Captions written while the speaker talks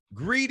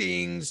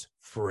Greetings,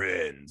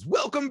 friends.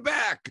 Welcome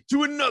back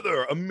to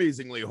another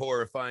amazingly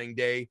horrifying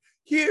day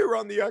here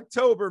on the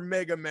October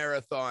Mega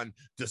Marathon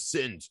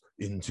Descent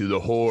into the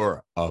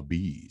Horror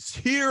Abyss.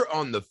 Here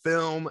on the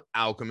Film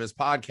Alchemist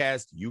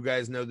podcast, you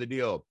guys know the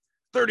deal.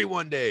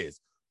 31 days,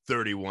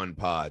 31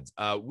 pods.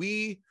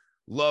 We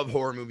love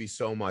horror movies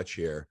so much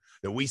here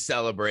that we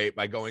celebrate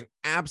by going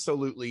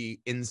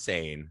absolutely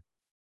insane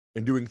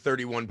and doing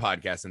 31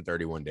 podcasts in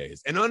 31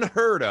 days. An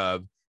unheard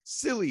of,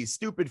 silly,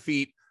 stupid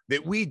feat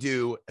that we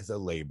do as a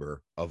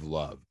labor of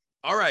love.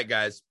 All right,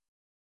 guys,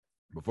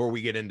 before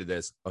we get into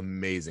this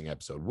amazing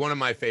episode, one of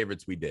my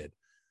favorites we did,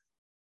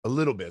 a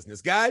little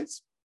business.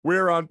 Guys,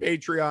 we're on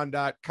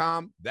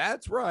patreon.com.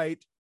 That's right.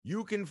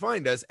 You can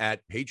find us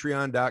at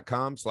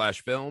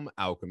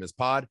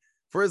patreon.com/filmalchemistpod.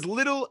 For as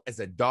little as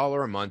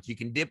 $1 a month, you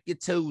can dip your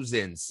toes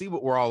in, see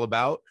what we're all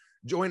about,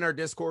 join our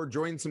Discord,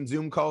 join some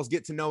Zoom calls,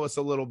 get to know us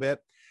a little bit.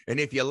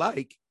 And if you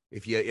like,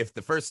 if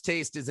the first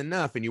taste is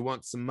enough and you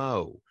want some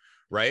more,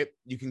 right,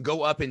 you can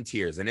go up in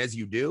tiers. And as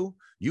you do,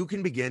 you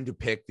can begin to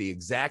pick the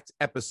exact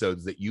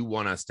episodes that you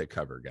want us to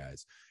cover,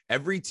 guys.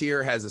 Every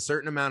tier has a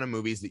certain amount of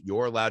movies that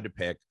you're allowed to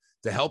pick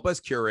to help us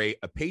curate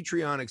a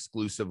Patreon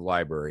exclusive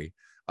library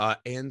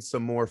and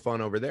some more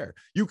fun over there.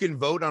 You can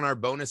vote on our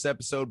bonus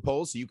episode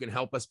poll, so you can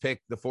help us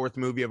pick the fourth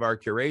movie of our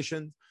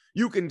curation.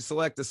 You can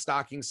select a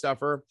stocking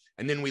stuffer,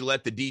 and then we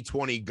let the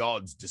D20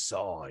 gods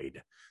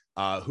decide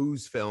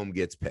whose film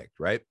gets picked,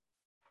 right?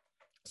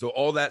 So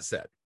all that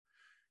said,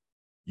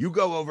 you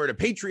go over to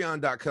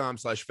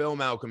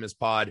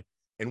patreon.com/filmalchemistpod,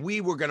 and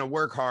we were going to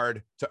work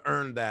hard to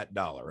earn that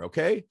dollar,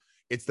 okay?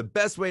 It's the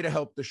best way to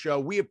help the show.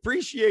 We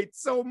appreciate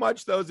so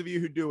much those of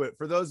you who do it.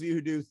 For those of you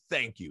who do,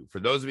 thank you.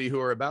 For those of you who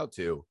are about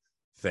to,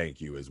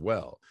 thank you as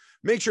well.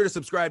 Make sure to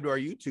subscribe to our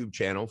YouTube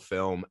channel,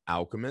 Film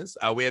Alchemist.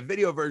 We have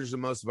video versions of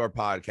most of our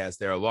podcasts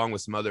there, along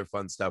with some other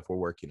fun stuff we're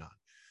working on.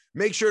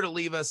 Make sure to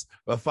leave us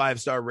a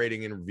 5-star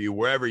rating and review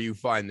wherever you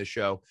find the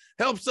show.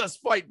 Helps us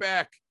fight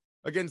back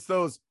against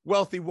those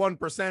wealthy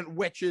 1%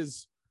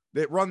 witches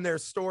that run their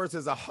stores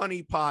as a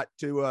honeypot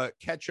to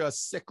catch us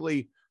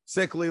sickly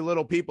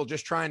little people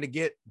just trying to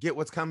get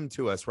what's coming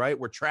to us, right?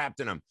 We're trapped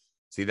in them.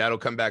 See, that'll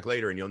come back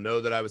later, and you'll know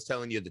that I was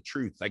telling you the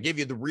truth. I give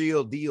you the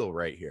real deal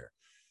right here.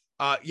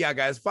 Yeah,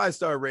 guys,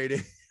 5-star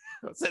rating,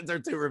 censor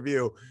to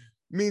review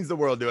means the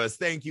world to us.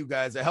 Thank you,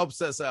 guys. It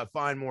helps us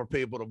find more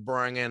people to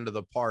bring into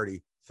the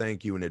party.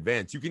 Thank you in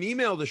advance. You can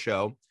email the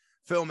show,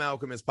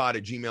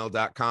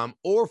 filmalchemistpod@gmail.com,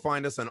 or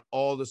find us on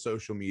all the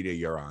social media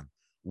you're on.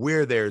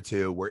 We're there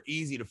too. We're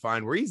easy to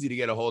find. We're easy to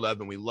get a hold of,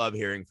 and we love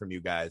hearing from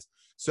you guys.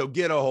 So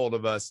get a hold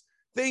of us.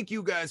 Thank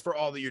you guys for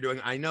all that you're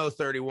doing. I know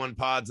 31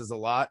 pods is a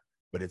lot,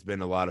 but it's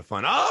been a lot of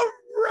fun. All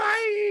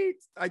right.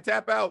 I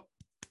tap out.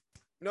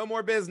 No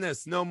more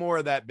business. No more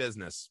of that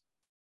business.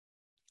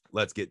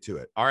 Let's get to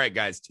it. All right,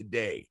 guys.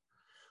 Today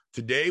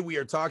we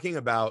are talking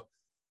about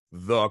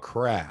The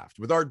Craft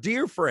with our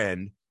dear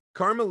friend,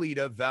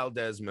 Carmelita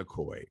Valdez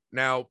McCoy.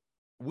 Now,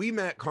 we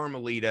met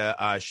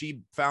Carmelita.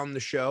 She found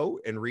the show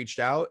and reached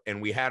out,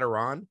 and we had her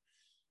on,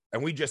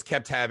 and we just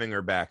kept having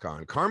her back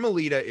on.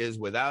 Carmelita is,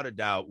 without a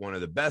doubt, one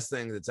of the best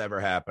things that's ever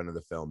happened to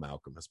the Film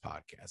Alchemist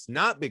podcast.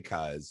 Not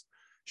because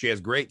she has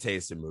great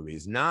taste in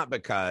movies, not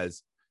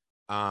because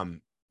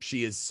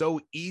she is so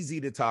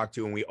easy to talk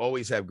to and we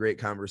always have great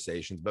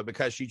conversations, but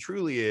because she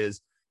truly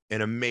is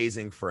an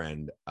amazing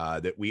friend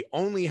that we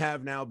only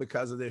have now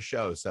because of this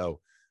show.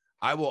 So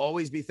I will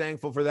always be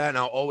thankful for that, and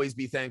I'll always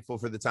be thankful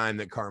for the time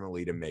that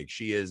Carmelita makes.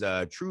 She is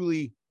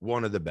truly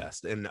one of the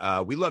best, and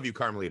we love you,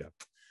 Carmelita.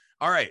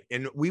 All right,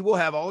 and we will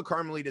have all of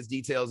Carmelita's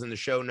details in the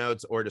show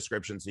notes or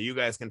description so you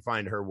guys can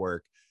find her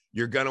work.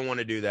 You're going to want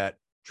to do that.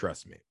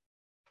 Trust me.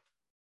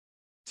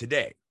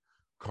 Today,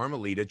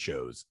 Carmelita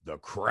chose The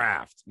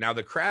Craft. Now,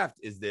 The Craft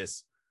is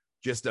this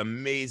just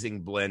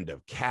amazing blend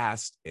of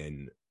cast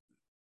and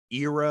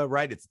era,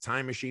 right? It's a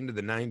time machine to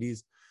the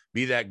 90s,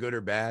 be that good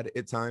or bad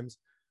at times.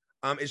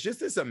 It's just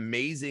this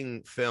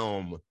amazing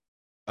film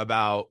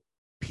about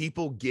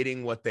people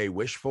getting what they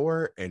wish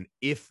for, and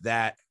if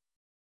that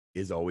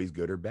is always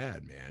good or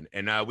bad, man.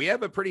 And we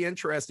have a pretty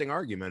interesting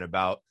argument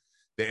about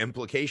the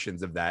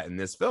implications of that in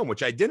this film,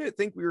 which I didn't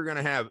think we were going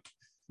to have.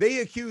 They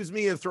accused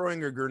me of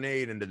throwing a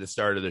grenade into the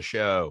start of the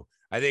show.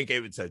 I think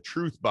it's a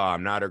truth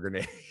bomb, not a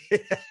grenade.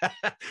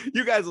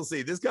 You guys will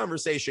see. This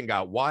conversation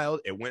got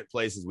wild. It went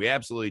places we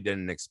absolutely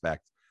didn't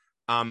expect.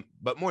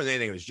 But more than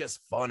anything, it was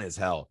just fun as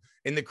hell.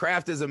 And The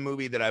Craft is a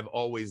movie that I've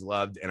always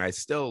loved, and I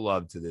still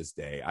love to this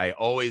day. I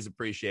always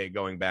appreciate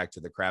going back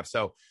to The Craft.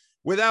 So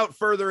without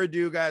further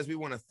ado, guys, we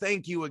want to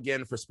thank you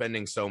again for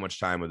spending so much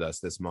time with us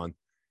this month.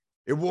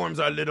 It warms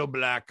our little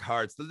black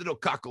hearts, the little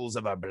cockles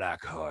of our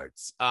black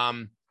hearts.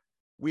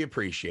 We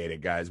appreciate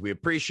it, guys. We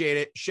appreciate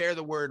it. Share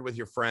the word with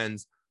your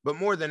friends. But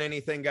more than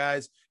anything,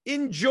 guys,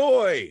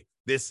 enjoy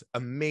this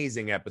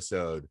amazing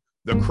episode,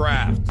 The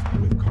Craft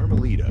with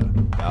Carmelita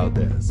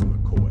Valdez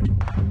McCoy.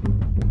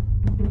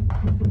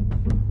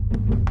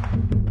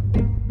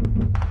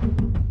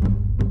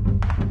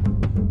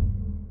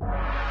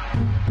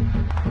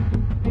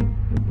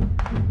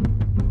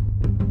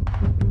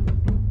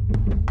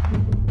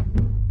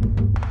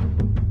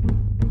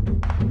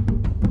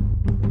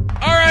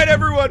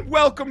 everyone.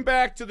 Welcome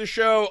back to the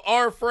show.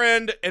 Our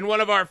friend and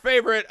one of our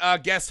favorite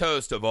guest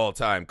hosts of all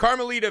time,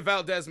 Carmelita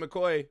Valdez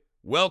McCoy.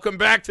 Welcome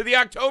back to the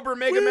October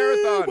Mega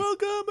Marathon.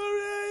 Welcome,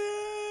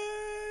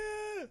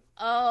 Maria.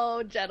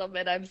 Oh,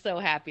 gentlemen, I'm so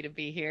happy to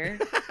be here.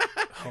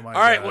 Oh my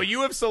All right, God. well,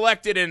 you have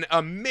selected an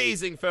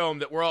amazing film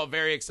that we're all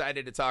very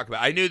excited to talk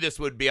about. I knew this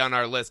would be on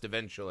our list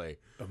eventually.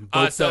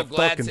 So that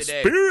glad fucking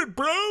today. spirit,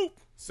 bro.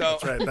 So,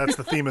 That's right. That's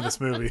the theme of this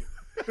movie.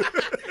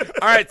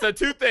 all right, so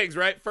two things,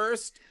 right?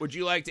 First, would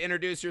you like to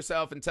introduce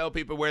yourself and tell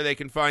people where they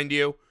can find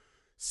you?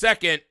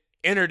 Second,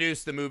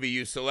 introduce the movie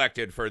you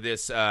selected for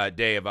this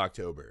day of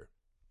October.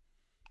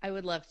 I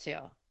would love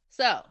to.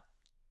 So,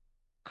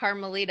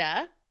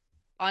 Carmelita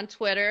on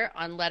Twitter,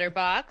 on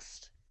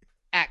Letterboxd,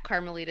 at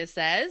Carmelita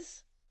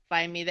Says.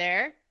 Find me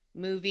there.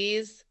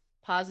 Movies,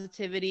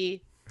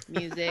 positivity,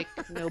 music,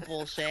 no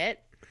bullshit.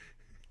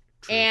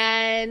 True.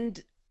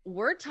 And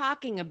we're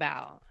talking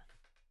about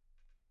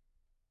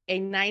a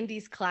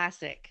 90s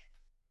classic,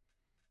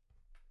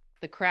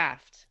 The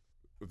Craft.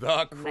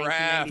 The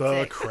Craft.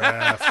 The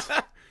Craft.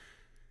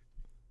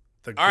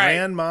 The All right.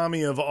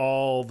 grandmommy of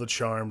all the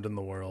charmed in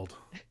the world.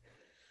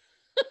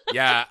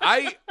 Yeah,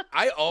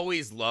 I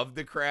always loved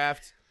The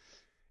Craft.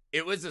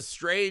 It was a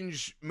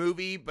strange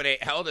movie, but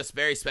it held a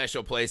very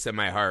special place in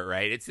my heart,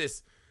 right? It's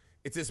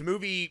this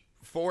movie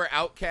for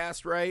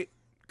Outcast, right?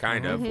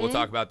 Kind of. We'll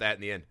talk about that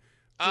in the end.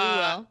 We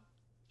will.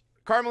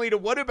 Carmelita,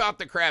 what about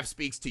The Craft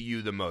speaks to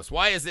you the most?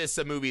 Why is this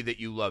a movie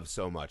that you love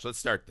so much? Let's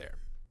start there.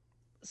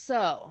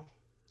 So,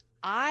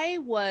 I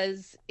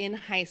was in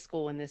high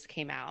school when this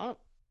came out.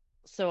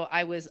 So,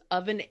 I was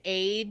of an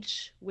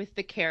age with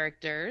the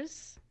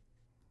characters.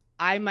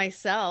 I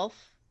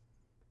myself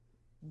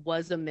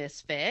was a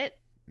misfit.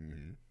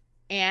 Mm-hmm.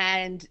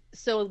 And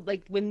so,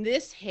 like, when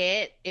this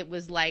hit, it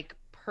was like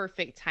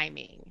perfect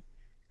timing.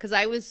 Because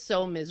I was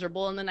so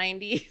miserable in the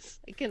 90s.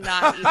 I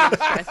cannot even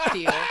stress to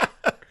you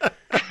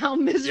how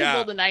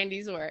miserable the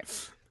 90s were.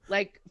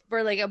 Like,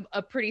 for like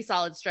a pretty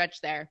solid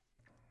stretch there.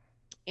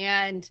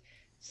 And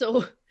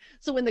so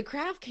when The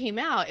Craft came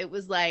out, it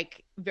was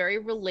like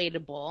very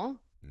relatable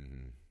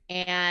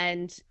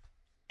and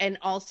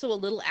also a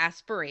little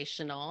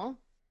aspirational.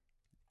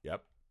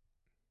 Yep.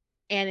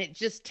 And it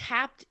just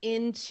tapped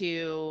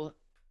into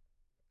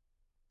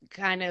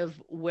kind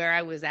of where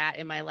I was at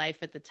in my life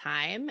at the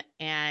time,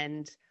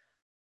 and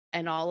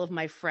all of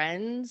my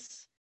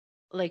friends,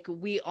 like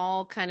we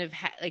all kind of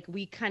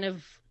we kind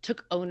of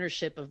took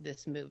ownership of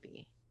this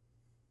movie.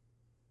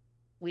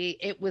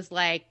 It was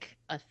like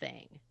a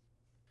thing.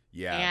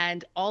 Yeah.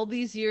 And all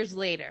these years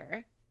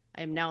later,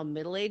 I'm now a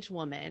middle-aged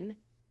woman,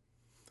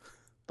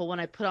 but when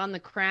I put on The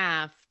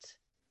Craft,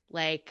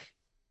 like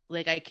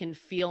I can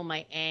feel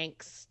my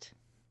angst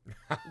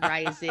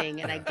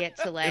rising, and I get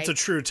to It's a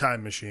true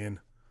time machine.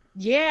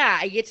 Yeah,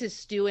 I get to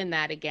stew in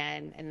that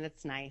again, and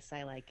it's nice.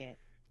 I like it.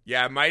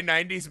 Yeah, my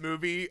 90s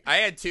movie, I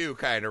had two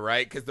kind of,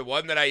 right? Because the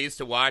one that I used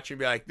to watch and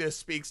be like, this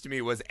speaks to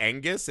me, was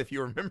Angus, if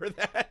you remember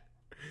that.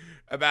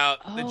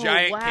 About the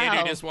giant kid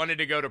who just wanted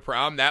to go to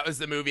prom. That was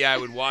the movie I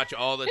would watch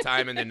all the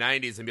time in the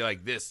 90s and be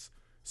like, this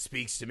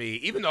speaks to me.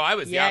 Even though I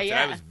was the opposite,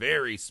 I was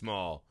very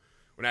small.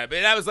 But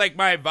that was like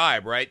my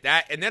vibe, right?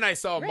 And then I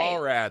saw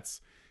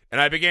Mallrats,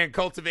 and I began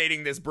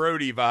cultivating this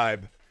Brody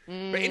vibe.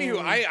 But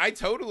anywho, I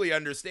totally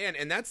understand,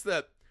 and that's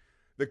the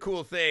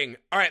cool thing.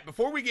 All right,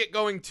 before we get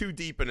going too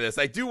deep into this,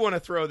 I do want to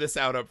throw this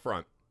out up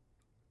front.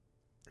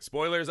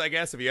 Spoilers, I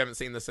guess, if you haven't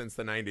seen this since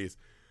the 90s.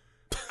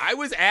 I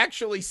was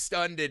actually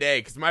stunned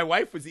today because my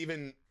wife was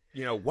even,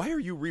 why are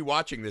you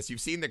rewatching this? You've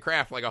seen The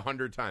Craft like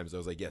 100 times. I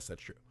was like, yes,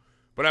 that's true.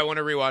 But I want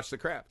to rewatch The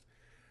Craft.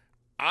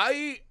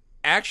 I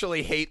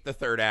actually hate the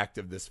third act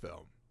of this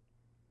film.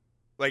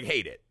 Like,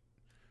 hate it.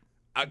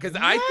 Because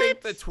I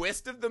think the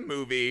twist of the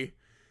movie,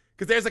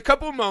 because there's a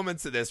couple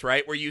moments of this,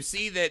 right, where you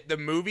see that the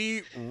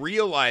movie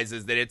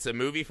realizes that it's a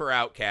movie for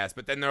Outcast,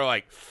 but then they're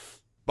like,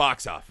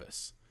 box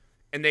office.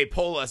 And they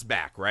pull us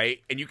back,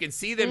 right? And you can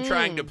see them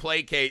trying to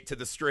placate to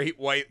the straight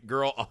white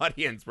girl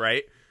audience,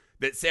 right?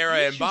 That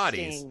Sarah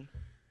embodies.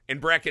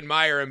 And Breckin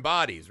Meyer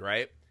embodies,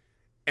 right?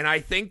 And I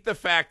think the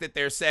fact that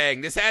they're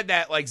saying, this had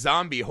that like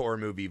zombie horror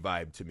movie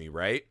vibe to me,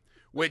 right?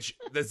 Which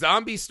the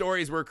zombie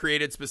stories were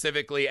created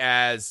specifically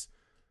as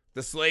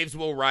the slaves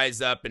will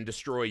rise up and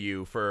destroy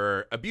you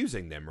for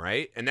abusing them,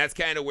 right? And that's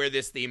kind of where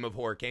this theme of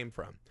horror came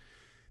from.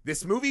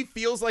 This movie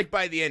feels like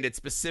by the end, it's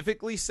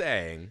specifically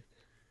saying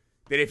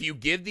that if you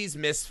give these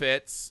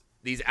misfits,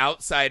 these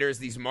outsiders,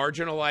 these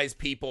marginalized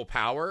people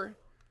power,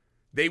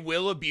 they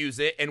will abuse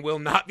it and will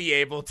not be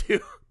able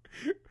to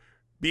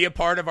be a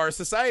part of our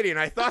society. And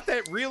I thought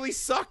that really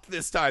sucked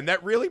this time.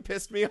 That really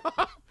pissed me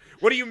off.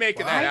 What do you make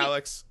of that,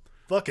 Alex?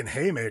 Fucking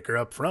haymaker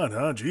up front,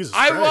 huh? Jesus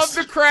I Christ.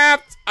 love The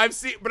Craft. I've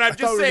seen, but I'm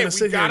just saying,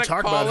 sit we here and gotta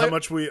talk call about it. how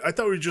much I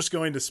thought we were just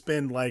going to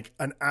spend like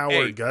an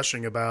hour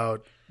gushing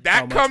about.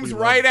 That comes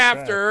right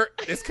after.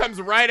 This comes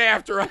right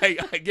after I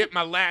get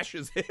my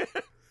lashes hit.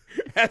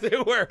 As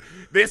it were.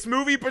 This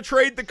movie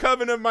betrayed the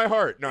covenant of my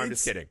heart. No, I'm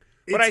just kidding.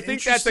 But I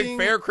think that's a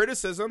fair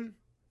criticism.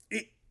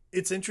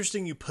 It's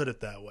interesting you put it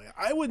that way.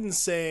 I wouldn't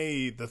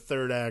say the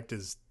third act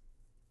is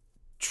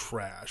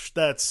trash.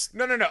 That's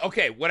No.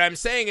 Okay, what I'm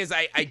saying is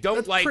I don't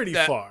That's like pretty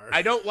far.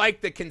 I don't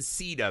like the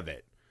conceit of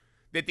it.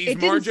 That these It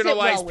didn't sit marginalized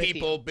well with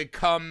people you.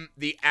 become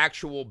the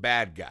actual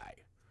bad guy.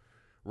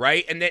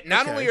 Right? And that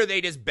not Okay. only are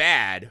they just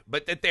bad,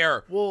 but that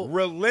they're Well-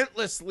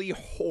 relentlessly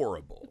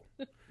horrible.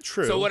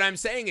 true. So what I'm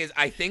saying is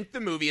I think the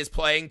movie is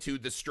playing to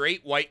the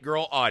straight white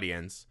girl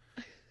audience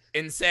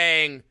and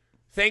saying,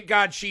 thank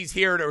God she's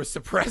here to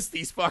suppress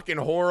these fucking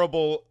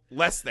horrible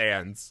less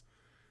thans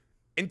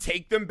and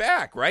take them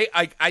back, right?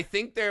 I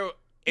think they're,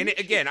 and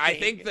again, I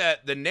think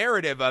that the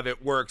narrative of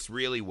it works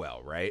really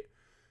well, right?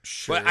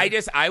 Sure.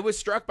 But I was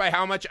struck by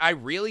how much I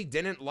really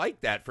didn't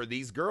like that for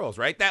these girls,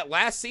 right? That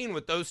last scene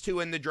with those two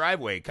in the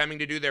driveway coming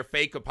to do their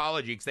fake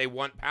apology because they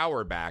want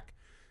power back.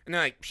 And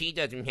they're like, she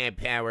doesn't have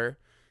power.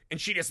 And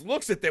she just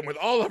looks at them with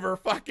all of her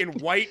fucking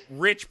white,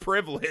 rich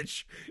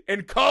privilege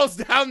and calls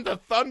down the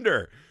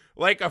thunder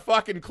like a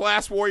fucking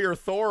class warrior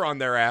Thor on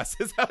their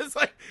asses. I was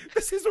like,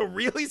 this is a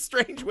really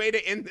strange way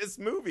to end this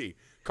movie.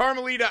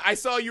 Carmelita, I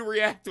saw you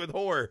react with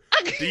horror.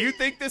 Do you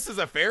think this is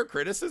a fair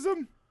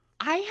criticism?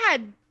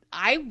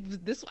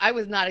 I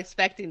was not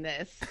expecting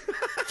this.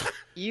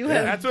 You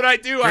have That's what I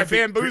do. I Griffey-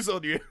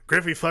 bamboozled you.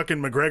 Griffey fucking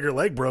McGregor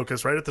leg broke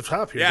us right at the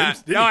top here. Yeah.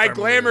 Didn't No, I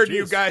Carmelita? glamored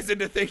you Jeez. guys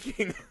into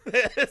thinking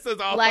this is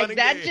all fun like and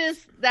that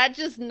games.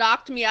 just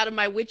knocked me out of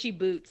my witchy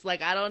boots.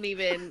 Like I don't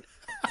even.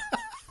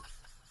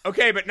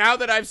 Okay, but now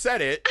that I've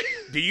said it,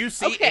 do you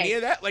see Okay. any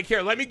of that? Like,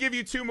 here, let me give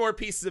you two more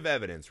pieces of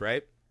evidence,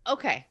 right?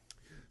 Okay.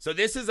 So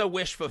this is a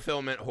wish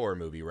fulfillment horror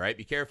movie, right?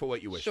 Be careful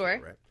what you wish Sure.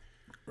 for, right?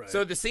 Right.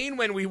 So the scene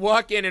when we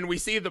walk in and we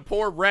see the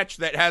poor wretch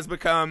that has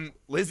become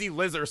Lizzie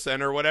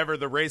Lizerson or whatever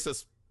the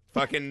racist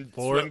fucking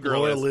Laura, swim girl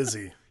Laura is.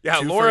 Lizzie.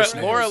 Yeah, Two Laura first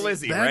names.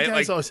 Lizzie, Bad right? guys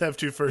Like, always have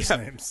two first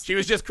names. she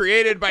was just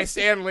created by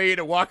Stan Lee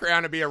to walk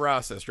around and be a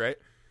racist, right?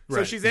 So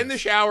Right, she's in the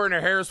yes. shower and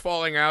her hair's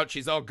falling out.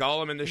 She's all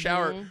Gollum in the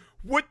shower. Mm-hmm.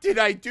 What did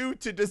I do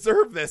to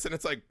deserve this? And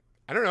it's like,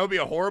 I don't know, be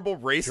a horrible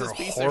racist You're a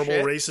piece horrible of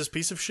shit. racist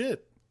piece of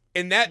shit.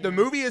 And that the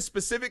movie is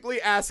specifically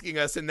asking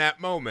us in that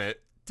moment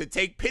to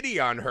take pity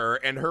on her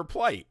and her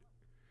plight.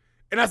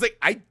 And I was like,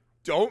 I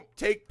don't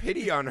take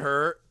pity on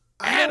her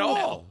at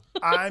all.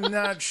 I'm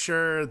not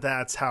sure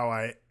that's how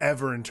I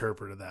ever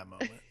interpreted that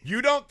moment.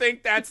 You don't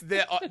think that's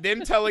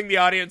them telling the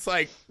audience,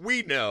 like,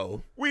 we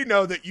know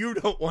that you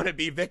don't want to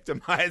be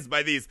victimized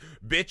by these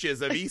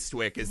bitches of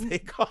Eastwick, as they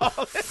call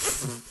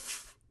it.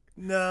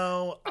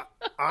 No,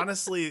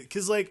 honestly,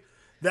 because like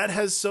that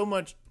has so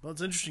much. Well,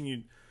 it's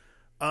interesting.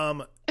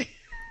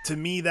 To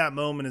me, that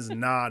moment is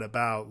not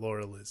about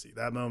Laura Lizzie.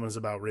 That moment is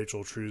about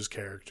Rachel True's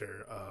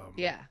character.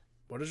 Yeah.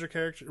 What is her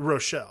character?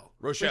 Rochelle.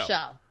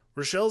 Rochelle.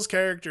 Rochelle's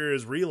character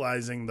is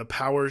realizing the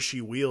power she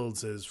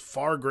wields is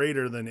far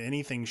greater than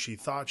anything she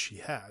thought she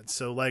had.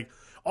 So, like,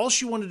 all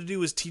she wanted to do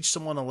was teach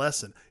someone a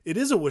lesson. It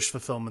is a wish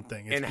fulfillment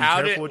thing. It's And be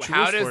how careful what you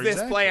does wish for. this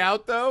Exactly. play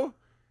out, though?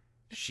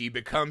 She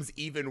becomes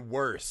even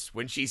worse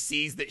when she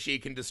sees that she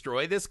can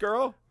destroy this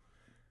girl.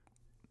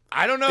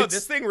 I don't know. It's-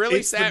 This thing really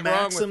it's the sat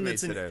wrong with maxim me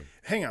that's today.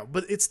 Hang on,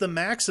 but it's the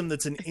maxim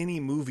that's in any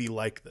movie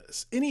like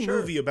this. Any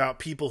movie about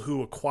people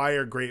who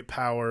acquire great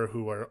power,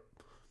 who are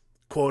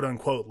quote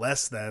unquote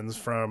less thans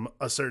from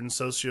a certain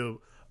social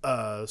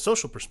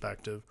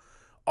perspective.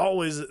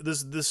 Always,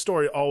 this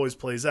story always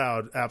plays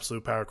out.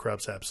 Absolute power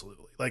corrupts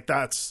absolutely. Like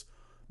that's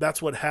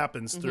what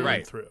happens through Right.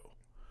 and through.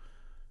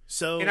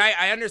 So, And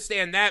I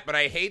understand that, but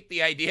I hate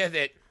the idea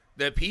that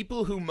the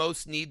people who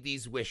most need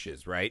these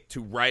wishes, right,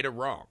 to right a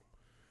wrong,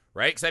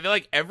 right? Because I feel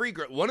like every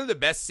girl, one of the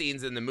best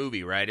scenes in the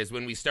movie, right, is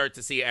when we start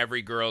to see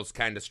every girl's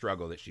kind of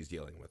struggle that she's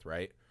dealing with,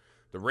 right?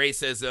 The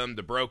racism,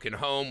 the broken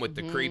home with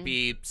the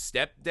creepy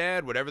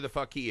stepdad, whatever the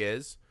fuck he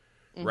is,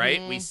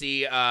 right? We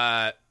see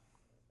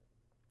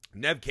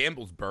Nev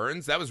Campbell's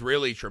burns. That was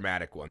really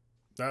traumatic one.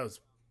 that was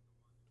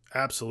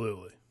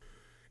absolutely.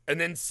 And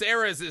then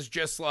Sarah's is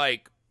just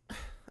like,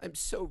 I'm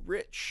so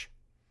rich.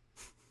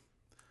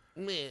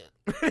 Meh.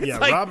 It's Yeah,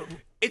 like, Robert.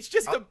 it's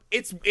just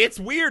it's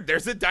weird.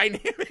 There's a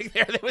dynamic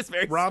there that was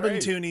very Robin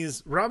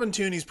strange.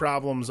 Tooney's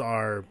problems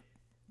are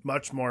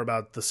much more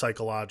about the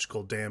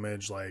psychological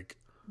damage, like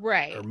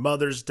Right. her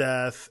mother's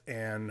death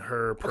and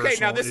her personal Okay,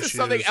 now this is issues.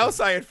 something else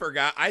I had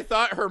forgot. I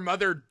thought her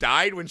mother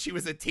died when she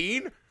was a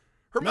teen.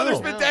 Her mother's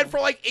been No. dead for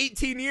like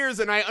 18 years,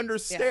 and I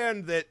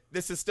understand that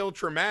this is still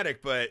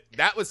traumatic, but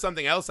that was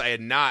something else I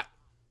had not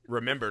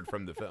remembered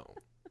from the film.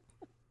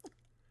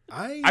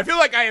 I feel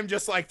like I am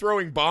just like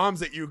throwing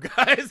bombs at you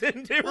guys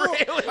and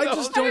derailing. I the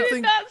just whole- I don't did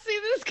think. not see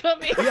this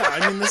coming. Yeah,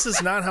 I mean, this is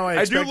not how I I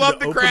do expected love to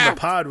The open Craft. the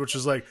pod, which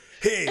is like,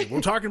 hey,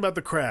 we're talking about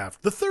The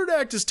Craft. The third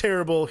act is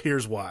terrible.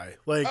 Here's why.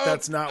 Like,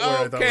 that's not where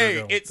I thought we were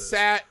going with it this.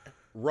 sat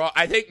raw.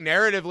 I think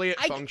narratively it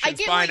I functions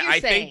get what fine. you're I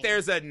saying. think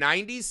there's a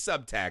 90s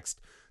subtext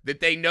that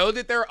they know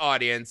that their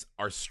audience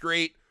are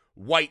straight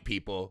white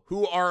people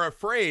who are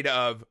afraid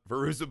of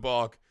Veruza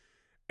Balk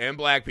and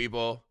black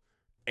people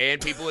and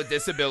people with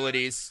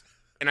disabilities.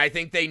 And I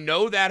think they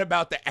know that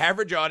about the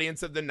average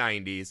audience of the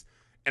 90s.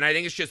 And I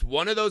think it's just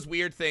one of those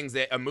weird things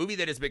that a movie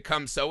that has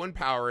become so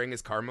empowering,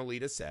 as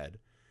Carmelita said,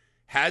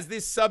 has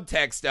this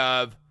subtext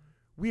of,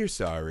 we're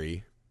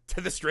sorry.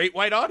 to the straight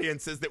white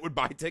audiences that would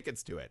buy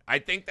tickets to it. I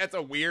think that's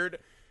a weird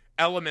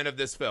element of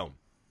this film.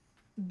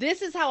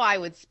 This is how I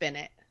would spin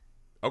it.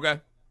 Okay.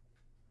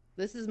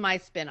 This is my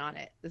spin on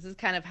it. This is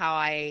kind of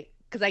how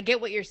because I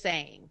get what you're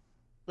saying.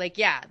 Like,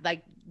 yeah,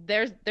 like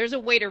there's a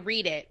way to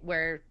read it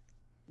where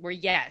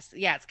yes,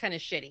 it's kind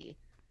of shitty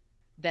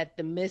that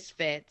the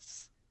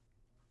misfits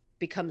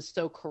become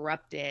so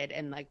corrupted,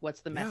 and like,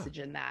 what's the message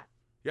in that?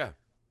 Yeah.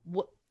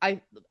 I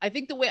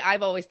think the way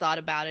I've always thought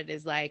about it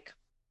is like,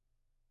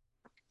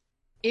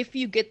 if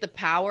you get the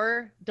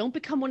power, don't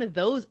become one of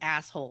those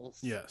assholes.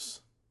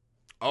 Yes.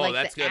 Oh, like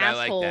that's good. I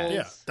like that.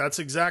 Yeah, that's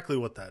exactly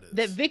what that is.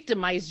 That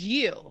victimized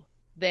you,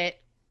 that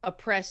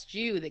oppressed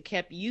you, that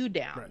kept you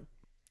down.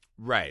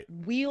 Right.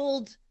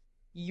 Wield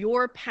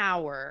your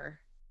power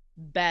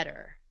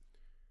better.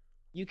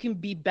 You can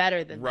be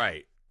better than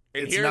right.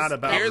 And it's not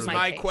about here's my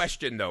my case.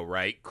 question, though,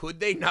 right? Could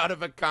they not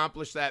have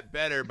accomplished that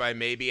better by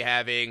maybe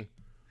having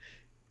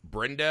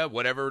Brenda,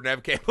 whatever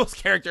Nev Campbell's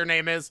character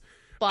name is,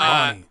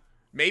 Bonnie.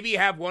 maybe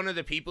have one of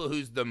the people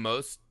who's the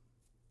most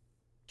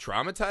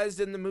traumatized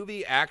in the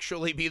movie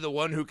actually be the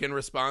one who can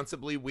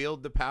responsibly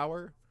wield the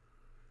power?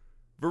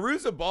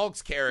 Veruza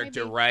Balk's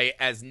character, Maybe. right,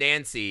 as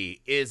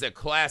Nancy, is a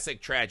classic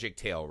tragic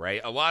tale,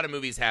 right? A lot of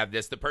movies have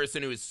this. The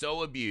person who is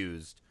so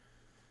abused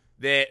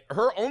that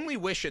her only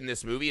wish in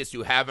this movie is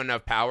to have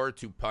enough power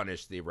to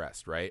punish the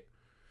rest, right?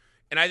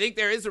 And I think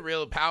there is a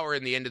real power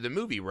in the end of the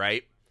movie,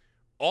 right?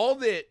 All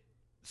that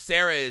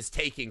Sarah is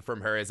taking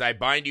from her is, I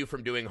bind you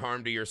from doing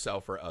harm to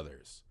yourself or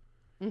others.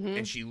 Mm-hmm.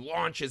 And she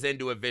launches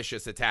into a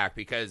vicious attack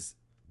because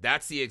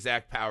that's the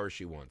exact power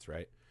she wants,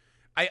 right?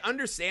 I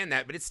understand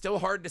that, but it's still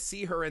hard to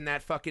see her in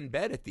that fucking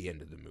bed at the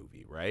end of the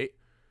movie, right?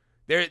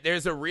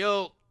 There's a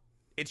real...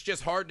 It's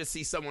just hard to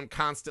see someone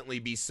constantly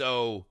be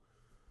so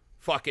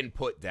fucking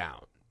put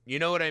down. You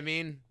know what I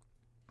mean?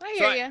 I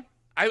hear you.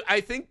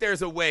 I think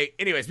there's a way...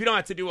 Anyways, we don't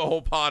have to do a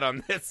whole pod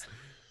on this.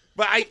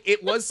 But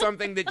it was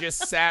something that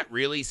just sat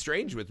really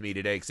strange with me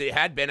today, because it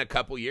had been a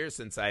couple years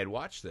since I had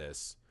watched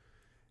this.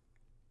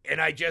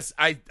 And I just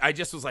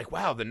was like,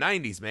 wow, the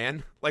 90s,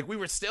 man. Like, we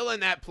were still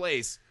in that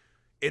place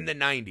in the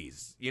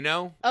 90s, you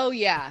know? Oh,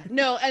 yeah.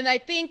 No, and I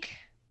think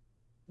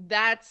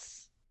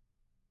that's...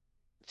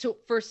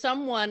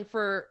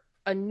 for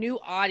a new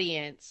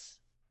audience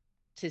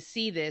to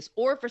see this,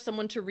 or for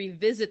someone to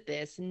revisit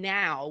this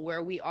now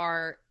where we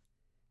are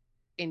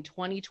in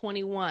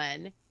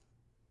 2021,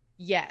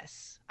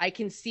 yes, I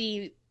can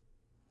see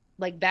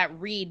like that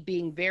read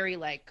being very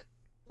like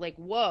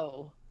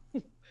whoa,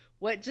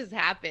 what just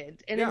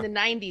happened? And in the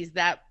 90s,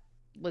 that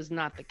was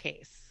not the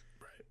case.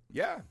 Right.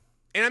 Yeah.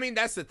 And I mean,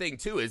 that's the thing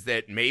too, is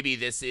that maybe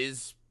this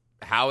is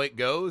how it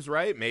goes,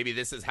 right? Maybe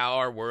this is how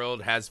our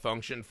world has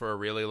functioned for a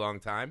really long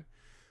time.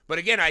 But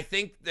again, I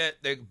think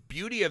that the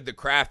beauty of The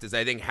Craft is,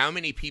 I think, how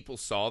many people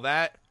saw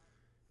that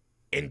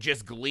and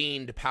just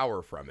gleaned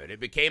power from it. It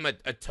became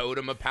a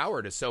totem of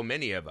power to so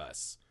many of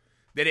us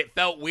that it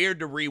felt weird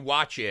to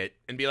rewatch it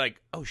and be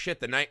like, oh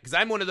shit, because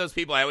I'm one of those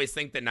people, I always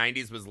think the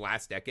 90s was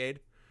last decade.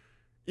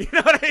 You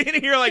know what I mean?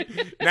 And you're like,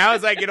 now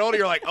as I get older,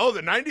 you're like, oh,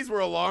 the 90s were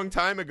a long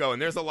time ago,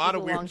 and there's a lot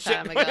of weird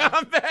shit going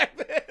on back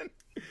then.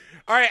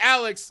 All right,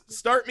 Alex,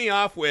 start me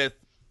off with,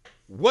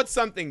 what's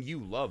something you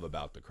love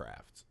about The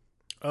Craft?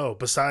 Oh,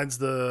 besides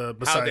How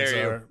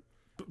dare you?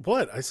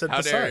 What? I said How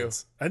dare you?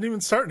 besides. I didn't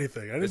even start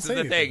anything. I didn't This say is the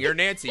anything. thing. You're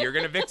Nancy. You're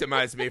going to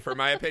victimize me for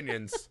my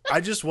opinions.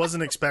 I just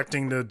wasn't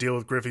expecting to deal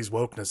with Griffey's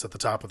wokeness at the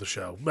top of the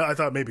show. But I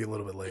thought maybe a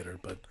little bit later,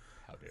 but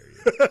How dare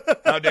you?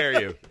 How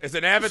dare you? As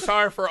an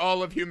avatar for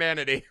all of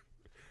humanity,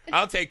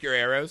 I'll take your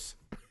arrows.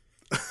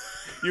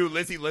 You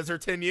Lizzie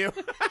Lizardton, you.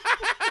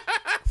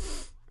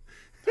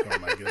 oh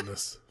my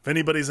goodness. If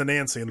anybody's a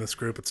Nancy in this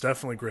group, it's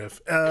definitely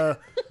Griff.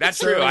 That's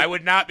true. I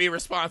would not be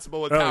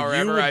responsible with power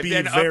you ever. would I've be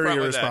been very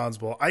upfront with that.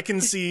 irresponsible. I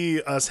can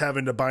see us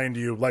having to bind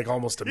you like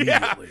almost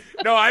immediately.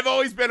 Yeah. No, I've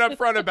always been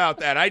upfront about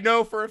that. I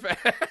know for a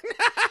fact.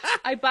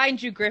 I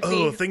bind you, Griffey.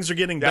 Oh, things are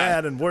getting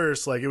bad and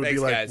worse. Like it would Thanks,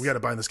 be like, guys. we got to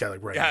bind this guy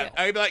like right now. Yeah,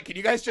 I'd be like, can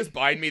you guys just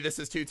bind me? This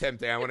is too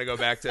tempting. I want to go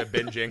back to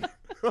binging.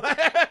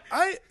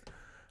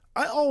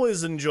 I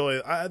always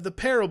enjoy the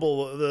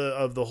parable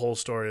of the whole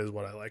story is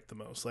what I like the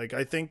most. Like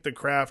I think The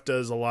Craft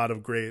does a lot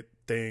of great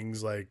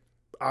things. Like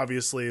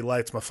obviously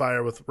Lights My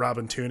Fire with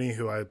Robin Tooney,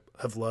 who I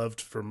have loved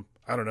from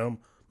I don't know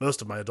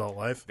most of my adult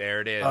life.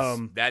 There it is.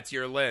 That's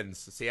your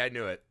lens. See, I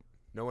knew it.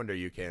 No wonder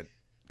you can't.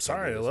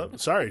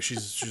 Sorry,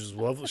 she's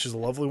lovely. She's a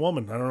lovely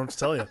woman. I don't know what to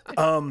tell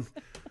you.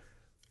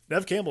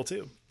 Nev Campbell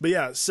too. But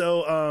yeah,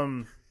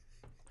 so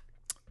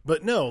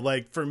but no,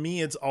 like for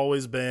me, it's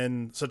always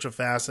been such a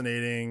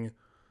fascinating.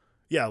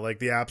 Yeah, like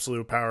the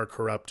absolute power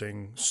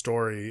corrupting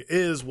story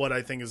is what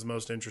I think is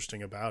most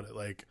interesting about it.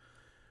 Like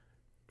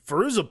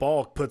Veruza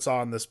Balk puts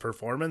on this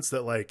performance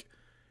that like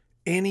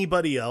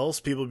anybody else,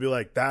 people would be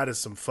like, that is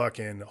some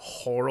fucking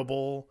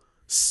horrible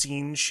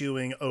scene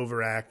chewing,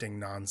 overacting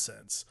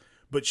nonsense.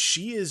 But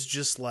she is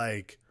just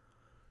like,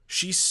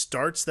 she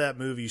starts that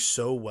movie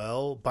so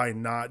well by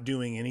not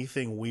doing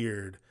anything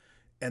weird.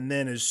 And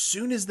then as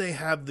soon as they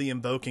have the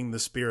invoking the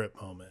spirit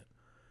moment,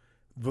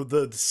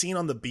 the scene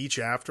on the beach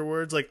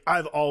afterwards, like,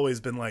 I've always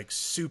been like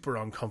super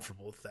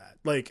uncomfortable with that.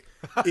 Like,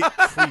 it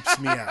creeps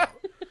me out.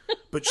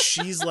 But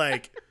she's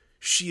like,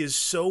 she is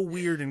so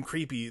weird and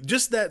creepy.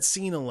 Just that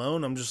scene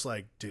alone, I'm just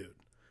like, dude,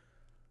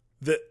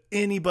 that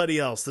anybody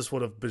else, this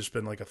would have just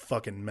been like a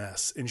fucking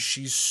mess. And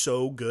she's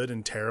so good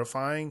and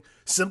terrifying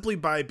simply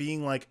by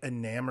being like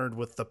enamored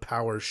with the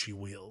power she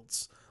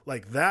wields.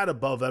 Like, that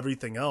above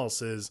everything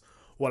else is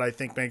what I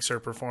think makes her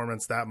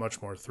performance that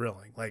much more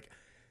thrilling. Like,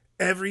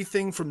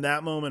 everything from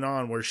that moment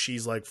on where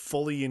she's like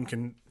fully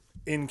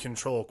in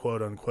control,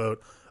 quote unquote,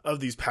 of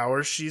these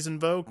powers she's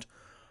invoked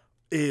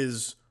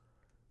is,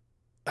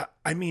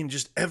 I mean,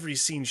 just every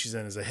scene she's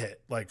in is a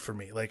hit. Like, for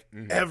me, like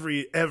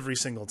every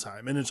single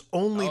time. And it's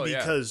only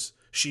because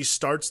she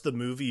starts the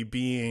movie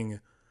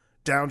being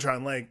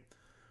downtrodden. Like,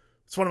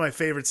 it's one of my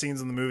favorite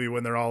scenes in the movie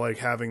when they're all like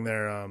having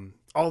their,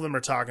 all of them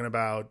are talking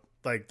about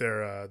like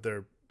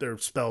their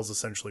spells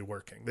essentially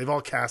working. They've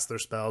all cast their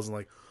spells, and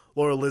like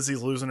Laura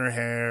Lizzie's losing her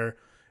hair,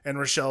 and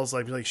Rochelle's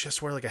like she has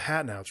to wear like a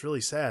hat now. It's really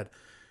sad.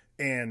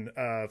 And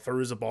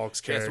Fairuza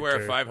Balk's character, she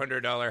has to wear a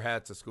 $500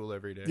 hat to school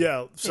every day.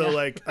 Yeah. So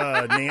like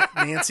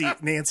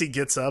Nancy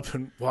gets up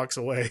and walks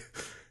away,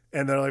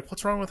 and they're like,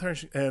 "What's wrong with her?"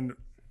 And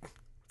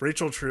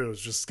Rachel True has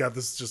just got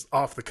this just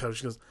off the cuff.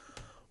 She goes,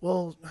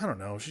 "Well, I don't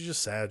know. She's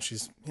just sad.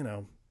 She's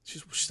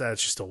sad.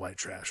 She's still white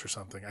trash or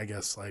something. I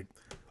guess." Like,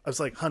 I was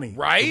like, "Honey,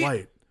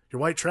 right? You're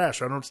white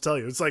trash. I don't know what to tell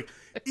you." It's like,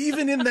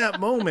 even in that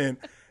moment,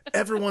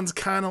 everyone's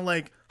kind of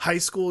like high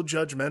school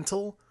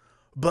judgmental,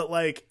 but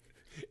like,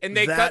 and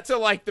they cut to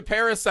like the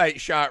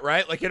Parasite shot,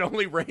 right? Like, it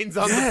only rains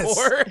on the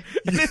poor.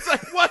 And it's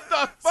like, what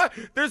the fuck?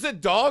 There's a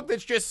dog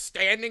that's just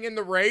standing in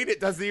the rain. It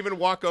doesn't even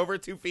walk over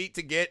 2 feet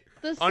to get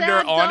under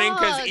awning,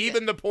 because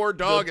even the poor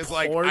dog is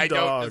like, I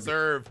don't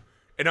deserve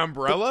an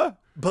umbrella.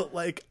 But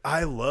like,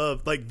 I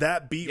love like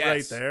that beat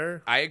right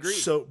there. I agree.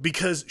 So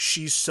because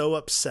she's so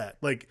upset,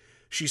 like,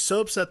 she's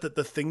so upset that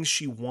the things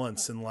she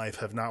wants in life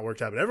have not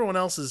worked out, but everyone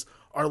else's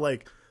are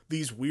like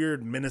these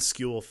weird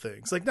minuscule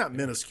things. Like, not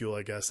minuscule,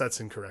 I guess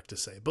that's incorrect to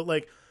say, but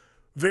like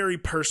very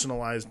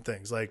personalized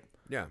things. Like,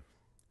 yeah,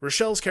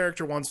 Rochelle's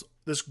character wants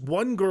this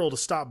one girl to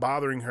stop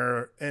bothering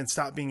her and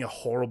stop being a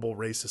horrible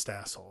racist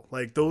asshole.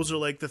 Like, those are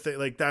like the thing,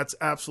 like, that's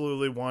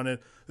absolutely wanted.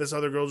 This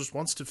other girl just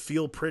wants to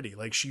feel pretty.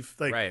 Like, she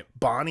like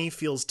Bonnie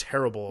feels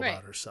terrible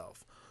about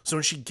herself. So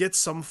when she gets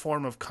some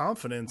form of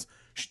confidence,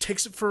 she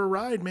takes it for a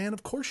ride, man.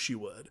 Of course she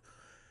would.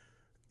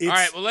 All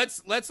right, well,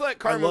 let's let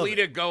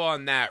Carmelita go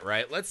on that,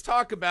 right? Let's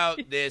talk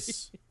about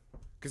this,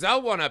 because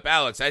I'll one-up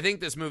Alex. I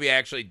think this movie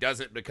actually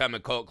doesn't become a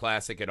cult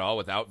classic at all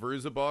without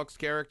Fairuza Balk's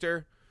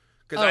character.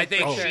 Because I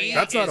think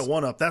that's not a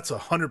one-up. That's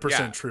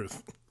 100%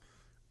 truth.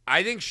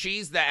 I think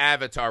she's the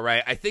avatar,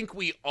 right? I think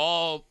we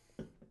all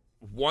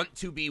want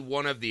to be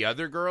one of the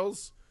other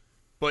girls,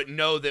 but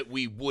know that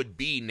we would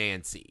be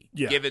Nancy,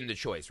 given the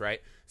choice, right?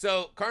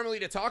 So,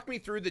 Carmelita, talk me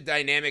through the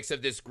dynamics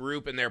of this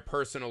group and their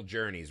personal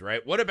journeys,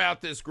 right? What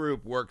about this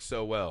group works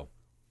so well?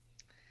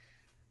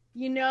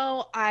 You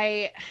know,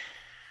 I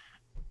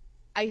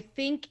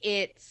think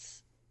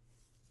it's,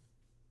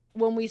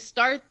 when we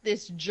start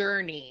this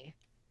journey,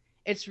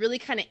 it's really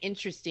kind of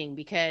interesting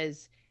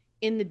because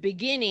in the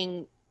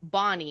beginning,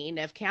 Bonnie,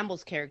 Neve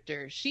Campbell's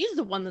character, she's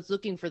the one that's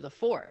looking for the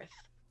fourth.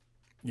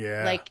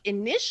 Yeah. Like,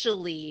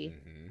 initially,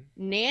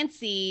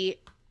 Nancy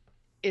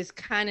is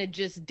kind of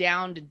just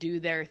down to do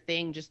their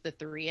thing, just the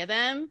three of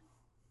them,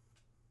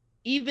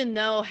 even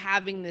though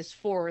having this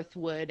fourth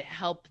would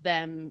help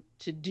them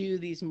to do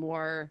these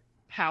more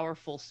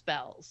powerful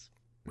spells.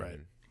 Right.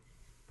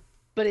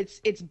 But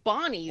it's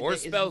Bonnie or that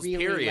spells, is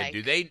really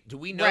period. like, do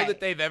we know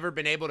that they've ever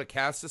been able to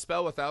cast a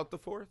spell without the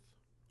fourth?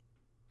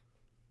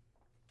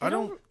 I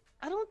don't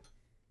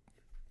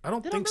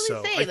think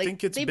so. Say. I like,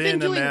 think it's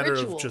been a matter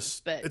of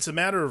just, but it's a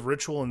matter of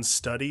ritual and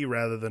study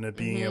rather than it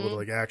being able to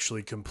like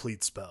actually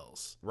complete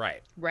spells.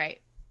 Right. Right.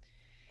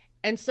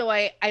 And so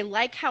I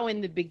like how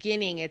in the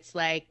beginning it's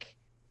like,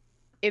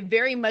 it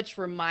very much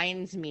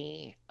reminds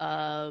me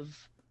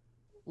of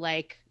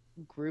like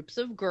groups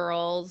of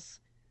girls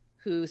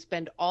who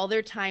spend all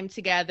their time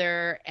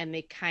together and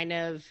they kind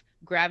of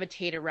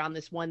gravitate around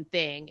this one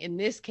thing. In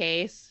this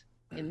case,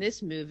 in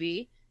this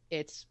movie,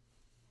 it's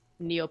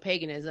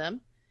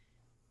neo-paganism.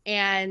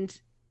 And,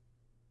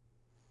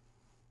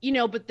 you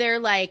know, but they're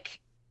like,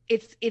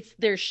 it's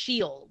their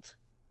shield,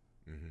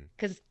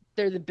 because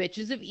they're the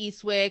bitches of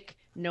Eastwick.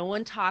 No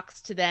one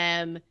talks to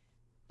them,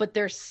 but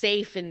they're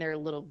safe in their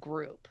little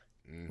group.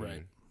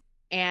 Right.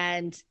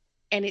 And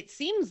it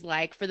seems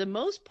like for the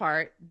most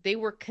part, they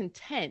were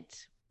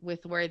content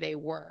with where they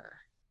were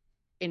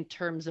in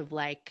terms of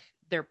like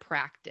their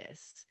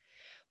practice.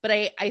 But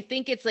I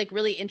think it's like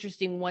really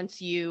interesting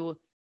once you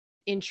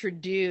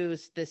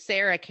introduce the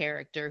Sarah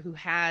character who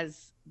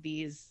has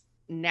these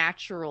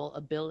natural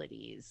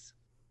abilities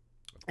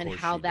and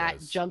how that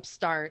jump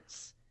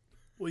starts.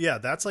 Well, yeah,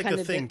 that's like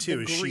the thing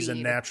too. She's a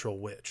natural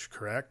witch,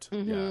 correct?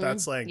 Yeah.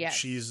 That's like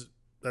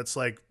that's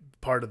like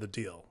part of the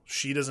deal.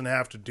 She doesn't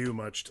have to do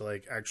much to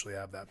like actually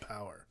have that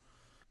power.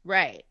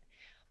 Right.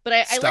 But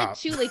I like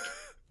to like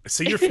I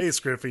see your face,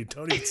 Griffey.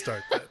 Don't even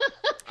start that.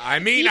 I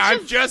mean,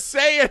 I'm just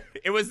saying,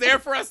 it was there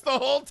for us the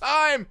whole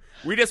time.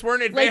 We just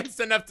weren't advanced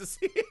enough to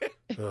see it.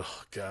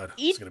 Oh God,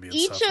 it's gonna be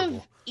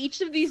insufferable.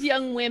 Each of these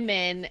young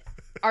women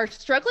are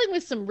struggling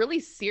with some really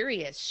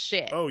serious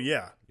shit. Oh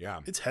yeah, Yeah.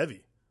 it's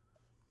heavy.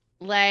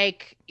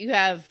 Like, you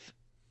have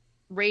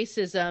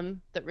racism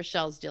that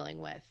Rochelle's dealing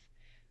with.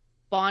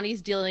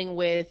 Bonnie's dealing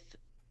with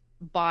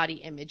body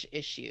image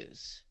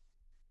issues.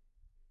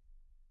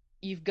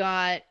 You've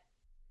got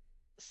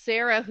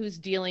Sarah, who's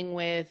dealing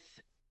with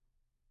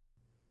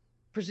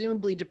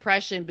presumably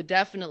depression, but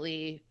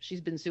definitely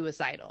she's been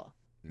suicidal.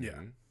 Yeah.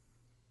 Mhm.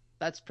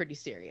 That's pretty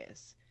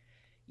serious.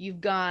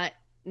 You've got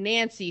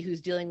Nancy,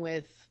 who's dealing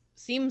with,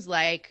 seems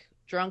like,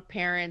 drunk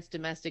parents,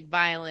 domestic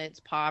violence,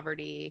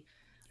 poverty.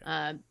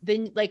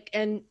 Then like,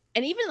 and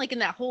even like in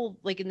that whole,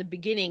 like in the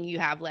beginning, you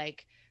have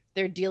like,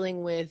 they're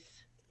dealing with,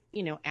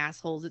 you know,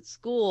 assholes at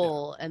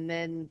school, and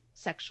then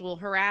sexual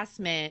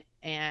harassment,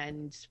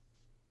 and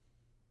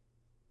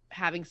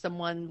having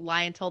someone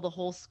lie and tell the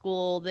whole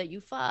school that you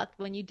fucked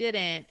when you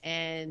didn't.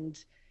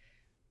 And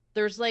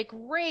there's like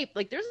rape,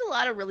 like there's a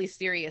lot of really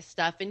serious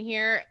stuff in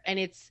here. And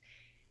it's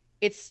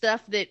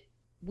stuff that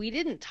we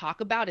didn't talk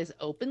about as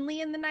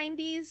openly in the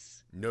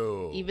 90s,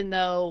 No. even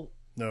though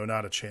No,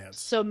 not a chance.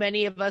 so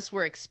many of us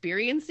were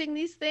experiencing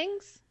these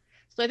things.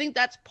 So I think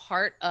that's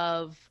part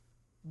of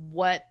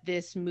what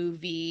this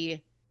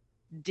movie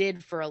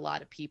did for a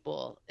lot of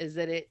people, is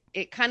that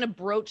it kind of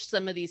broached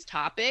some of these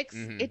topics.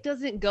 Mhm. It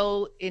doesn't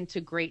go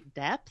into great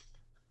depth.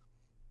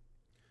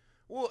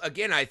 Well,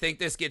 again, I think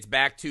this gets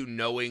back to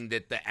knowing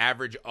that the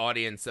average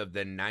audience of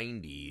the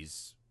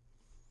 90s,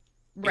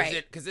 Right.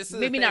 because this is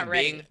Maybe the thing, not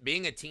ready.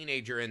 being a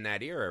teenager in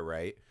that era,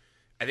 right?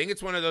 I think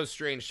it's one of those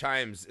strange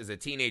times as a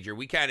teenager.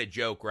 We kind of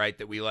joke, right,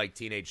 that we like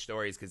teenage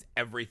stories because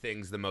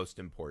everything's the most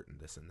important,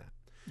 this and that.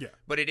 Yeah.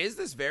 But it is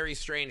this very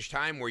strange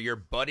time where you're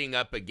butting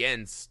up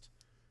against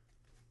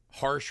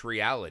harsh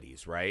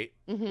realities, right?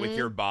 Mhm. With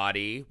your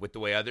body, with the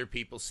way other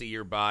people see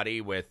your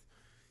body, with,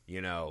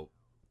 you know,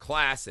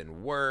 class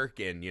and work,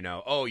 and, you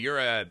know, oh, you're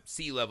a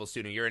C-level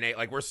student, you're an A.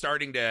 Like, we're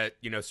starting to,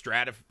 you know,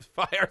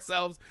 stratify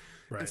ourselves.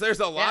 Right. And so there's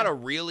a lot Yeah.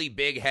 of really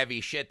big,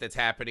 heavy shit that's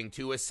happening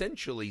to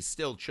essentially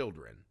still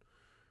children,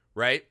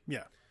 right?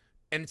 Yeah.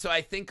 And so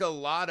I think a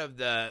lot of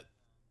that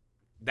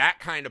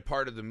kind of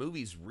part of the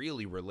movie's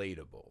really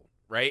relatable,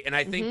 right? And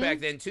I think Mhm. back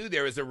then too,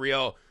 there was a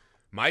real,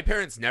 my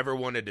parents never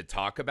wanted to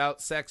talk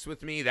about sex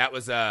with me. That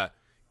was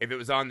if it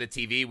was on the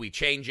TV, we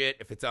change it.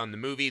 If it's on the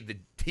movie, the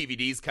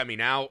DVD's coming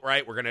out,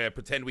 right? We're going to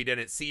pretend we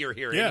didn't see or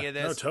hear any of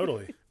No, this.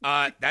 totally.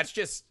 That's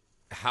just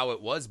how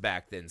it was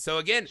back then. So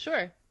again,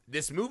 Sure.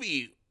 this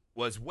movie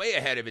was way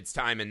ahead of its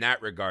time in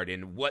that regard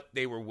in what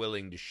they were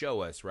willing to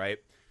show us, right?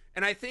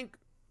 And I think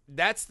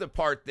that's the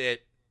part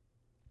that,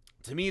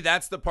 to me,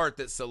 that's the part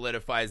that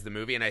solidifies the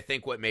movie. And I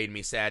think what made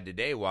me sad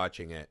today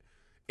watching it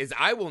is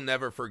I will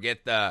never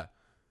forget the,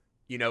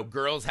 you know,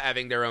 girls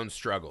having their own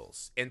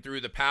struggles and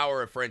through the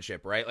power of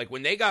friendship, right? Like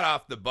when they got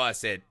off the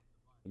bus at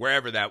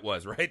wherever that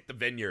was, right? The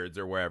Vineyards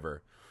or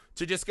wherever,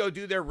 to just go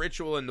do their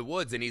ritual in the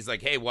woods. And he's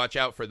like, hey, watch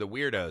out for the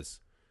weirdos.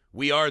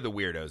 We are the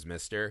weirdos,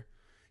 mister.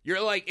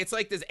 You're like, it's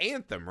like this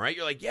anthem, right?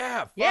 You're like,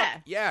 yeah,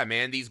 fuck, yeah,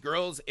 man. These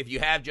girls, if you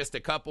have just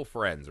a couple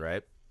friends,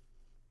 right?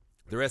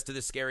 The rest of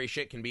the scary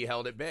shit can be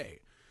held at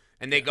bay.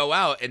 And they go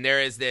out, and there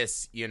is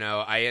this, you know,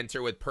 I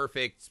enter with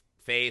perfect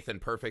faith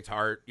and perfect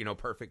heart, you know,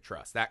 perfect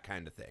trust, that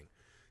kind of thing.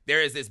 There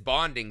is this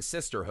bonding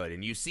sisterhood,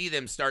 and you see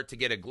them start to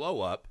get a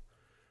glow up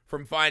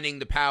from finding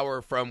the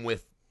power from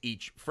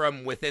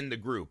within the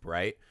group,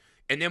 right?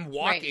 And them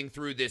walking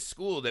through this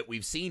school that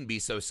we've seen be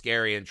so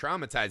scary and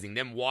traumatizing,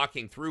 them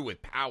walking through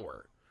with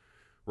power,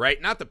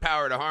 right? Not the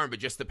power to harm, but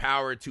just the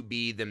power to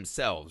be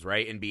themselves,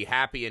 right? And be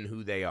happy in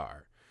who they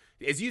are.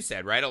 As you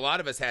said, right? A lot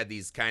of us had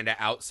these kind of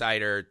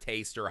outsider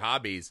taste or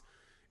hobbies,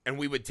 and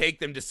we would take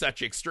them to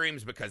such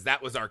extremes because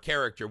that was our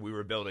character we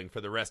were building for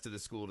the rest of the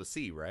school to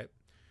see, right?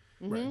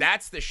 Mhm.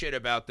 That's the shit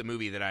about the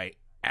movie that I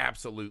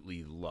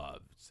absolutely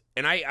loved.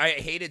 And I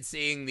hated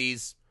seeing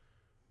these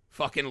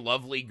fucking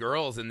lovely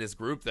girls in this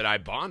group that I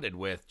bonded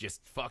with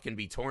just fucking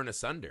be torn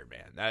asunder,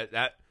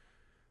 man.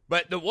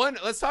 But the one,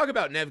 let's talk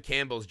about Neve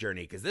Campbell's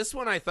journey, because this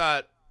one I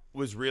thought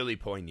was really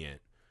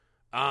poignant.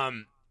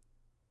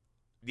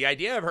 The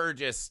idea of her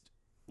just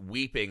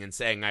weeping and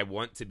saying, I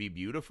want to be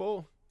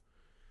beautiful,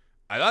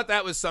 I thought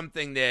that was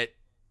something that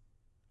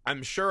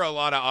I'm sure a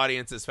lot of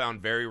audiences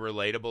found very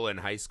relatable in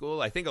high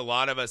school. I think a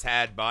lot of us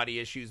had body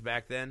issues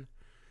back then,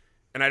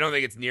 and I don't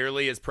think it's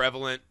nearly as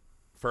prevalent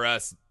for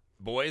us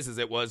boys as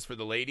it was for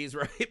the ladies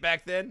right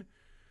back then.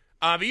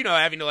 But, you know,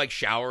 having to like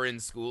shower in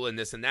school and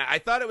this and that. I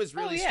thought it was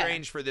really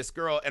strange for this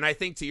girl, and I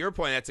think to your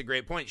point, that's a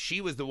great point. She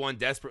was the one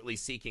desperately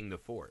seeking the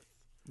fourth.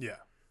 Yeah.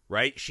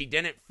 Right? She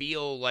didn't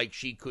feel like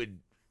she could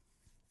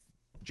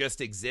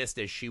just exist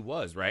as she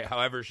was, right?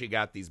 However she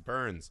got these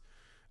burns.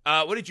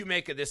 What did you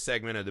make of this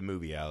segment of the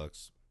movie,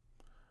 Alex?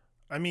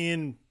 I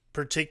mean,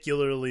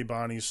 particularly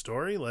Bonnie's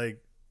story,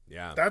 like,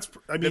 yeah, that's,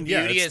 I mean, the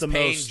yeah, beauty it's is the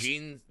pain,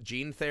 most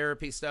gene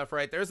therapy stuff,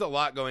 right? There's a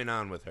lot going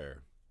on with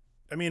her.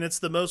 I mean, it's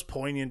the most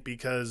poignant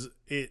because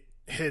it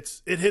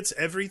hits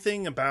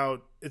everything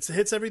about it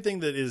hits everything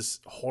that is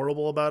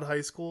horrible about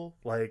high school.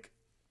 Like,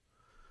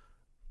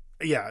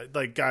 yeah,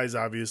 like guys,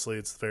 obviously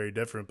it's very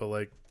different, but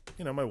like,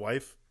 you know, my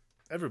wife,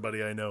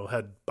 everybody I know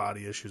had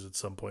body issues at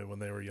some point when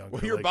they were younger.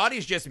 Well, your like,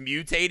 body's just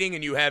mutating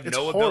and you have it's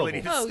no horrible.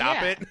 ability to Oh,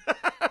 stop yeah. it.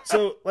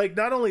 So like,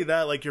 not only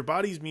that, like your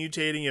body's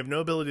mutating, you have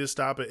no ability to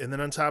stop it, and then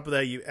on top of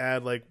that, you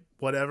add like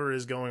whatever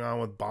is going on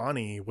with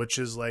Bonnie, which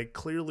is like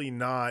clearly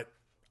not.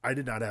 I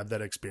did not have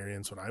that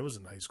experience when I was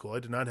in high school. I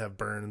did not have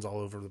burns all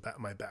over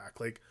my back.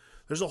 Like,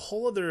 there's a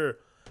whole other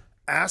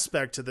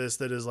aspect to this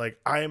that is like,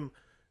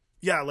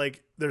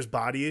 like there's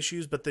body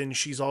issues, but then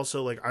she's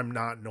also like, I'm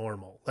not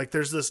normal. Like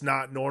there's this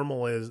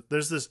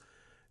there's this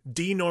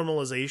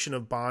denormalization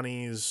of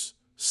Bonnie's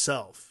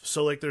self.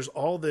 So like there's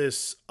all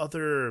this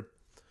otherness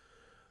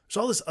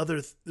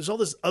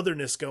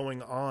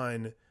going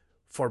on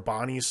for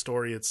Bonnie's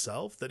story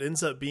itself that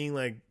ends up being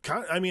like,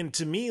 I mean,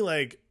 to me,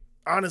 like,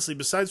 honestly,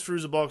 besides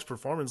Fairuza Balk's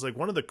performance, like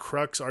one of the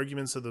crux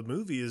arguments of the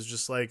movie is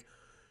just like,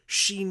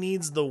 she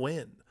needs the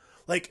win.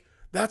 Like,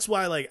 that's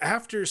why, like,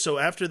 after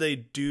they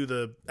do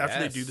the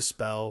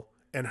spell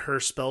and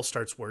her spell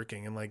starts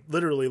working and like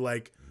literally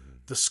like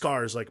the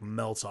scars like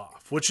melt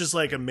off, which is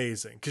like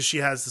amazing because she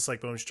has this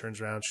like moment she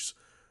turns around, she's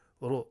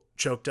a little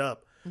choked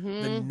up.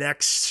 Mm-hmm. The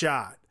next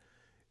shot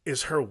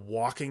is her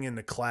walking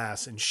into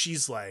class and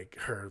she's like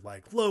her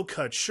like low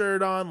cut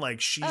shirt on,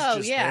 like she's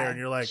just there, and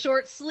you're like,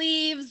 short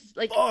sleeves,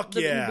 like fuck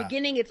in yeah. the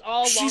beginning it's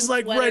all she's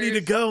long like ready to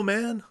sweaters. go,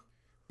 man.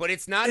 But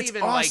it's not It's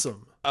even awesome.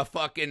 like a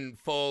fucking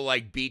full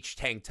like beach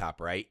tank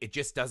top, right? It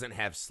just doesn't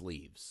have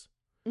sleeves.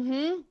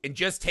 Mm-hmm. And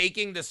just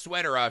taking the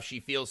sweater off, she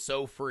feels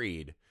so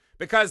freed.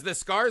 Because the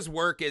scars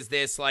work as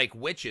this like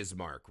witch's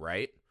mark,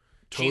 right?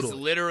 She's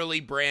Totally. literally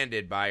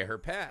branded by her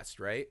past,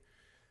 right?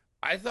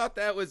 I thought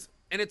that was,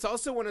 and it's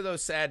also one of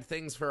those sad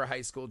things for a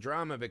high school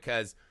drama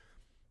because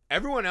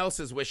everyone else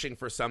is wishing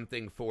for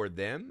something for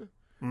them.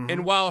 Mm-hmm.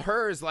 And while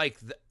hers, like,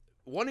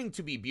 wanting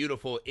to be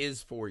beautiful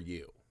is for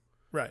you.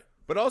 Right.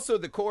 But also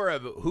the core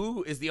of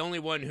who is the only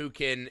one who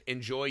can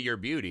enjoy your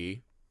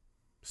beauty?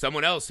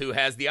 Someone else who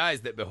has the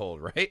eyes that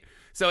behold, right?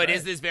 So it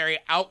is this very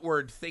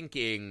outward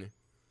thinking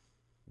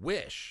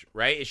wish,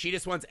 right? She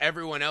just wants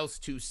everyone else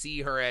to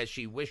see her as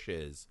she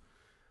wishes.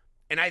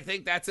 And I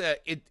think that's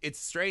it's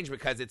strange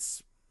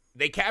because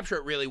they capture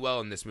it really well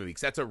in this movie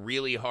because that's a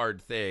really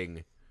hard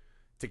thing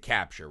to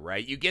capture,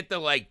 right? You get the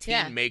like teen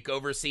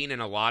makeover scene in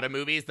a lot of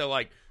movies. They're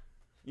like,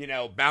 you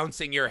know,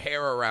 bouncing your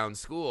hair around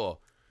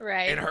school.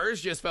 Right. And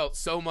hers just felt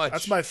so much.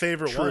 That's my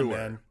favorite truer. one,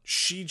 man.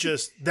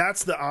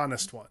 That's the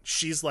honest one.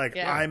 She's like,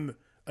 I'm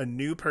a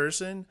new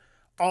person.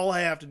 All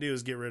I have to do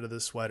is get rid of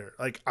this sweater.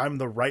 Like, I'm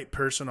the right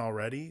person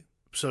already.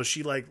 So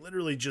she like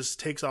literally just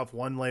takes off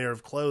one layer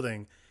of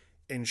clothing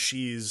and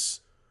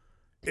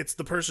it's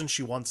the person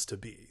she wants to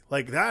be.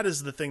 Like, that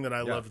is the thing that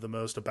I love the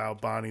most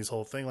about Bonnie's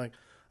whole thing. Like,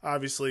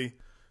 obviously,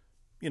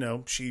 you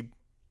know, she,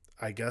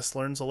 I guess,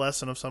 learns a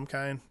lesson of some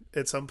kind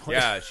at some point.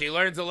 Yeah, she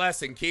learns a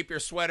lesson. Keep your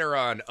sweater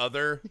on,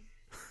 other.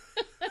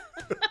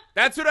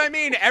 That's what I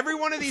mean. Every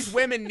one of these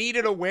women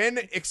needed a win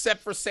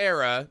except for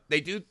Sarah.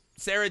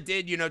 Sarah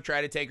did, you know,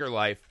 try to take her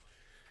life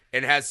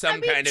and has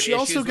some kind of she issues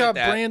also with got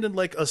that. branded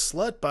like a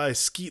slut by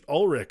Skeet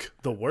Ulrich,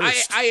 the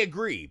worst. I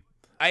agree.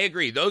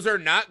 Those are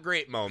not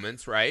great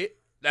moments, right?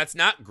 That's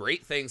not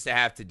great things to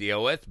have to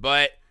deal with,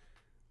 but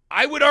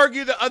I would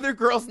argue the other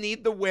girls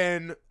need the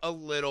win a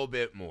little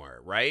bit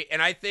more, right?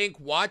 And I think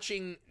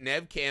watching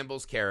Neve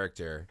Campbell's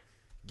character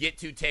get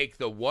to take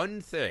the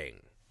one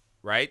thing,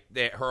 right,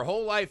 that her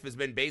whole life has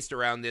been based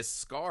around this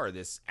scar,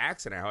 this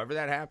accident, however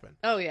that happened.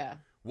 Oh, yeah.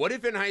 What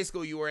if in high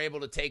school you were able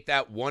to take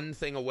that one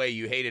thing away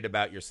you hated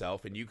about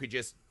yourself and you could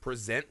just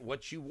present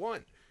what you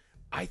want?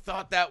 I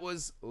thought that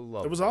was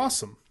lovely. It was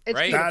awesome. It's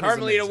Right? beautiful.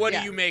 Carmelita, what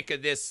Yeah. do you make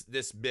of this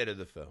bit of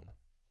the film?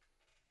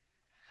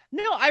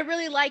 No, I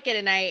really like it.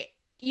 And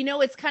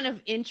it's kind of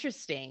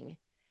interesting.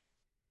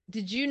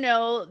 Did you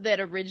know that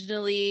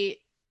originally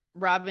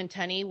Robin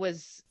Tunney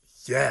was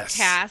Yes.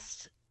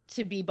 cast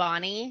to be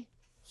Bonnie?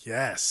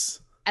 Yes.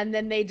 And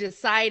then they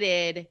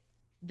decided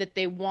that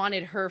they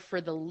wanted her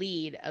for the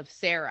lead of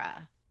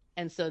Sarah.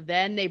 And so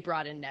then they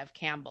brought in Neve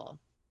Campbell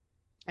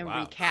and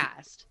Wow.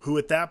 recast. Who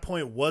at that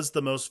point was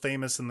the most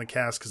famous in the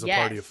cast because of Yes.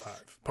 Party of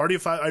Five. Party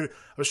of Five. I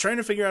was trying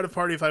to figure out if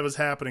Party of Five was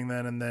happening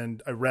then, and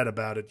then I read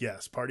about it.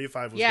 Yes, Party of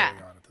Five was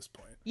going on at this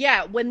point.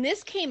 Yeah, when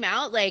this came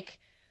out, like,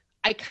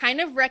 I kind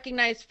of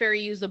recognized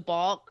Fairuza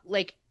Balk,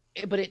 like,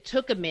 but it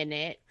took a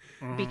minute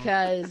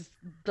because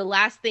the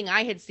last thing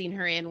I had seen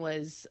her in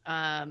was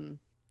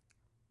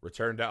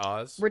Return to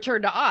Oz?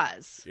 Return to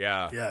Oz.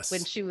 Yeah. Yes.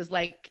 When she was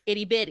like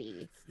itty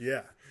bitty.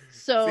 Yeah.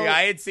 So See,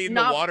 I had seen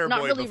The Water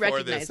not Boy really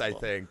before this, I recognizable.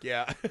 think.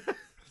 Yeah.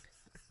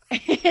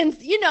 And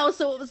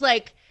so it was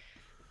like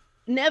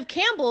Neve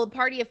Campbell,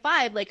 Party of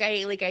Five, like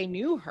I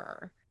knew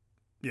her.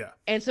 Yeah.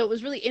 And so it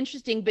was really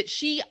interesting, but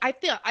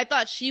I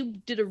thought she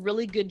did a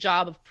really good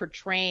job of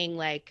portraying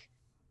like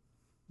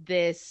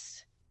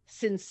this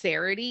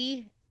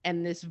sincerity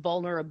and this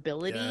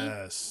vulnerability.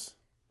 Yes.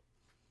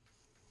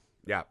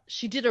 Yeah.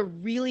 She did a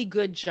really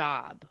good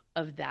job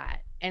of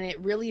that. and it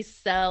really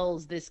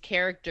sells this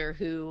character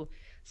who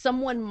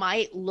someone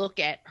might look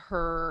at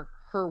her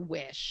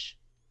wish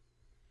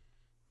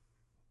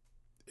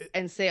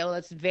and say, oh,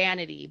 that's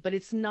vanity, but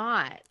it's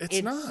not.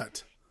 It's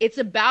not. It's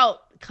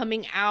about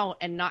coming out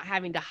and not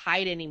having to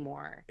hide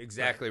anymore.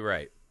 Exactly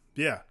right.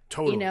 Yeah,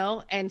 totally. You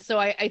know, and so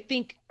I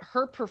think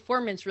her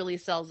performance really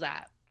sells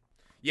that.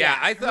 Yeah,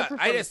 I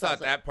performance just thought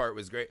sells it. that part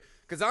was great.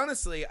 Because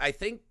honestly, I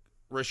think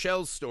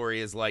Rochelle's story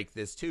is like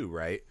this too,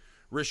 right?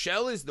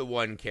 Rochelle is the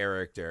one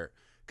character.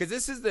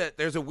 Because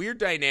there's a weird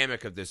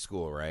dynamic of this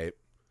school, right?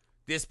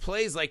 This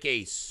plays like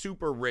a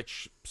super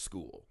rich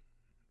school,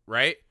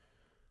 right?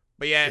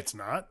 But yeah, it's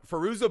not.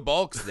 Fairuza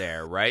Balk's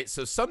there, right?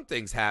 So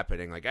something's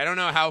happening. Like, I don't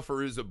know how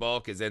Fairuza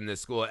Balk is in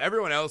this school.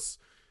 Everyone else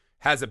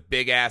has a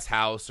big ass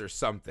house or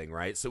something,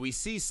 right? So we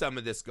see some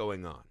of this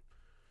going on.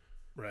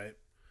 Right.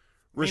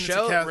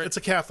 Rochelle, it's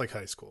a Catholic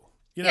high school.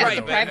 You Yeah, know, it's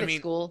a but, private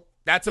school.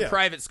 That's a Yeah.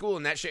 private school,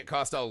 and that shit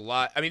costs a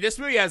lot. I mean, this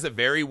movie has a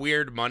very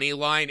weird money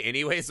line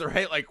anyways,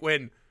 right? Like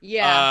when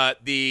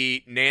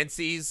the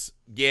Nancys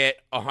get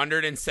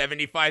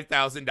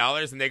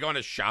 $175,000 and they go on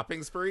a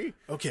shopping spree.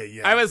 Okay,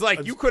 yeah. I was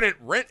like, you couldn't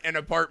rent an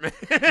apartment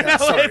in Yeah, LA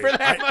sorry. for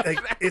that much.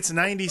 It's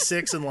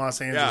 96 in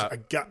Los Angeles.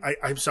 Yeah.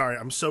 I'm sorry.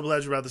 I'm so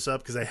glad you brought this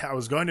up because I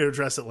was going to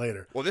address it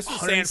later. Well, this was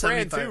San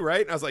Fran too,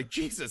 right? And I was like,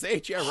 Jesus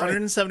H, yeah, right.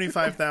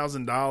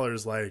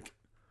 $175,000. Like,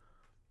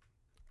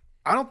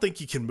 I don't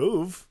think you can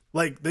move.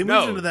 Like, they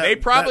moved into that. They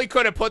probably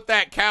could have put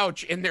that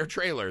couch in their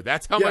trailer.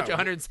 That's how much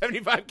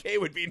 $175K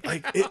would be.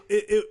 Like,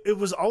 it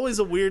was always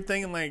a weird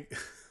thing. And like,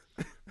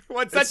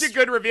 well, it's such a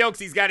good reveal because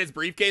he's got his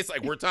briefcase.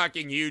 Like, we're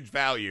talking huge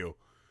value.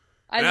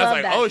 I was love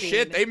like, that oh scene.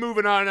 shit, they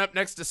moving on up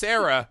next to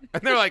Sarah.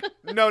 And they're like,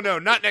 no,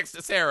 not next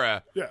to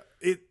Sarah. yeah,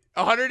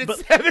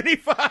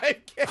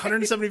 $175K.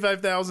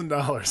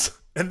 $175,000.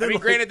 And then, I mean,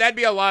 granted, that'd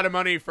be a lot of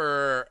money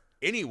for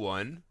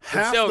anyone. But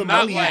half still, the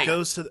not money like,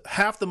 goes to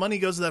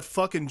that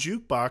fucking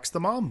jukebox the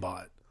mom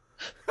bought.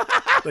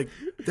 Like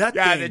that.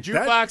 yeah, thing, the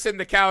jukebox and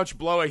the couch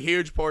blow a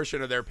huge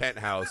portion of their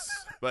penthouse.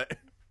 But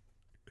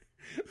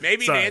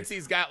maybe Sorry.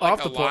 Nancy's got Off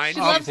like a the point. line. She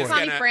Off loves the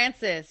Connie point.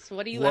 Francis.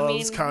 What do you? Loves I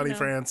mean, Connie you know,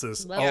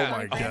 Francis. loves Oh Yeah.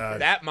 my Connie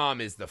god, That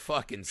mom is the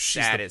fucking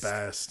she's saddest. the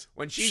best.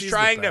 When she's She's the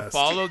trying to best.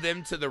 follow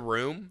them to the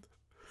room,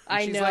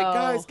 I she's know.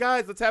 like,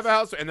 guys, let's have a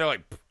house. And they're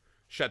like,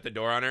 shut the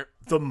door on her.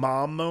 The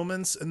mom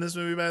moments in this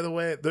movie, by the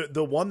way,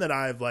 the one that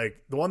I've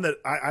like, the one that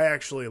I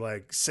actually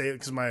like say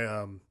because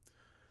my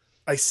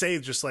I say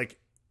just like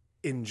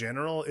in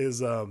general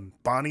is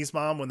Bonnie's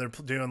mom when they're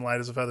doing Light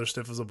as a Feather,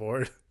 Stiff as a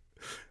Board,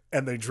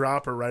 and they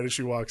drop her right as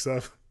she walks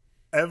up.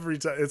 Every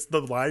time it's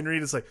the line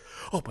read, it's like,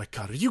 oh my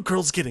god, are you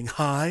girls getting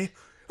high?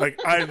 Like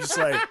I'm just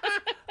like,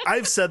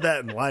 I've said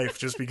that in life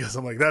just because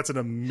I'm like, that's an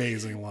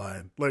amazing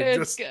line. Like It's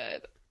just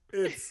good.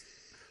 it's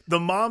the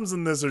moms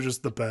in this are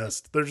just the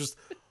best. They're just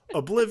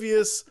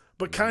oblivious,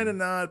 but kind of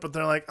not. But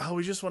they're like, oh,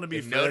 we just want to be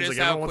And friends. notice Like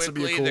how everyone wants to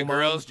be a quickly cool the mom.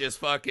 girls just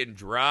fucking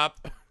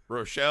drop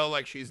Rochelle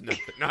like she's nothing.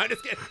 No, I'm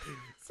just kidding.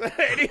 So,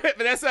 anyway, but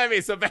that's what I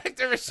mean. So back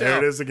to Rochelle.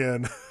 There it is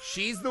again.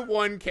 She's the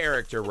one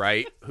character,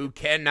 right, who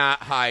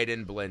cannot hide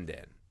and blend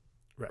in.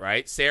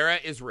 Right? Sarah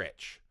is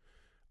rich.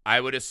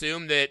 I would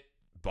assume that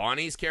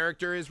Bonnie's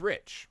character is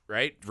rich,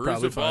 right?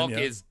 Probably Veruza fine, Balk yeah.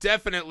 is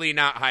definitely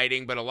not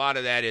hiding, but a lot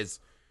of that is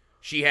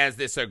she has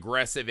this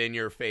aggressive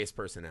in-your-face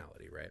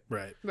personality, right?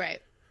 Right.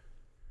 Right.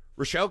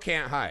 Rochelle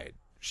can't hide.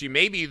 She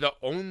may be the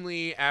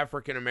only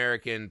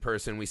African-American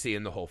person we see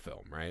in the whole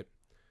film, right?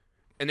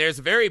 And there's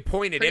very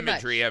pointed Pretty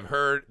imagery much.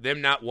 of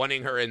them not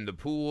wanting her in the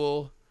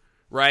pool,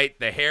 right?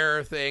 The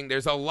hair thing.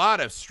 There's a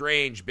lot of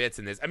strange bits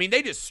in this. I mean,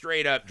 they just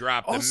straight up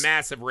dropped the Also-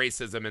 massive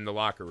racism in the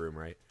locker room,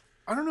 right?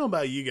 I don't know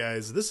about you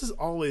guys. This has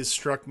always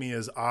struck me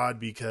as odd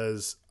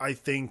because I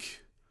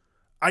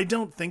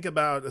don't think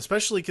about,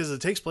 especially because it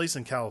takes place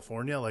in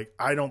California. Like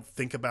I don't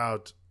think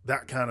about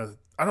that kind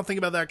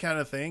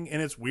of thing.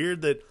 And it's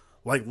weird that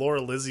like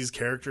Laura Lizzie's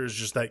character is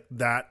just like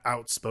that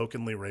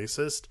outspokenly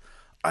racist.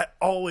 I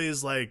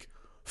always like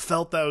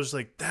felt that I was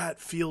like, that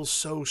feels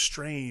so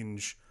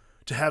strange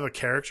to have a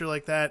character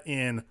like that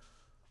in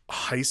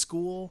high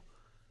school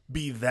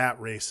be that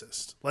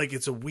racist. Like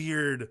it's a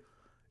weird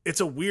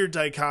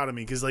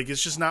dichotomy because like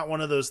it's just not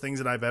one of those things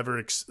that I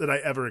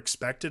ever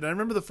expected. And I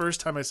remember the first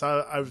time I saw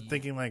it, I was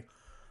thinking like,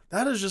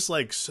 that is just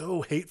like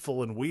so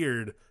hateful and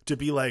weird to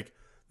be like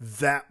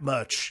that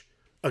much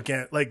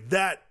again, like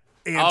that.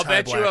 I'll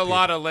bet you a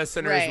lot of of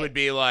listeners Right. would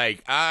be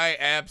like, I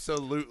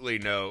absolutely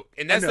know.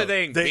 And that's the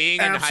thing, they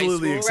being in high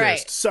absolutely school, exist.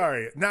 Right.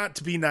 Sorry, not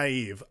to be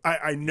naive.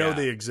 I know Yeah.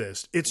 they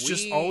exist. It's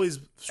just We always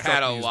struck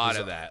had a me as lot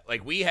bizarre. of that.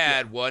 Like we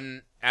had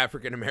one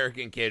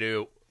African-American kid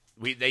who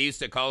they used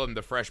to call him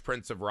the Fresh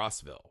Prince of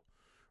Rossville,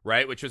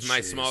 right? Which was my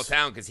Jeez. small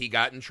town because he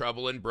got in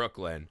trouble in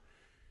Brooklyn.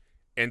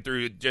 And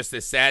through just a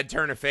sad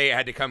turn of fate,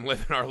 had to come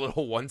live in our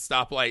little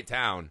one-stoplight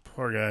town.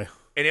 Poor guy.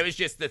 And it was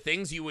just the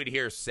things you would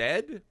hear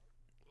said,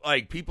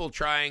 like people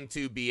trying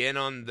to be in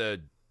on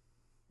the,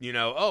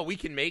 oh, we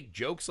can make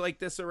jokes like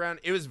this around.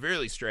 It was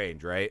really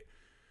strange, right?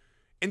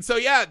 And so,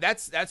 yeah,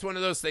 that's one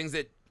of those things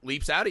that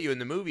leaps out at you in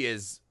the movie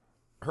is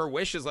her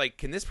wish is like,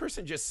 can this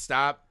person just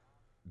stop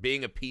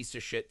being a piece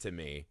of shit to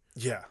me?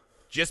 Yeah.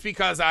 just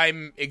because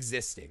I'm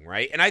existing,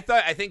 right? And I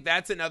think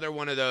that's another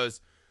one of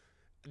those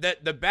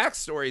that the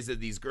backstories of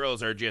these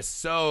girls are just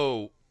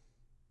so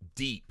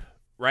deep,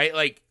 right?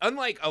 Like,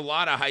 unlike a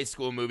lot of high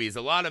school movies,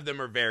 a lot of them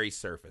are very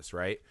surface,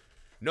 right?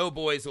 No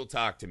boys will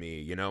talk to me.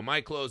 You know, my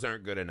clothes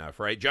aren't good enough,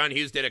 right? John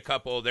Hughes did a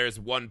couple. There's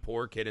one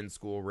poor kid in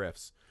school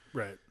riffs.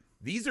 Right.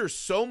 These are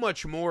so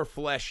much more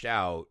fleshed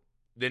out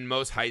than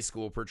most high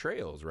school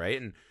portrayals,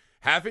 right? And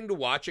having to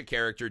watch a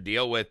character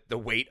deal with the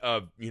weight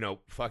of, you know,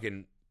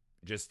 fucking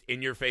just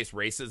in-your-face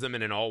racism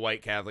in an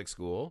all-white Catholic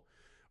school,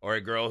 or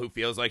a girl who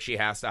feels like she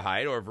has to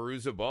hide, or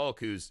Veruza Balk,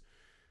 who's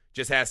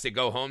just has to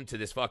go home to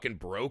this fucking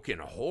broken,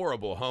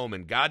 horrible home,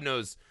 and God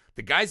knows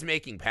the guy's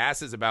making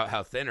passes about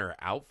how thin her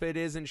outfit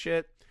is and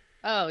shit.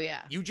 Oh,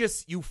 yeah.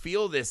 You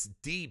feel this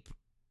deep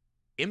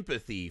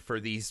empathy for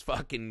these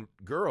fucking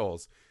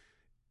girls.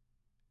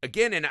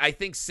 Again, and I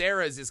think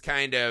Sarah's is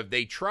kind of,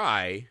 they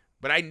try,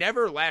 but I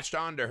never latched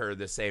onto her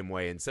the same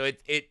way. And so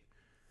it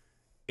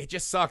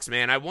just sucks,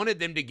 man. I wanted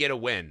them to get a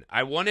win.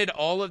 I wanted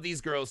all of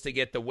these girls to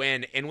get the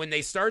win. And when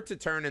they start to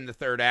turn in the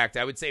third act,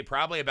 I would say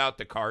probably about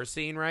the car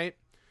scene, right?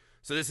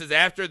 So this is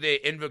after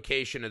the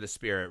invocation of the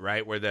spirit,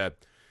 right? Where the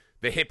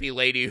hippie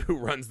lady who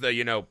runs the,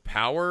 you know,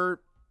 power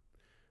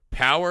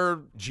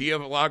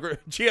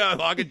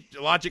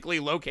geologically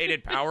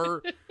located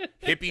power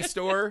hippie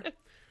store,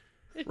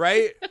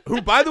 right?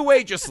 Who, by the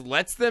way, just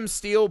lets them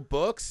steal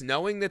books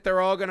knowing that they're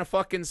all going to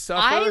fucking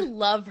suffer. I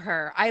love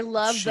her. I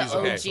love the She's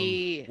OG.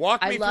 awesome.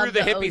 Walk me through the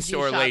hippie OG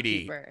store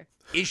lady. shopkeeper.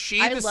 Is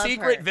she I the love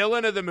secret her.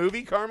 villain of the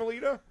movie,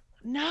 Carmelita?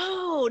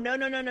 No.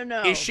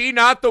 Is she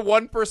not the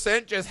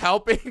 1% just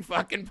helping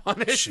fucking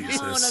punish me?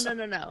 Jesus.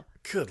 No.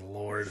 Good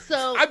Lord.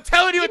 So I'm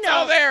telling you, it's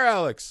all know, there,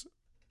 Alex.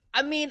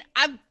 I mean,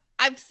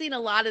 I've seen a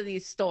lot of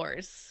these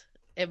stores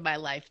in my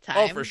lifetime.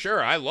 Oh, for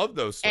sure. I love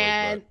those stores.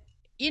 And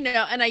you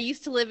know, and I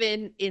used to live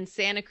in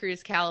Santa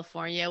Cruz,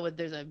 California, where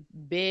there's a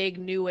big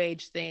new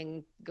age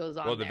thing goes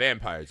on. Well, the there.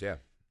 vampires, yeah.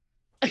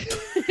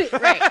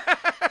 Right.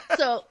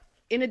 So,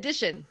 in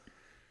addition,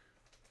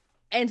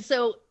 and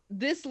so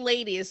this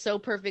lady is so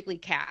perfectly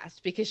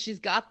cast because she's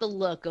got the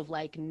look of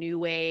like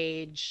new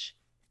age,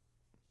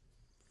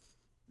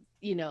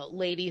 you know,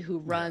 lady who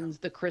runs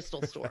the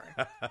crystal store.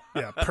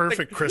 Yeah,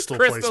 perfect crystal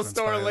crystal placements,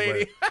 store by the lady.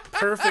 way.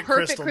 Perfect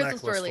crystal necklace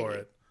store for lady.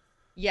 it.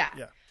 Yeah.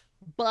 Yeah.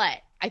 But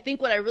I think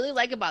what I really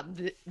like about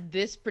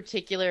this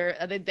particular,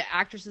 the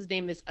actress's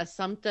name is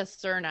Assumpta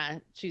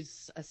Serna.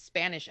 She's a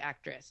Spanish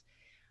actress.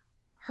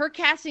 Her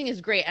casting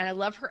is great, and I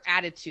love her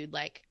attitude.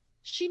 Like,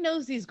 she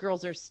knows these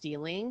girls are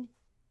stealing.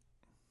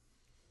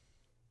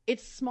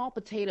 It's small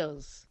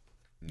potatoes.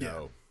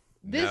 No.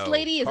 This No.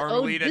 lady is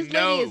Carmelita,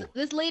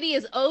 this lady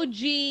is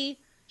OG.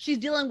 She's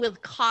dealing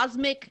with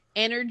cosmic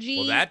energy.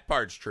 Well, that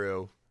part's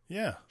true.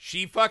 Yeah.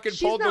 She fucking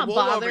She's pulled the not wool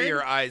over bothered.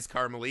 your eyes,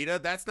 Carmelita.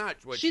 That's not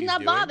what she's she's not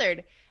doing.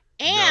 bothered.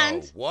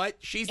 And no. What?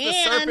 She's the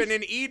and- serpent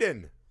in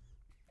Eden.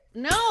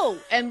 no,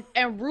 and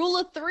rule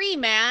of three,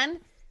 man.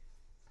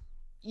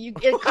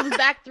 It comes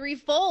back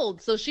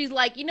threefold. So she's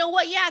like, you know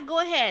what? Yeah, go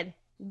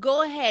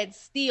ahead,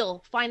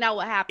 steal, find out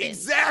what happens.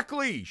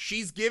 Exactly.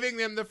 She's giving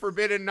them the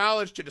forbidden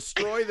knowledge to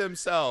destroy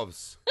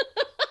themselves.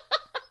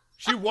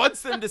 She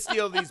wants them to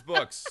steal these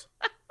books.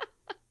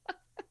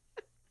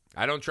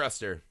 I don't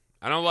trust her.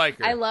 I don't like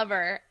her. I love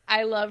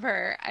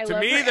her. To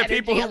me, the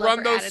people who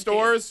run those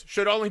stores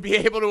should only be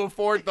able to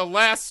afford the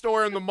last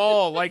store in the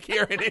mall, like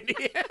here in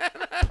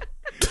Indiana.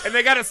 And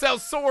they got to sell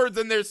swords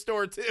in their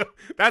store, too.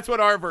 That's what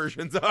our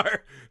versions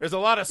are. There's a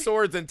lot of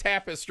swords and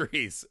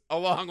tapestries,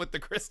 along with the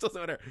crystals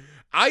and whatever.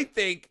 I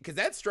think, because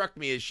that struck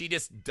me, is she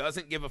just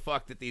doesn't give a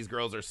fuck that these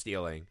girls are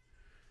stealing.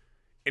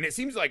 And it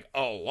seems like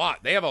a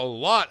lot. They have a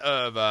lot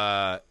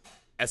of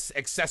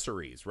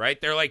accessories, right?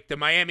 They're like the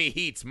Miami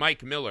Heat's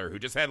Mike Miller, who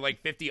just had like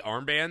 50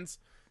 armbands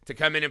to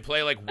come in and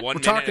play like 1 minute.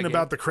 We're talking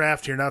about the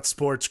craft here, not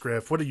sports,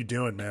 Griff. What are you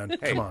doing, man?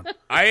 Hey, Come on.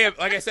 I am,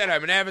 like I said,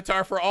 I'm an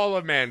avatar for all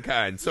of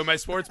mankind. So my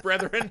sports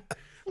brethren,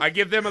 I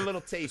give them a little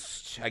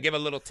taste. I give a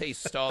little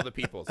taste to all the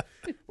peoples.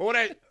 But when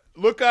I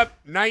look up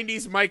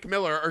 90s Mike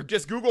Miller, or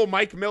just Google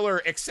Mike Miller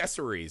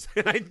accessories,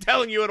 and I'm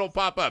telling you it'll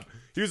pop up.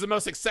 He was the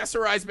most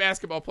accessorized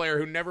basketball player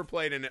who never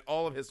played in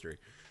all of history.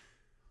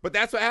 But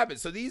that's what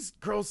happens. So these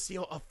girls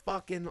steal a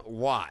fucking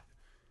lot.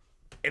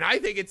 And I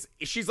think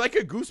she's like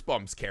a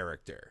Goosebumps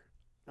character,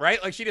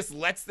 right? Like she just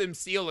lets them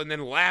steal and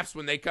then laughs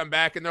when they come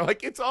back and they're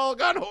like, it's all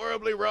gone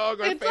horribly wrong.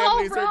 Our It's all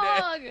families are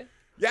dead. wrong.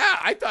 Yeah,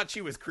 I thought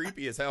she was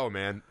creepy as hell,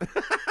 man.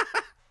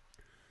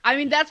 I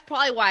mean, that's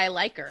probably why I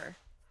like her.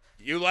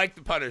 You like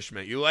the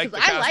punishment. You like the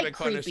 'Cause I cosmic like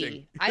punishing.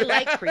 creepy. I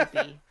like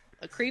creepy.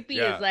 Creepy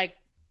Yeah. is like,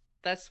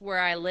 that's where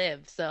I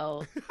live.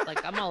 So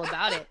like, I'm all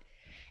about it.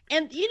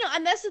 And, you know,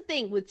 and that's the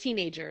thing with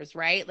teenagers,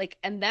 right? Like,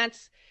 and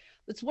that's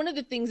one of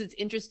the things that's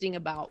interesting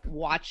about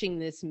watching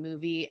this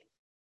movie,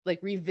 like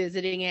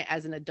revisiting it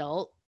as an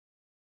adult,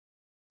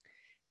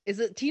 is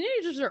that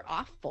teenagers are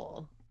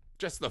awful.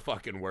 Just the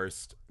fucking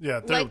worst.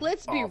 Yeah. Like,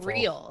 let's be awful.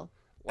 real.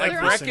 Like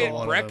They're single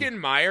one of them. Brecken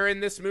Meyer in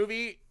this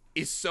movie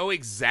is so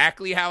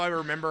exactly how I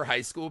remember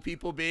high school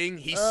people being.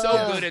 He's so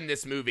Ugh. good in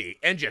this movie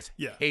and just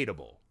Yeah.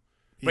 hateable.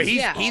 But he's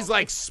Yeah.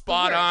 like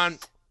spot on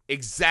worst.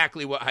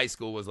 exactly what high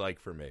school was like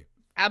for me.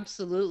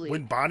 Absolutely.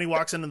 When Bonnie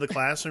walks into the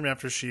classroom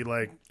after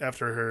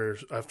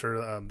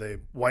they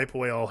wipe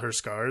away all her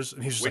scars,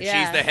 and he's just When like,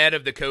 Yeah. she's the head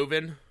of the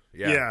coven.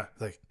 yeah,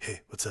 like,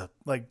 hey, what's up?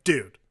 Like,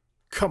 dude,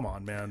 come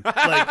on, man.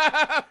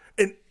 Like,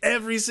 in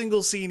every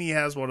single scene, he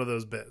has one of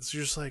those bits.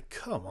 You're just like,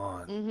 come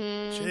on,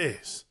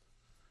 jeez.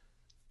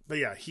 But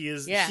yeah,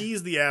 he's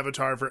the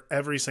avatar for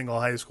every single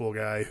high school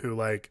guy who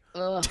like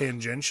Ugh.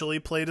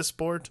 tangentially played a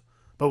sport,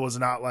 but was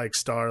not like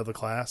star of the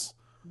class.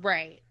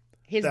 Right.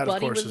 His That, of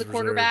buddy course, was is the reserved.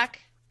 quarterback.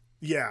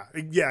 Yeah,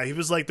 he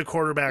was like the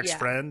quarterback's Yeah.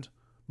 friend,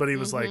 but he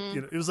was like,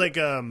 it was like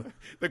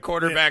The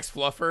quarterback's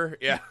fluffer.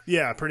 Yeah.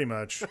 yeah, pretty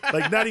much.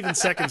 Like not even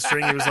second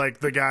string. He was like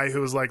the guy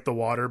who was like the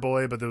water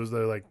boy, but it was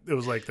their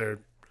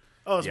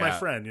it's my Yeah.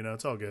 friend,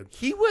 it's all good.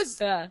 He was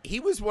Yeah. he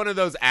was one of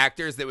those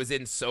actors that was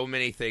in so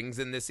many things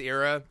in this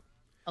era.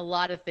 A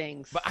lot of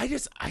things. But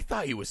I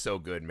thought he was so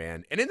good,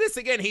 man. And in this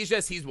again, he's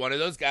one of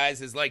those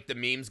guys, is like the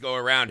memes go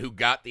around, who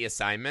got the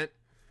assignment.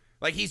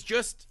 Like he's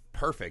just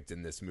perfect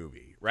in this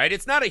movie, right?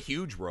 It's not a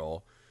huge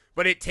role,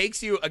 but it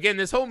takes you, again,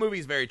 this whole movie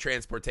is very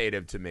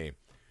transportative to me.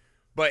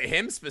 But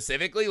him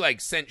specifically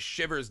like sent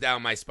shivers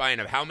down my spine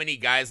of how many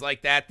guys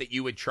like that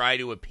you would try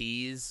to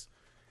appease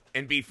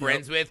and be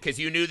friends with, because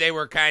you knew they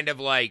were kind of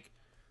like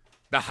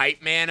the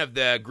hype man of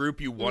the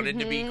group you wanted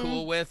to be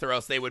cool with, or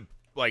else they would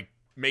like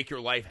make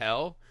your life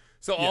hell.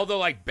 So all the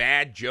like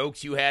bad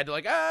jokes you had to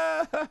like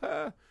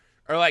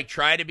or like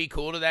try to be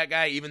cool to that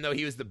guy even though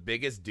he was the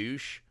biggest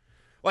douche.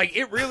 Like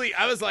it really,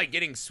 I was like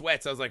getting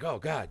sweats. I was like, oh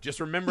God, just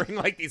remembering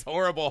like these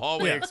horrible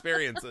hallway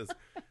experiences.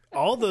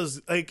 All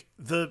those like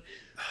the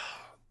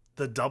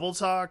double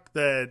talk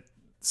that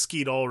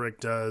Skeet Ulrich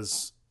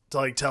does to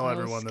like tell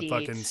everyone that Skeet.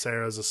 fucking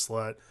Sarah's a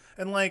slut,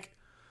 and like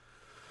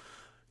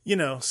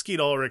Skeet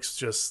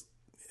Ulrich's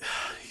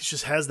he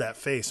just has that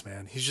face,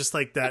 man. He's just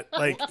like that.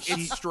 Like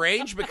It's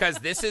strange because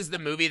this is the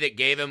movie that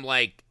gave him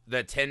like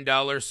the $10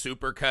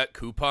 supercut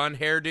coupon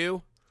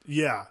hairdo.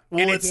 yeah.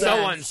 And it's so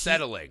Yeah.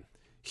 unsettling.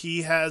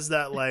 He has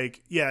that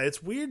like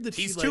it's weird that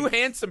He's he, too like,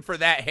 handsome for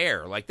that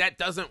hair. Like that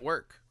doesn't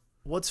work.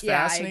 What's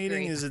Yeah, I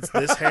fascinating agree. is it's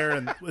this hair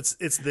and it's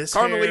this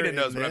hair. Carmelita in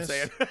knows what I'm this.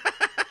 saying.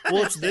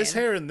 Well, it's this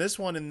hair in this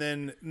one, and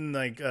then in,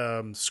 like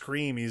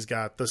Scream, he's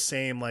got the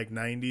same like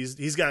 '90s.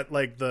 He's got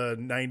like the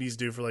 '90s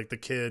dude for like the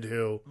kid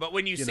who. But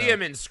when you see know,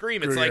 him in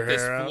Scream, it's grew like your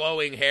this hair out.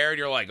 flowing hair, and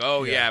you're like,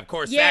 oh yeah, of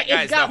course, Yeah, that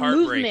guy's it's got the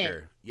heartbreaker.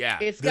 movement. Yeah.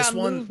 It's This got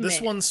one, movement.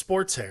 this one's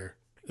sports hair.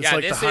 It's Yeah,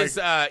 like this the high, is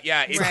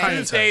it's Right.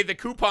 Tuesday, the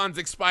coupon's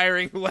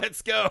expiring,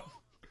 let's go.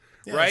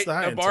 yeah, Right? it's the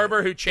high A barber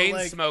end who type. chain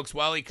But, like, smokes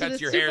while he cuts the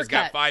your hair's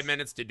got supercuts. 5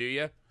 minutes to do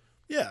you.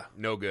 Yeah,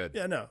 No good.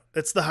 yeah, no,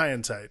 it's the high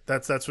end type.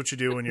 That's what you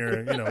do when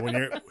you're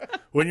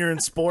when you're in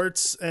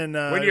sports and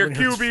When you're in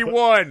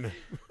QB1.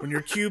 when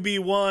you're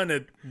QB1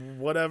 at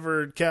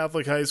whatever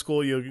Catholic high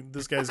school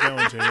this guy's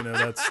going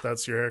to,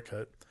 that's your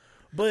haircut.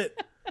 But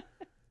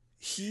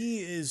he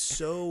is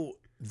so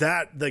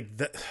that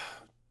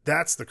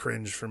that's the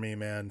cringe for me,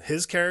 man.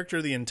 His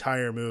character the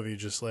entire movie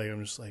just like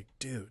I'm just like,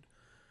 dude,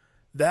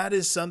 that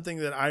is something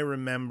that I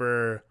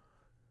remember,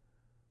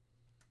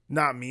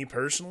 not me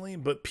personally,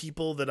 but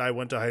people that I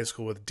went to high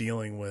school with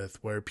dealing with,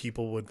 where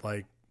people would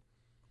like,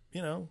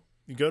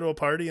 you go to a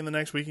party and the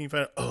next week you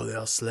find out, oh, they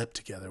all slept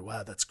together.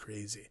 Wow, that's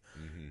crazy.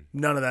 Mm-hmm.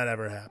 None of that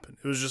ever happened.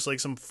 It was just like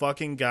some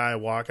fucking guy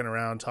walking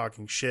around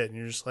talking shit, and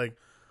you're just like,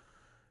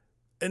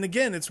 and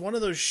again, it's one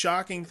of those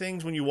shocking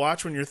things when you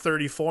watch when you're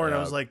 34, and I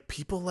Yeah. was like,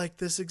 people like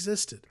this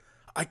existed.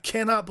 I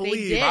cannot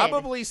believe did.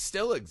 Probably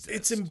still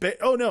exists. it's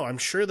oh no, I'm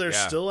sure they're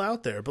Yeah. still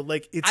out there, but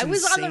like it's I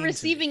was on insane the to me.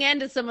 receiving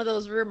end of some of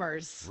those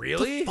rumors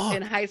Really? Fuck.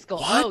 in high school.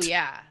 What? Oh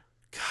yeah.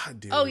 God,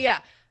 dude. Oh yeah,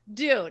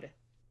 dude.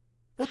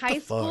 What the High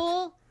fuck?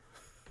 school.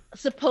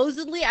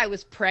 Supposedly, I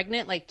was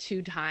pregnant like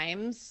 2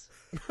 times.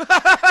 Like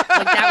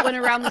that went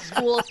around the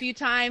school a few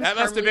times. That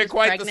must have Carmelita been was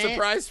quite the pregnant.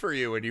 surprise for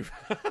you when you.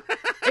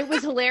 It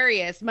was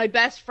hilarious. My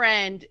best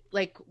friend,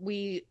 like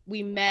we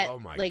met Oh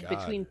my like God.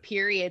 between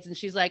periods, and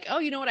she's like, "Oh,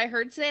 you know what I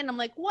heard today?" And I'm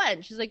like, "What?"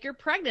 And she's like, "You're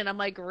pregnant." I'm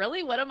like,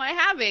 "Really? What am I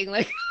having?"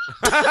 Like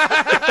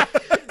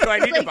Do I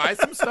need to Like- buy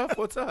some stuff?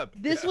 What's up?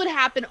 this would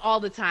happen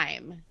all the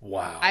time.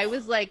 Wow. I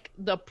was like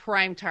the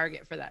prime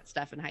target for that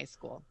stuff in high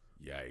school.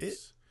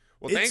 Yikes.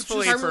 Well, it's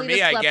thankfully just- for me,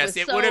 I Carmelita guess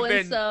slept it with would have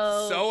been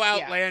so-and-so. so Yeah.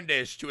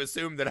 outlandish to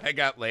assume that I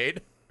got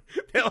laid.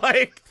 That,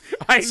 like,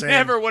 I Same.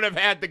 never would have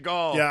had the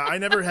gall. Yeah, I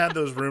never had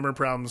those rumor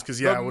problems because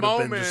The it would have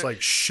been moment- just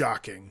like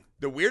shocking.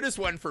 The weirdest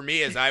one for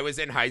me is I was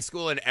in high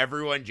school and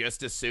everyone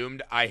just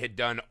assumed I had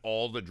done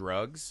all the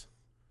drugs.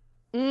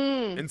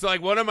 Mm. And so,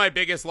 like, one of my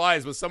biggest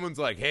lies was someone's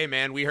like, hey,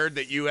 man, we heard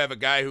that you have a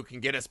guy who can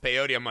get us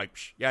peyote. I'm like,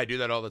 Psh, yeah, I do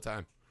that all the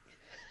time.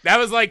 That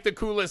was, like, the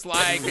coolest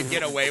lie I could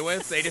get away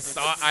with. They just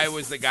thought I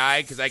was the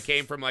guy because I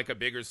came from, like, a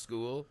bigger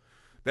school.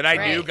 That I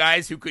knew Right.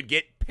 guys who could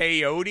get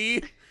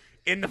peyote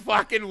in the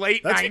fucking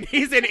late That's-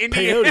 90s in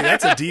Indiana.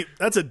 Peyote,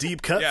 that's a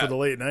deep cut Yeah. for the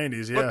late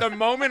 90s. Yeah. But the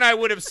moment I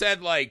would have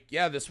said, like,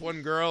 yeah, this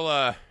one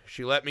girl,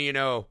 she let me,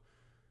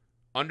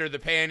 under the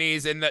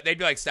panties, and they'd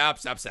be like, stop.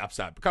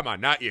 Come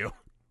on, not you.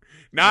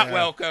 Not Yeah.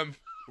 welcome.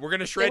 We're going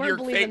to shred your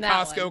believing fake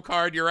that Costco one.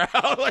 card. You're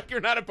out. Like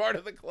you're not a part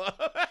of the club.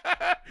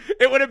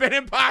 It would have been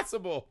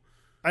impossible.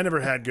 I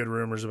never had good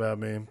rumors about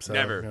me. So,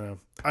 Never. You know,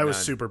 I was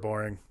None. super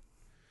boring.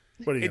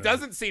 What do you It know?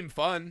 doesn't seem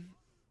fun.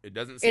 It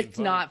doesn't seem It's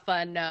fun. not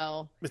fun,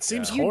 no. It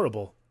seems Yeah.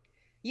 horrible.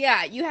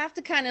 Yeah, you have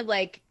to kind of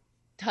like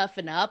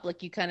toughen up.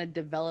 Like you kind of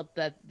develop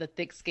the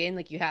thick skin.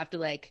 Like you have to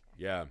like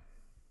Yeah.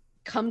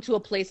 come to a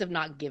place of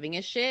not giving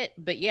a shit.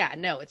 But yeah,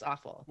 no, it's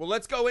awful. Well,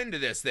 let's go into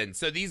this then.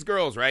 So these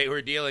girls, right, who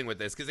are dealing with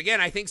this, because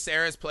again, I think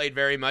Sarah's played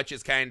very much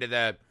as kind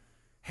of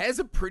has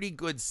a pretty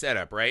good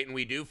setup, right? And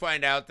we do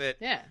find out that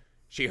Yeah.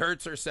 she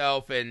hurts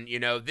herself, and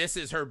this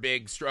is her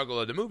big struggle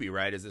of the movie,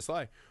 right? Is this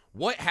lie?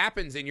 What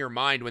happens in your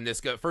mind when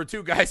this for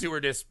two guys who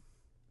were just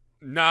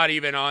not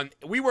even on?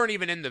 We weren't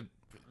even in the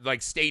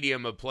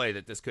stadium of play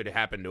that this could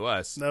happen to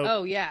us. No,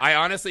 Oh yeah. I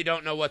honestly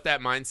don't know what that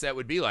mindset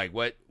would be like.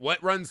 What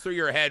runs through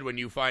your head when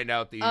you find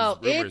out these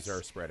rumors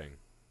are spreading?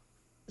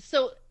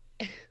 So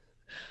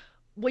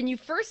when you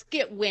first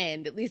get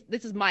wind, at least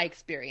this is my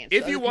experience.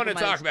 If Other you want to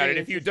people might talk about it,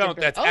 if you experience don't,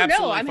 this that's different.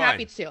 absolutely Oh no, I'm fine.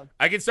 happy to.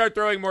 I can start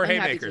throwing more I'm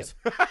happy haymakers.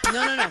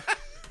 No.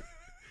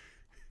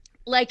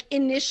 Like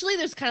initially,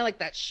 there's kind of like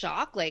that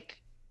shock, like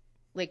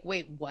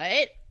wait,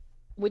 what?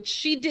 Which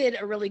she did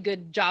a really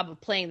good job of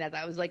playing that.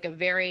 That was like a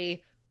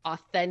very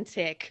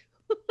authentic,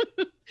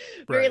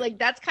 very Right. like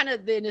that's kind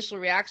of the initial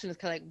reaction is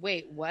kind of like,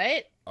 wait,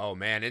 what? Oh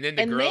man, and then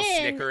the And girl then-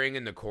 snickering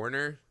in the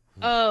corner.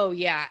 Oh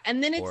yeah,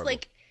 and then Horrible.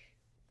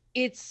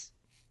 it's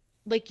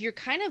like you're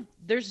kind of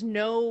there's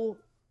no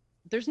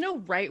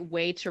right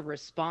way to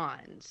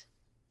respond.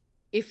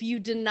 If you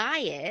deny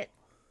it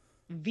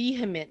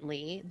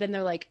vehemently, then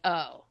they're like,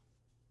 oh,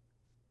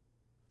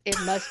 it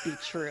must be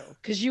true,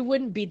 because you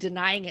wouldn't be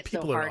denying it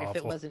People so are hard if it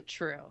awful. wasn't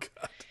true.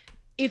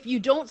 If you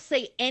don't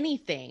say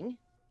anything,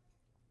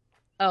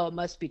 oh, it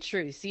must be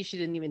true. See, she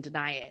didn't even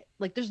deny it.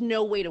 Like there's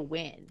no way to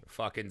win.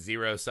 Fucking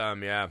zero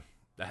sum, yeah.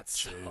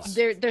 That's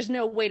There's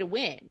no way to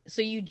win.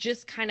 So you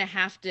just kind of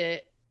have to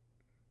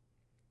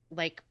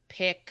like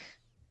pick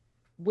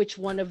which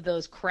one of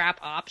those crap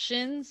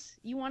options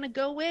you want to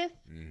go with.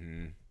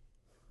 hmm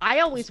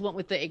I always went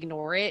with the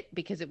ignore it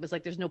because it was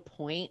like there's no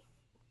point.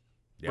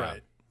 yeah.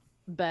 right.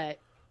 But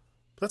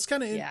That's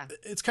kind of Yeah.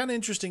 It's kind of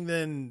interesting.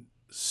 Then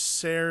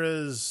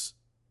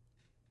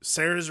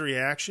Sarah's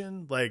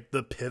reaction, like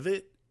the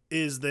pivot,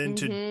 is then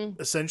to Mhm.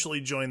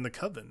 essentially join the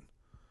coven.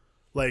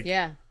 Like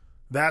yeah,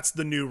 that's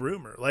the new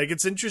rumor. Like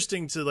it's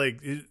interesting to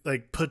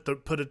like put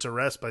it to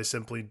rest by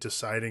simply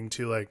deciding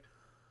to like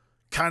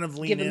kind of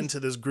lean Give them- into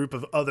this group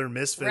of other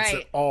misfits that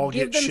right. all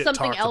Give get them shit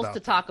something talked else about to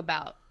them. talk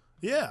about.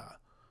 Yeah.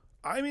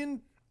 I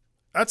mean,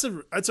 that's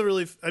a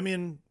really, I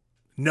mean,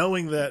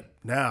 knowing that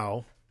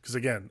now, because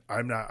again,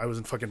 I was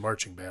in fucking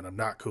marching band. I'm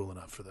not cool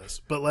enough for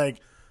this. But like,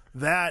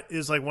 that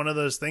is like one of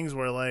those things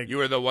where like, You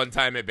were the one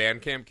time at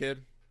band camp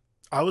kid.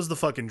 I was the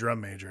fucking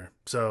drum major.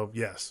 So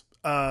yes.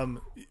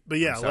 But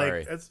yeah,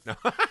 sorry. like, It's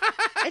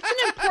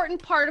an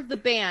important part of the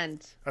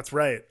band. that's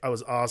right. I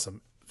was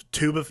awesome.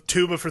 Tuba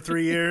for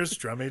 3 years,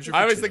 drum major for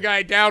I was 2. the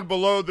guy down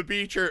below the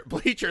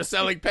bleacher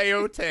selling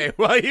peyote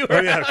while you were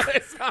Oh yeah, out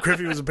this time.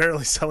 Griffey was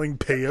apparently selling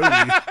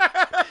peyote.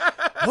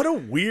 What a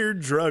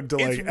weird drug to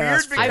It's like weird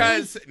ask for.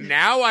 because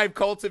now I've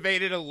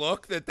cultivated a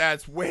look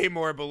that's way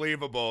more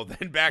believable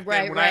than back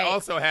then Right, when I right.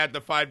 also had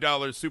the $5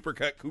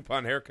 supercut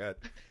coupon haircut.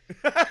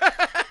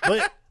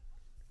 But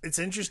it's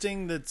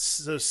interesting that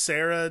so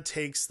Sarah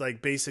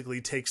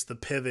basically takes the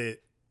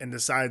pivot and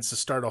decides to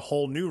start a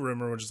whole new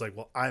rumor, which is like,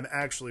 well, I'm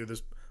actually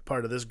this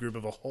part of this group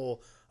of a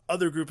whole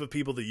other group of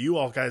people that you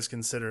all guys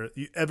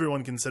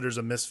everyone considers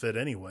a misfit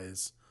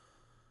anyways.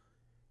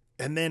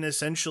 And then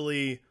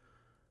essentially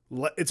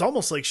it's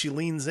almost like she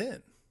leans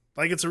in.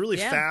 Like it's a really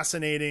Yeah.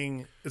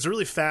 fascinating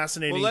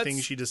thing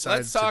she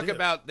decides Let's talk to do.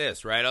 about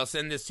this, right? I'll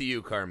send this to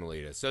you,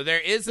 Carmelita. So there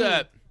is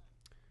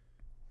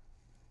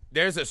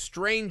there's a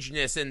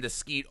strangeness in the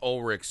Skeet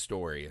Ulrich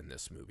story in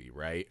this movie,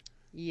 right?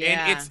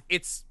 Yeah. And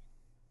it's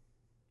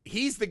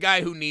he's the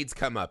guy who needs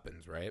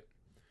comeuppance, right?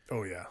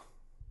 Oh yeah.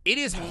 It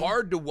is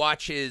hard to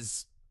watch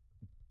his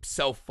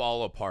self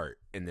fall apart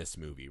in this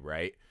movie,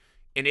 right?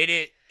 And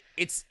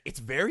it's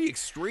very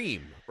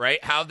extreme,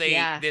 right? How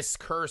this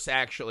curse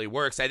actually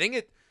works. I think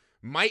it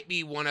might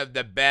be one of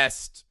the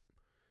best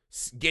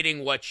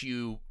getting what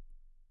you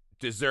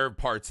deserve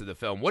parts of the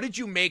film. What did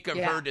you make of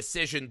her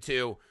decision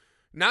to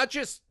not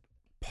just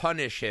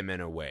punish him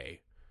in a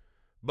way,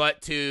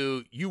 but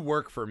to you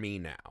work for me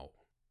now?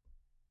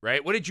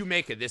 Right? What did you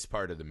make of this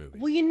part of the movie?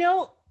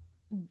 Well,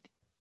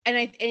 and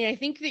I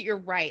think that you're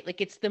right. Like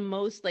it's the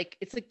most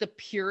it's like the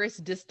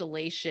purest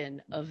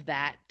distillation of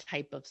that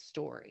type of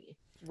story,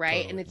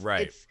 right?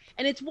 Totally.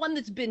 And it's one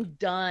that's been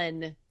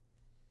done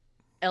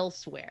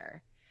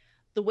elsewhere.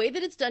 The way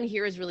that it's done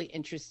here is really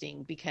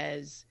interesting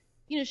because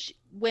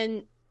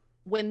when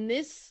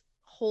this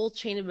whole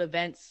chain of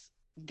events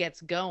gets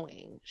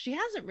going, she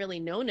hasn't really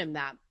known him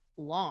that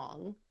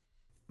long.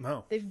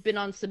 No. They've been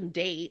on some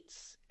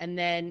dates, and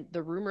then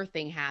the rumor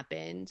thing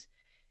happened.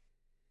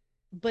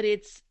 But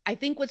I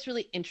think what's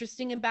really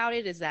interesting about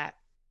it is that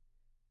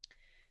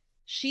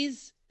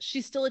she's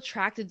she's still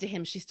attracted to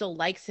him. She still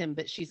likes him,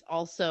 but she's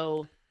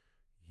also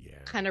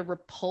kind of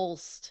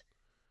repulsed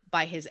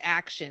by his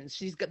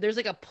actions. There's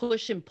like a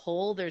push and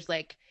pull. There's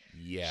like,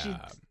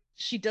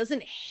 she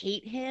doesn't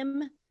hate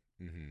him.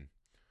 Mm-hmm.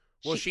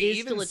 Well, she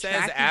even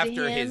says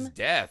after his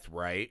death,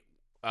 right?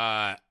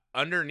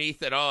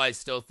 Underneath it all, I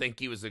still think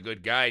he was a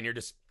good guy. And you're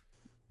just,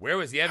 where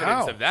was the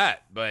evidence of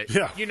that? But,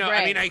 you know,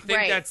 I mean, I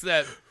think that's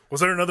the... Was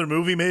there another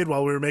movie made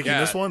while we were making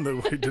this one that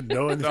we didn't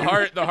know anything?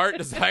 The heart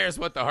desires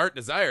what the heart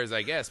desires,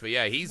 I guess. But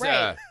yeah, he's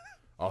a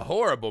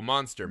horrible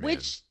monster, man.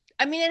 Which,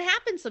 I mean, it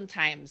happens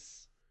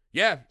sometimes.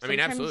 Yeah, I mean,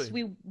 sometimes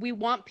absolutely. We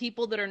want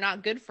people that are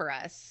not good for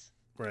us.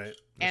 Right.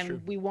 And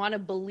true. We want to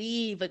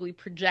believe, like we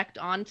project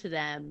onto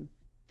them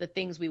the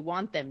things we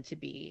want them to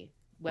be,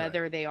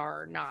 whether they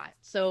are or not.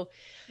 So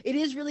it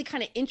is really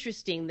kind of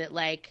interesting that,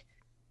 like,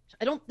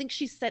 I don't think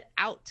she set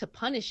out to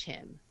punish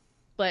him,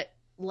 but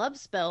love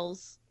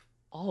spells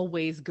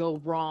always go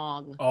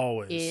wrong.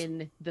 Always.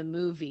 In the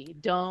movie.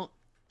 Don't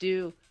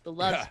do the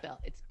love spell.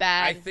 It's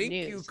bad I think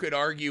news. you could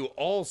argue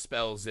all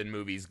spells in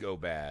movies go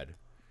bad.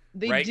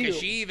 They right? do. Because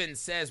she even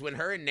says when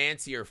her and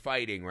Nancy are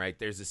fighting, right,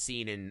 there's a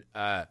scene in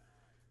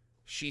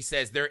she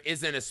says there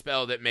isn't a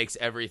spell that makes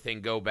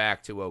everything go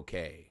back to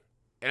okay.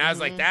 And I was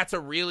like, that's a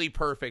really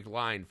perfect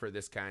line for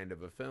this kind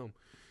of a film.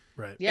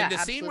 Right. Yeah, and the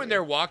scene when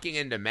they're walking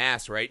into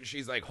mass, right? And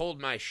she's like, hold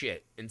my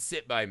shit and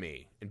sit by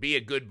me and be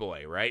a good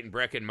boy, right? And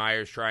Breckin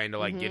Meyer's trying to,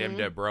 like, get him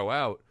to bro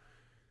out.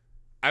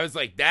 I was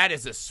like, that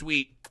is a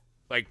sweet,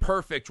 like,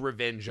 perfect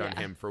revenge on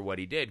him for what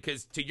he did.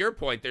 Because to your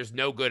point, there's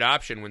no good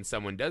option when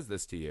someone does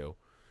this to you.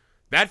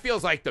 That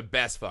feels like the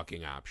best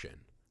fucking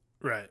option.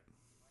 Right.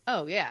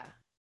 Oh, yeah.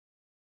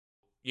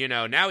 You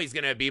know, now he's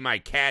going to be my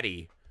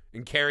caddy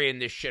and carrying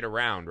this shit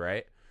around,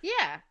 right?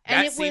 Yeah.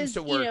 And that seems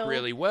to work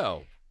really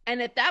well.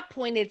 And at that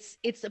point,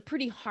 it's a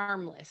pretty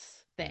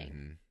harmless thing.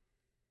 Mm-hmm.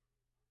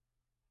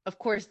 Of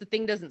course, the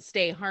thing doesn't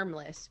stay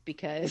harmless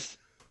because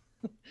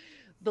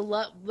the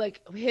love,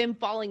 like him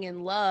falling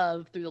in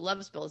love through the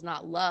love spell is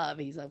not love.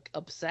 He's like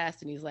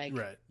obsessed and he's like,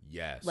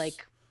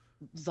 like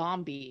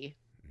zombie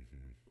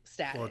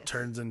status. Well, it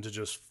turns into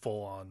just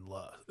full on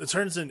lust. It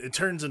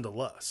turns into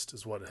lust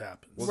is what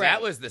happens. Well,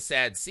 that was the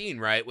sad scene,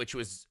 right? Which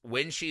was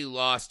when she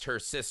lost her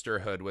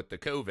sisterhood with the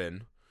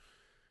Coven.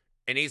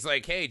 And he's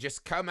like, hey,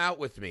 just come out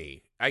with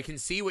me. I can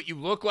see what you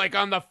look like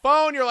on the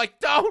phone. You're like,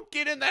 don't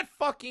get in that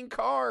fucking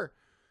car.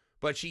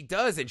 But she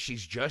does, and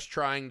she's just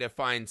trying to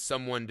find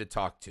someone to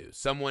talk to,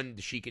 someone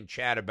she can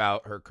chat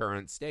about her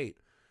current state.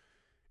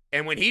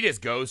 And when he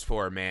just goes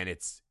for her, man,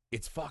 it's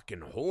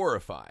fucking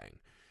horrifying.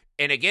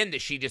 And again,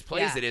 she just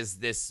plays it as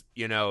this,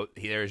 you know,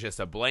 there's just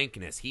a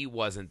blankness. He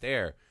wasn't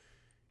there.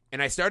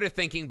 And I started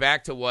thinking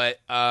back to what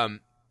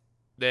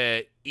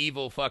the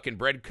evil fucking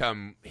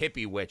breadcrumb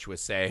hippie witch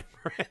was saying,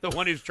 right? The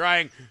one who's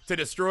trying to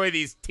destroy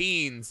these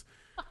teens.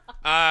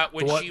 When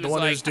she was the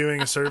one like, who's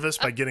doing a service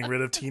by getting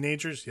rid of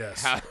teenagers?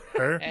 Yes.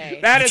 Her? Hey.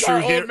 That is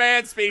our old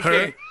man speaking.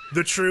 Her,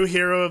 the true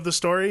hero of the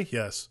story?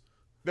 Yes.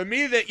 The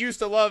me that used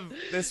to love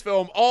this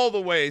film all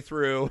the way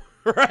through,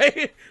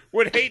 right,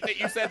 would hate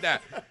that you said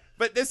that.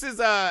 But this is,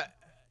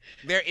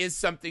 there is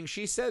something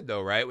she said,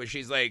 though, right? Where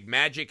she's like,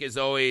 magic is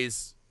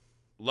always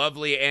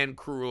lovely and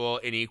cruel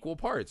in equal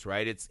parts,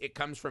 right? It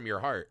comes from your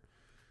heart.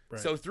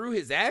 Right. So through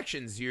his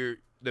actions,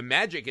 the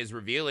magic is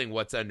revealing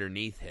what's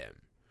underneath him,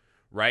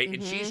 right?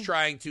 And she's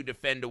trying to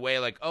defend away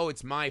like, oh,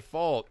 it's my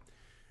fault.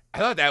 I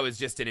thought that was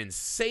just an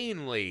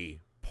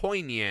insanely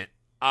poignant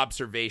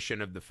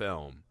observation of the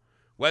film,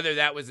 whether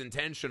that was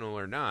intentional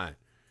or not.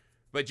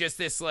 But just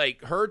this,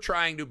 like, her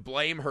trying to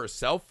blame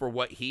herself for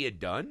what he had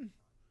done.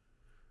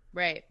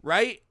 Right.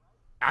 Right?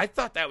 I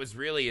thought that was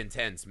really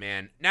intense,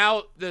 man.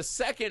 Now, the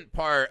second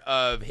part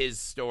of his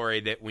story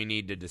that we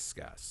need to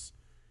discuss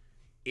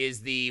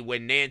is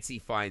when Nancy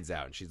finds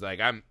out and she's like,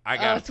 I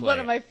gotta it's one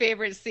of my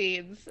favorite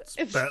scenes.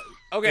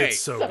 Okay. It's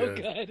so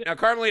good. Now,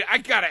 Carmelita, I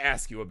gotta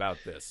ask you about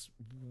this.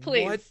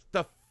 Please. What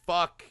the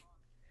fuck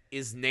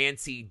is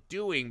Nancy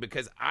doing?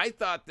 Because I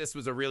thought this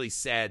was a really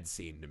sad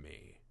scene to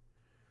me.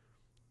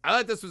 I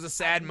thought this was a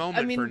sad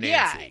moment for Nancy.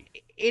 Yeah,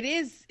 it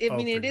is. I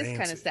mean, it is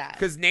kind of sad.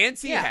 Because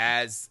Nancy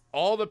has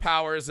all the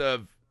powers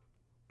of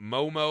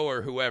Momo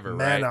or whoever,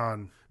 right?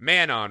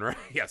 Manon, right?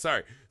 Yeah,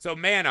 sorry. So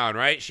Manon,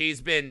 right? She's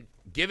been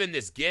given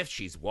this gift.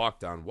 She's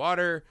walked on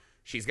water.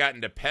 She's gotten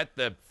to pet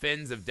the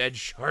fins of dead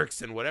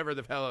sharks and whatever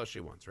the hell else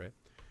she wants, right?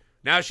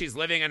 Now she's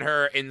living in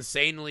her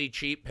insanely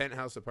cheap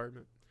penthouse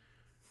apartment.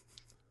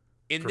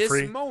 In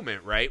this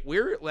moment, right,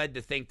 we're led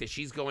to think that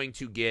she's going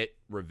to get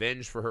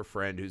revenge for her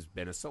friend who's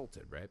been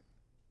assaulted, right?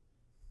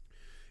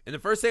 And the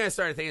first thing I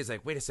started thinking is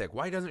like, wait a sec,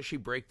 why doesn't she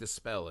break the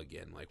spell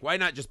again? Like, why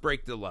not just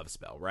break the love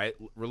spell, right?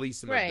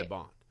 Release him of the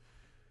bond.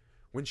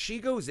 When she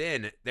goes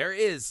in, there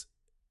is...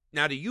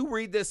 Now, do you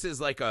read this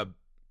as like a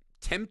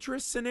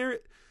temptress scenario?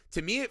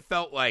 To me, it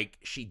felt like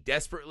she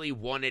desperately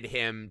wanted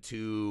him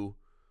to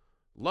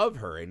love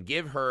her and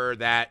give her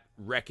that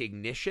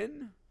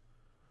recognition,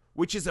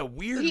 which is a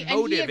weird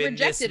motive in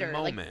this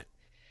moment. Like,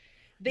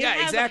 they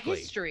have a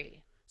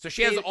history. So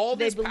she has all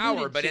this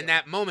power, but in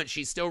that moment,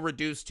 she's still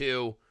reduced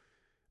to,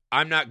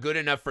 I'm not good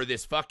enough for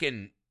this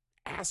fucking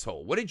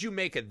asshole. What did you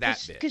make of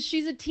that bit? Because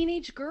she's a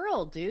teenage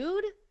girl,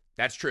 dude.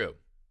 That's true.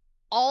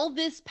 All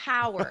this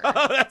power.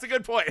 That's a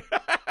good point.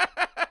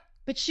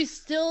 But she's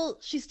still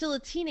a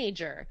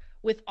teenager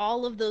with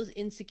all of those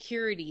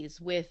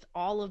insecurities, with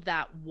all of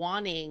that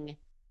wanting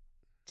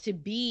to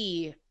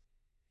be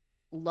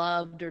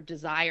loved or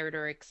desired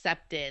or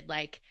accepted.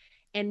 Like,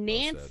 and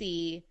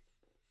Nancy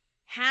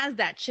has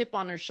that chip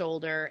on her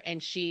shoulder,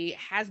 and she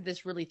has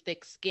this really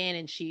thick skin,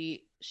 and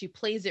she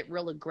plays it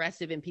real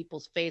aggressive in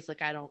people's face,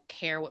 like, I don't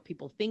care what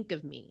people think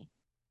of me.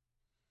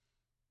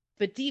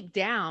 But deep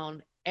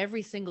down,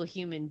 every single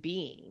human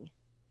being,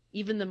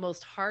 even the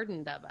most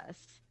hardened of us,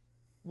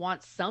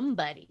 wants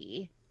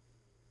somebody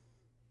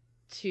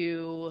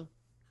to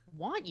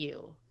want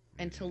you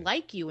and to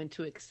like you and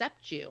to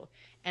accept you.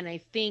 And I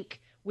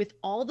think with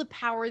all the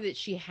power that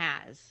she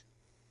has,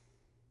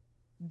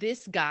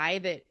 this guy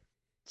that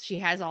she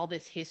has all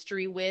this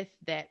history with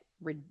that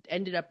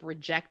ended up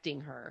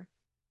rejecting her,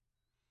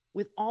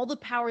 with all the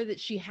power that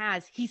she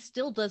has, he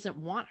still doesn't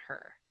want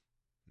her.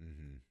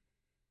 Mm-hmm.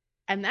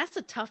 And that's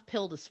a tough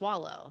pill to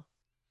swallow.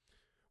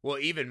 Well,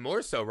 even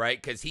more so, right?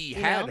 Because he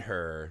had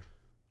her.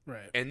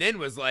 Right. And then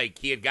was like,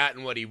 he had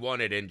gotten what he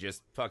wanted and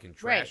just fucking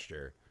trashed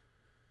her.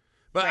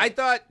 But I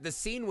thought the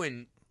scene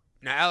when,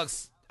 now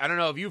Alex, I don't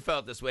know if you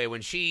felt this way,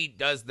 when she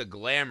does the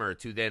glamour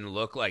to then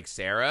look like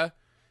Sarah,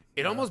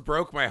 it almost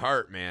broke my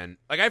heart, man.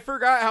 Like, I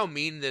forgot how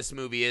mean this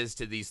movie is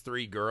to these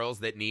three girls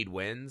that need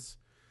wins.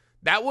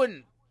 That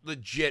one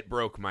legit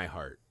broke my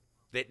heart.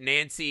 That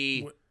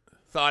Nancy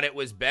thought it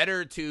was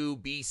better to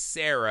be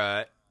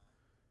Sarah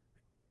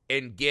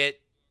and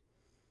get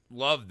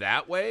love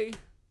that way.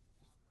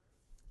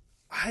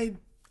 I'm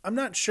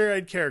not sure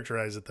I'd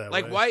characterize it that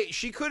way. Like, why?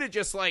 She could have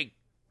just, like,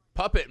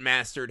 puppet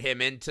mastered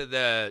him into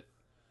the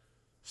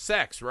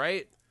sex,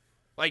 right?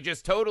 Like,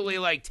 just totally,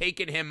 like,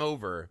 taking him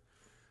over.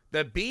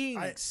 The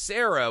being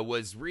Sarah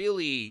was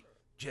really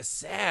just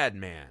sad,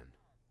 man.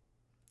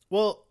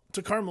 Well,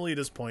 to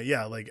Carmelita's point,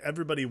 yeah, like,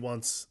 everybody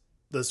wants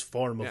this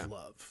form of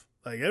love.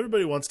 Like,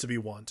 everybody wants to be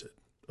wanted,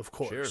 of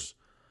course. Sure.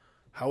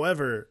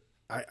 However,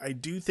 I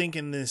do think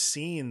in this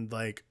scene,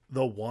 like,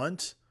 the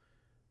want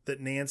that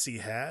Nancy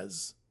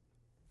has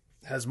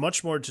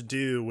much more to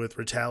do with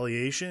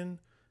retaliation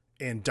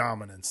and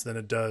dominance than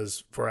it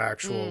does for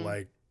actual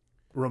like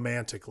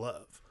romantic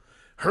love.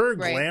 Her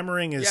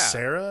glamoring as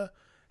Sarah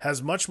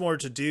has much more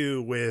to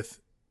do with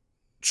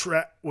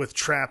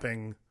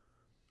trapping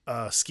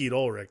Skeet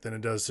Ulrich than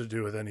it does to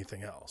do with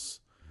anything else.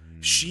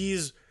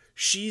 She's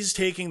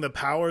taking the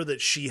power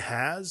that she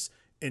has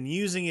and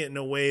using it in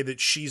a way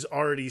that she's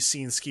already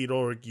seen Skeet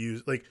Ulrich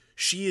use. Like,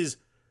 she's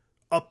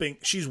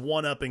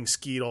one-upping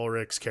Skeet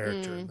Ulrich's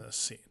character in this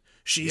scene.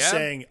 She's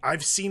saying,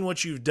 I've seen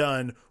what you've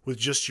done with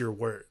just your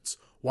words.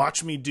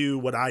 Watch me do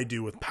what I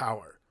do with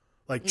power.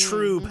 Like,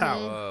 true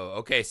power. Oh,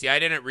 okay. See, I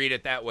didn't read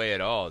it that way at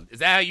all. Is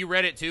that how you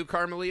read it too,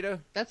 Carmelita?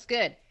 That's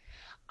good.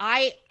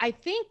 I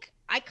think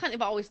I kind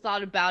of always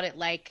thought about it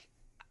like,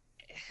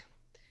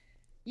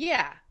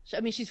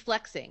 I mean, she's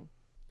flexing.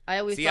 I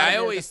always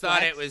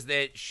thought it was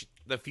that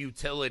the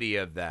futility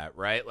of that,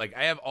 right? Like,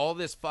 I have all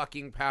this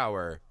fucking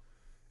power,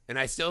 and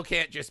I still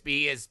can't just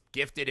be as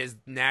gifted as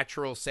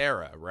natural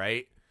Sarah,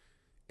 right?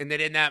 And that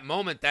in that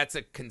moment, that's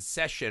a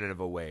concession of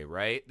a way,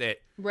 right?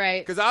 Right.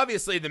 Because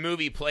obviously the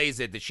movie plays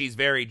it that she's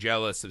very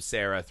jealous of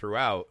Sarah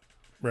throughout.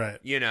 Right.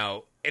 You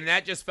know, and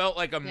that just felt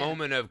like a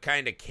moment of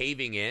kind of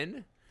caving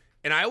in.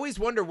 And I always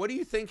wonder, what do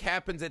you think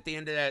happens at the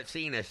end of that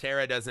scene if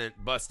Sarah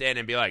doesn't bust in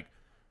and be like,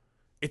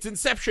 it's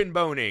Inception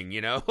boning,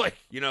 you know? Like,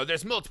 you know,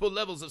 there's multiple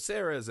levels of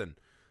Sarahs. And,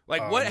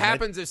 like, what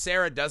happens if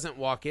Sarah doesn't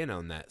walk in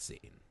on that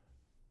scene?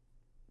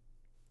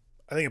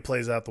 I think it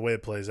plays out the way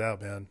it plays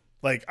out, man.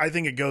 Like, I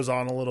think it goes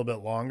on a little bit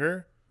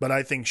longer, but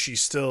I think she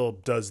still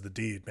does the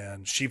deed,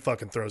 man. She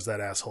fucking throws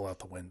that asshole out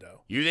the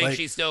window. You think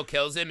she still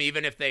kills him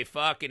even if they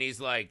fuck and he's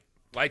like,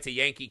 lights a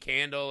Yankee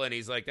candle and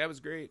he's like, that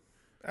was great?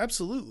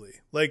 Absolutely.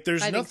 Like,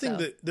 there's nothing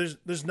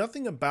there's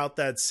nothing about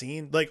that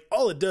scene. Like,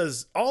 all it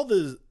does, all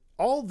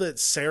that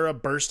Sarah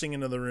bursting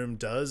into the room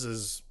does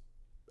is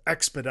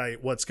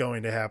expedite what's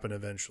going to happen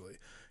eventually.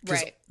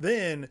 Right.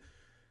 Then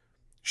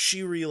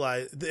she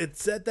realized,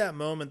 it's at that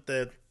moment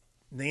that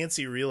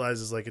Nancy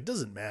realizes, like, it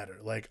doesn't matter.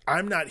 Like,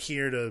 I'm not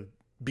here to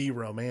be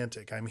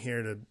romantic. I'm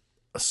here to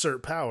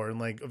assert power. And,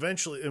 like,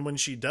 eventually, and when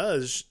she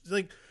does,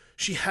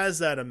 she has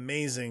that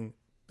amazing,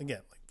 again,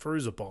 like,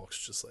 Fairuza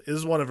Balk's just like, this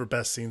is one of her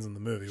best scenes in the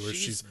movie where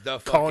she's the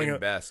fucking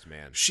best,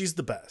 man. She's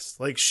the best.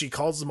 Like, she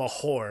calls him a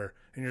whore,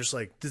 and you're just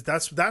like,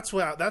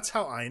 that's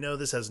how I know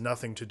this has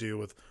nothing to do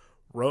with,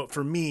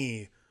 for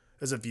me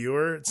as a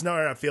viewer, it's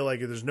not, I feel like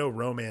there's no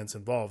romance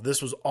involved.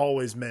 This was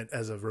always meant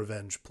as a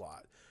revenge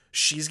plot.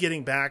 She's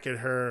getting back at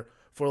her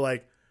for,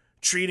 like,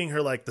 treating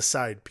her like the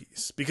side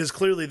piece, because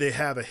clearly they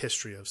have a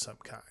history of some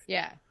kind.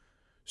 Yeah.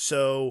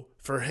 So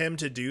for him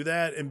to do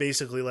that and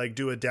basically, like,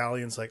 do a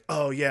dalliance, like,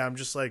 oh yeah, I'm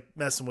just, like,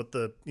 messing with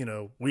the, you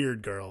know,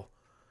 weird girl.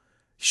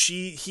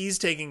 She's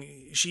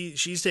taking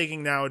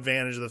now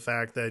advantage of the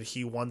fact that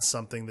he wants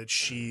something that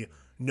she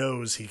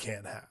knows he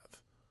can't have.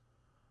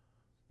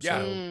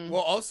 Yeah. So,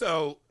 Well,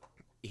 also,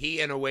 he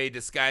in a way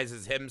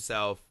disguises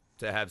himself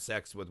to have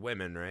sex with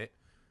women, right?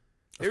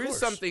 There is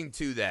something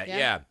to that.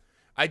 Yeah.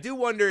 I do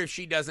wonder if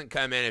she doesn't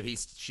come in, if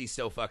she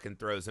still fucking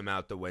throws him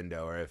out the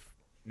window, or if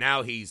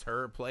now he's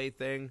her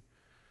plaything.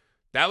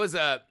 That was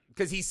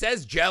because he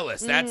says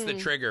jealous. That's the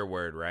trigger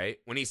word, right?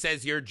 When he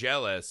says you're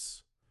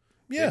jealous,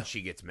 then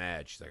she gets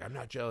mad. She's like, I'm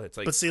not jealous. It's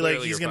like, but see, like,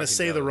 he's going to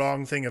say jealous. the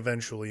wrong thing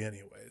eventually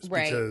anyways.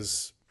 Right.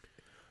 Because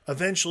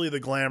eventually the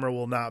glamour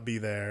will not be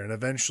there. And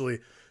eventually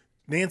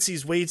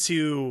Nancy's way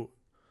too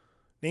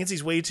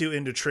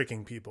into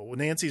tricking people.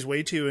 Nancy's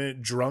way too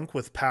drunk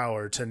with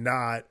power to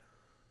not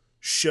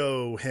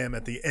show him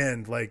at the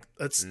end. Like,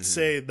 let's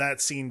say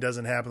that scene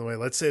doesn't happen the way.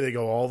 Let's say they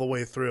go all the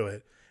way through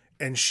it,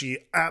 and she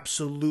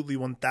absolutely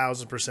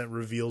 1000%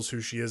 reveals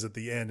who she is at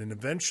the end. And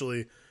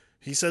eventually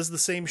he says the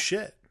same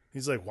shit.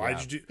 He's like, why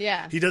did you do?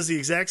 Yeah. He does the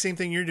exact same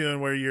thing you're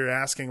doing, where you're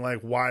asking,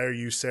 like, why are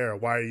you Sarah?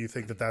 Why do you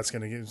think that that's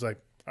going to get? He's like,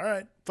 all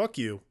right, fuck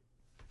you.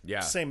 Yeah.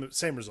 Same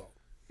result.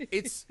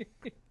 It's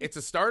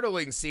a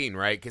startling scene,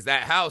 right? Because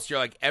that house, you're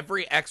like,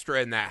 every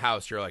extra in that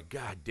house, you're like,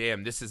 God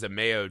damn, this is a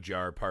mayo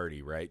jar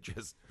party, right?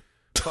 Just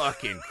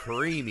fucking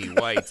creamy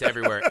whites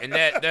everywhere. And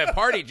the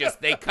party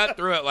they cut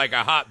through it like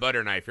a hot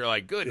butter knife. You're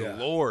like, good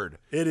Lord.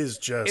 It is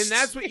just. And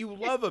that's what you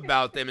love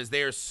about them, is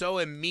they are so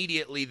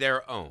immediately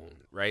their own,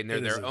 right? And they're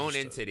their own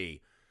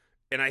entity.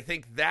 And I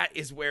think that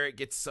is where it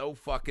gets so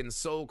fucking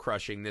soul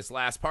crushing. This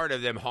last part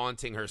of them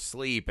haunting her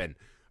sleep and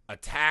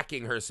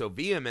attacking her so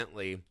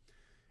vehemently.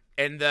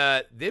 And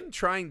them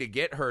trying to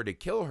get her to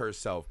kill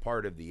herself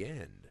part of the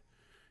end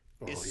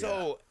is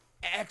so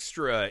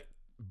extra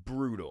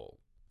brutal.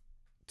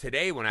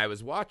 Today when I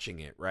was watching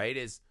it, right,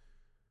 is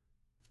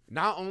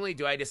not only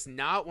do I just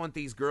not want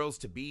these girls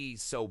to be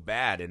so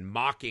bad and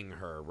mocking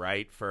her,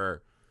 right,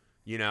 for,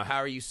 how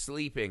are you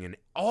sleeping? And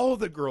all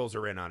the girls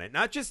are in on it.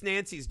 Not just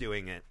Nancy's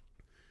doing it.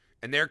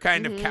 And they're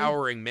kind of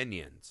cowering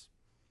minions,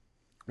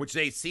 which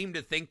they seem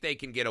to think they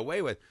can get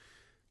away with.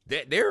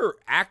 They're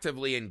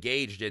actively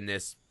engaged in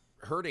this,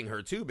 hurting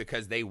her too,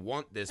 because they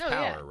want this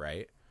power,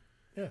 right?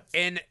 Yeah.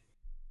 And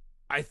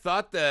I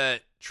thought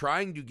the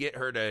trying to get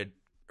her to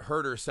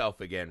hurt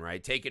herself again,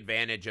 right? Take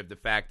advantage of the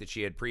fact that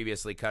she had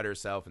previously cut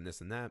herself and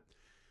this and that.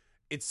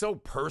 It's so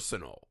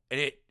personal,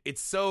 and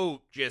it's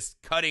so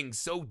just cutting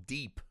so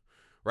deep,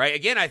 right?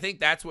 Again, I think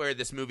that's where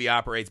this movie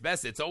operates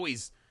best. It's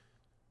always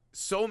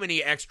so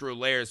many extra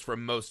layers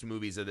from most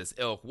movies of this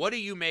ilk. What do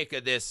you make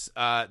of this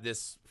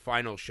this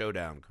final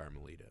showdown,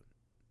 Carmelita?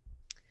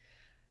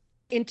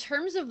 In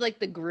terms of like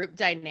the group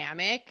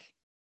dynamic,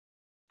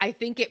 I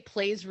think it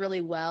plays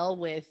really well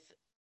with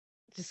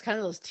just kind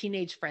of those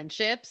teenage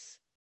friendships.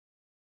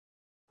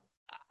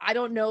 I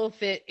don't know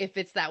if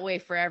it's that way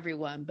for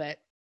everyone, but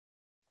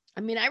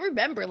I mean, I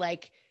remember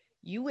like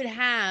you would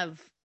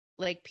have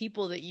like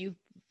people that you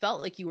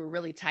felt like you were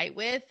really tight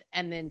with,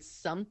 and then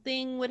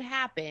something would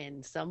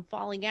happen, some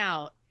falling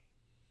out,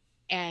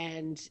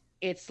 and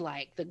it's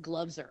like the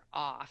gloves are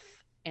off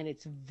and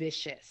it's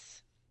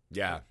vicious.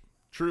 Yeah,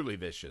 truly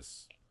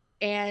vicious.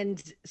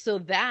 And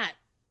so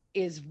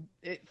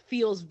it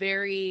feels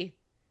very,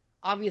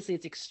 obviously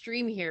it's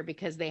extreme here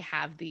because they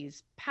have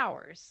these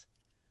powers,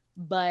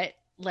 but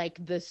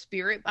like the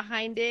spirit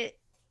behind it,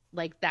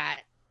 like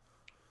that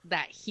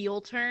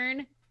heel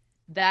turn,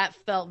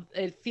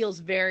 it feels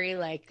very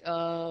like,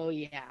 oh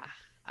yeah,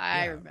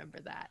 I remember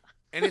that.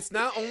 And it's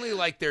not only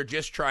like they're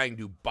just trying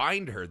to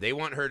bind her. They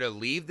want her to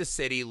leave the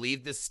city,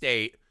 leave the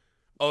state.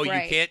 Oh,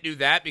 right. You can't do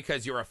that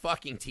because you're a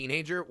fucking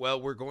teenager? Well,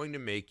 we're going to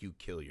make you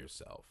kill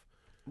yourself.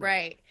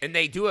 Right. And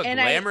they do a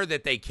glamour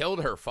that they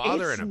killed her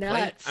father in a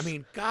plane. I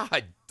mean,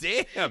 god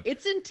damn.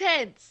 It's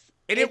intense.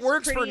 And it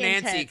works for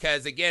Nancy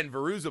because, again,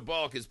 Veruza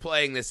Balk is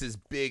playing this as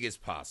big as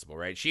possible,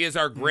 right? She is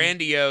our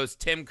grandiose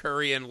Tim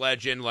Curry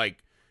legend,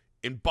 like,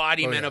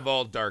 embodiment of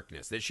all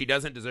darkness that she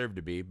doesn't deserve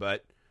to be,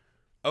 but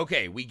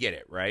okay, we get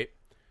it, right?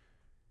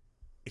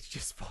 It's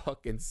just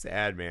fucking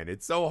sad, man.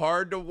 It's so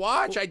hard to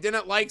watch. I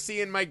didn't like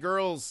seeing my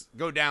girls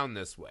go down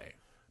this way.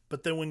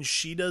 But then when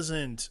she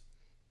doesn't,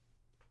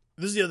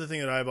 this is the other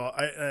thing that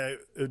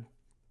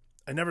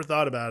I never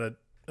thought about it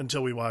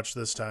until we watched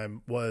this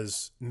time,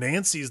 was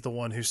Nancy's the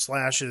one who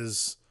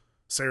slashes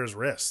Sarah's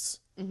wrists.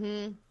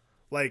 Mm-hmm.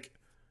 Like,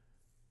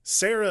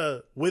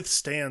 Sarah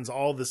withstands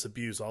all this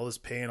abuse, all this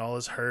pain, all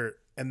this hurt,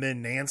 and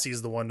then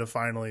Nancy's the one to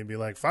finally be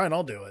like, fine,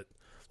 I'll do it.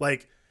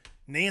 Like,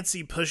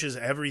 Nancy pushes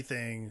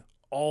everything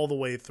all the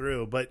way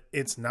through, but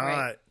it's not,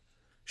 right.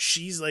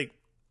 She's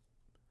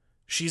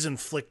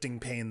inflicting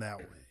pain that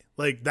way.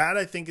 Like, that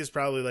I think is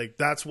probably, like,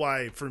 that's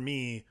why, for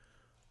me,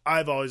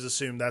 I've always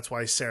assumed that's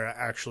why Sarah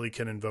actually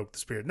can invoke the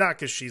spirit. Not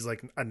because she's,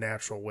 like, a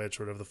natural witch,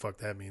 whatever the fuck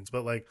that means,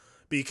 but, like,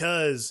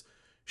 because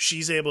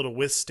she's able to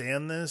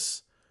withstand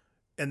this.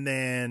 And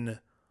then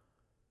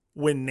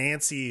when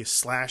Nancy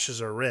slashes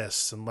her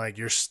wrists and, like,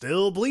 you're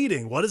still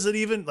bleeding. What is it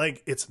even?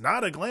 Like, it's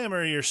not a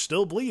glamour. You're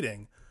still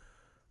bleeding.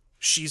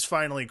 She's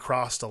finally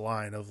crossed a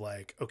line of,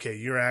 like, okay,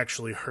 you're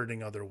actually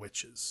hurting other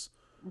witches.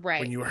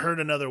 Right. When you hurt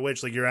another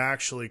witch, like, you're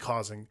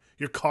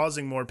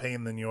causing more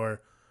pain than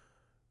you're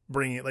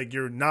bringing, like,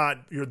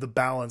 the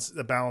balance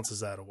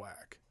is out of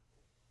whack.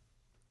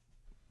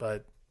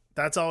 But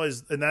that's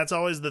always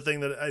the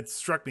thing that it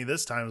struck me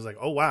this time. Was like,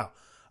 oh wow,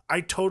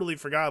 I totally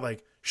forgot,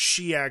 like,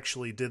 she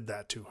actually did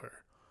that to her.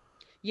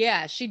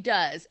 Yeah, she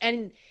does.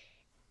 And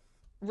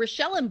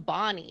Rochelle and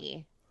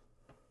Bonnie,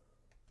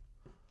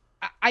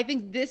 I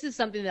think this is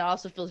something that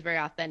also feels very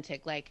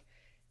authentic, like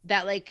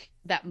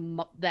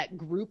that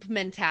group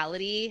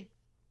mentality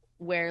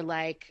where,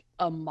 like,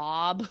 a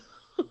mob,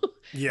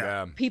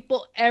 Yeah.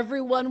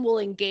 everyone will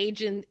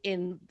engage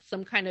in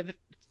some kind of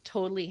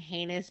totally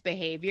heinous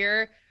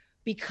behavior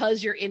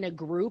because you're in a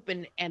group,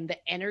 and the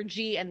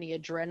energy and the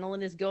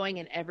adrenaline is going,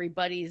 and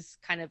everybody's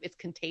kind of, it's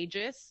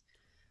contagious.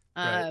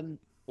 Right.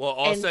 Well,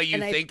 also you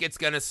think it's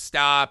going to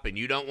stop, and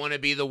you don't want to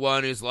be the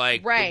one who's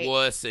like the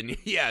wuss. And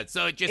yeah,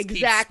 so it just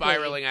keeps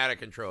spiraling out of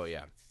control.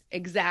 Yeah,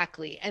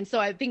 exactly. And so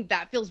I think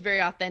that feels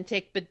very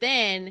authentic. But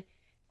then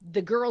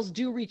the girls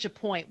do reach a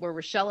point where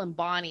Rochelle and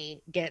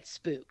Bonnie get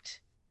spooked.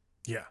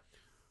 Yeah.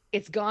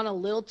 It's gone a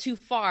little too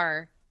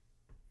far.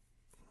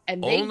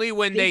 And only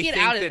when they think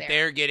that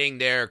they're getting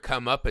their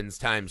comeuppance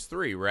times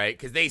 3, right?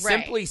 Because they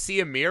simply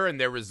see a mirror and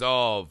their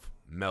resolve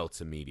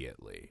melts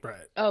immediately.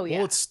 Right. Oh yeah.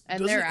 Well,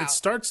 it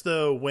starts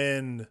though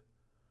when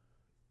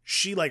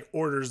she, like,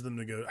 orders them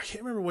to go. I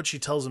can't remember what she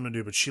tells them to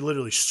do, but she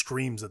literally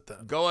screams at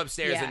them. Go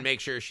upstairs and make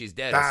sure she's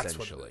dead. That's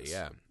essentially,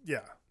 yeah. Yeah.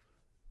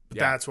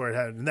 That's where it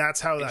had, and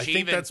that's how I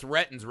think that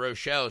threatens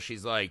Rochelle.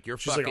 She's like, "You're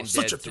fucking like,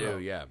 dead too."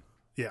 Yeah.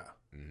 Yeah.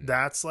 Mm-hmm.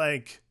 That's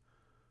like,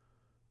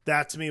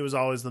 that to me was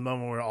always the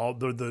moment where all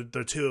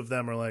the two of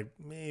them are like,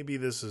 maybe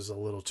this is a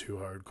little too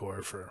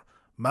hardcore for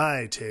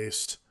my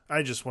taste.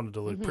 I just wanted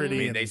to look pretty. I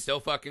mean, and they still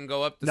fucking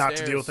go up the not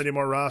stairs. to deal with any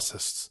more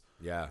racists.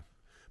 Yeah.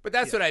 But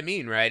that's what I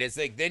mean, right? It's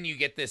like, then you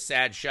get this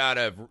sad shot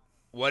of,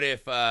 what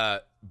if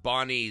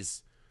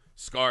Bonnie's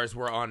scars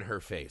were on her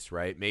face,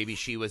 right? Maybe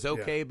she was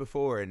okay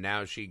before, and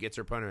now she gets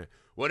her punishment.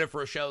 What if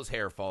Rochelle's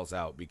hair falls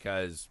out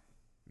because,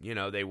 you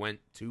know, they went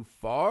too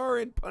far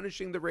in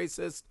punishing the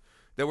racist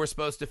that we're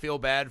supposed to feel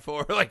bad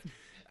for? Like,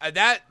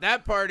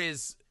 that part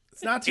is...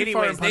 It's not too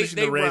far in punishing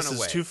the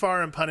racist, too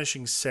far in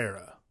punishing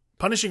Sarah.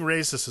 Punishing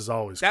racists is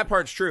always that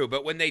part's true,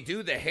 but when they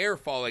do the hair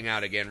falling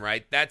out again,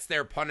 right, that's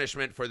their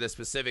punishment for the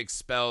specific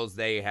spells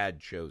they had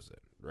chosen,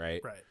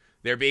 right? Right.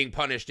 They're being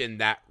punished in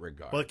that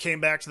regard. Well, it came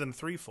back to them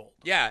threefold.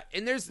 Yeah,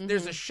 and there's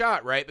a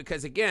shot, right?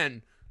 Because,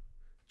 again,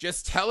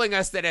 just telling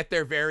us that at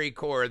their very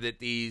core that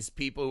these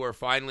people who are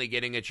finally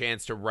getting a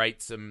chance to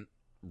right some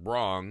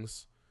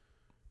wrongs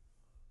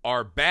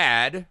are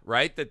bad,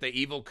 right? That the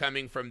evil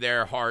coming from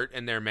their heart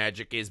and their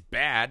magic is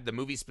bad. The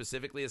movie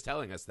specifically is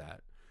telling us that.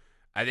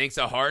 I think it's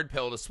a hard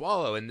pill to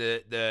swallow, and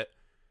it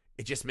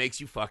just makes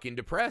you fucking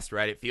depressed,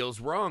 right? It feels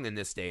wrong in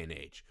this day and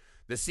age.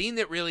 The scene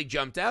that really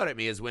jumped out at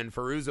me is when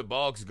Fairuza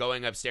Balk's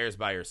going upstairs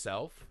by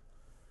herself.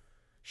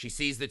 She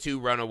sees the two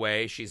run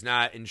away. She's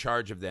not in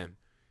charge of them.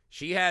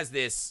 She has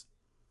this,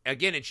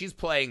 again, and she's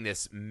playing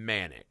this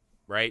manic,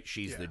 right?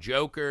 She's the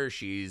Joker.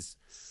 She's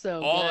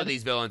all of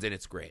these villains, and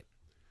it's great.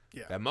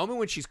 Yeah. That moment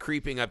when she's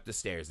creeping up the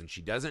stairs and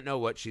she doesn't know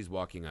what she's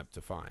walking up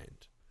to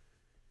find,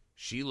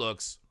 she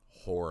looks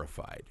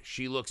horrified.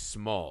 She looks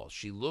small.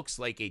 She looks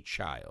like a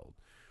child,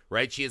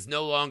 right? She is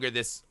no longer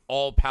this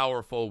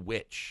all-powerful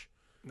witch.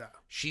 No.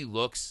 She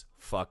looks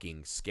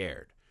fucking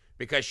scared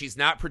because she's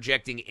not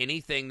projecting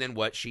anything than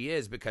what she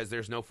is, because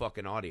there's no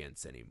fucking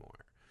audience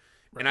anymore.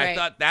 Right. And I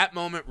thought that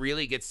moment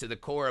really gets to the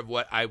core of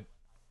what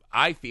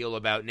I feel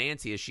about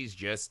Nancy, is she's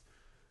just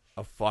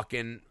a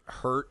fucking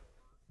hurt,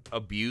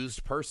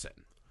 abused person.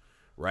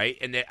 Right?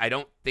 And that I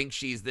don't think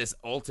she's this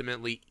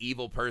ultimately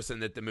evil person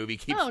that the movie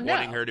keeps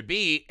wanting her to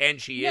be, and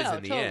she is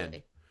in the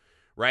end.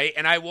 Right?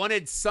 And I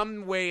wanted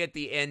some way at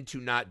the end to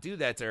not do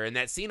that to her. And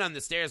that scene on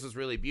the stairs was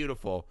really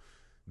beautiful.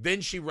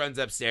 Then she runs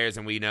upstairs,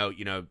 and we know,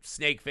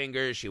 Snake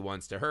Fingers, she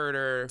wants to hurt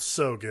her.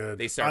 So good.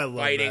 They start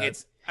fighting.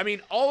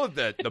 That. All of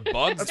the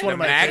bugs. That's one of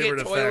my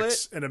favorite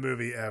effects in a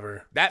movie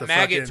ever. That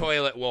maggot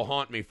toilet will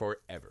haunt me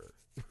forever.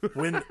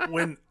 when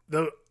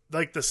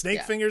the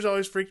snake fingers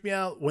always freaked me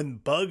out. When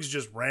bugs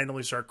just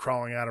randomly start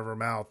crawling out of her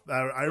mouth.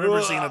 I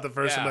remember seeing it the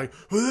first time, like,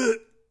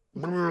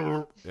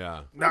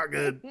 yeah, not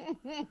good.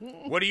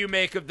 What do you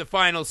make of the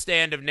final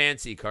stand of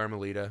Nancy,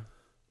 Carmelita?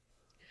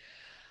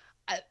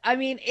 I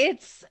mean,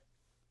 it's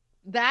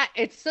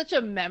such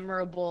a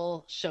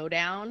memorable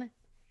showdown,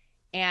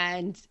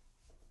 and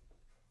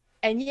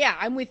yeah,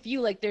 I'm with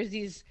you. Like,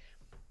 there's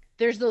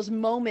those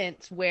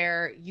moments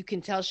where you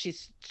can tell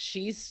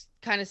she's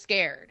kind of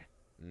scared.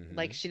 Mm-hmm.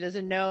 Like, she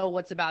doesn't know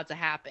what's about to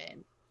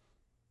happen.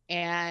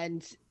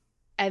 And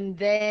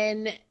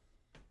then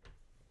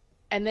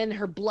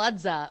her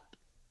blood's up.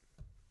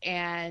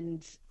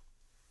 And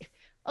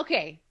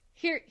okay,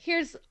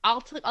 here's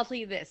I'll tell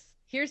you this.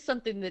 Here's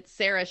something that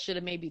Sarah should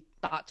have maybe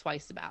thought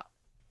twice about.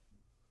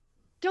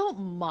 Don't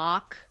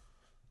mock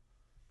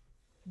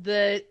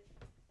the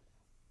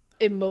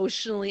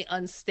emotionally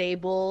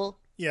unstable,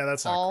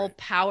 that's not all great.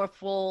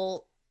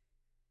 Powerful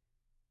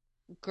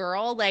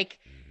girl. Like,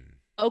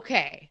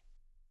 okay,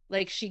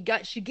 like she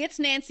gets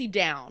Nancy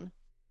down,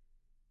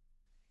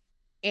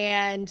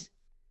 and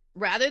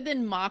rather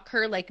than mock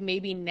her, like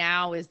maybe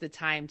now is the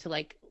time to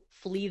like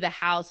flee the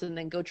house and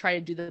then go try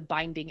to do the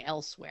binding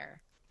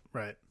elsewhere.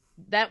 Right.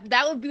 That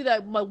would be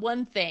my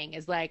one thing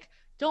is like,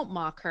 don't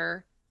mock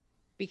her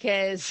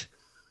because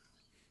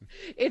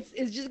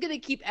it's just gonna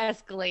keep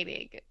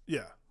escalating.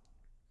 Yeah.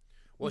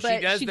 Well, But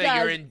she does she that. does,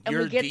 You're in and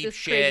your we get deep this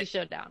shit. crazy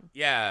showdown.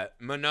 Yeah,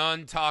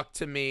 Manon talked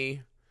to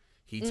me.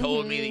 He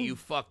told me that Mhm. you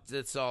fucked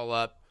this all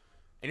up.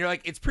 And you're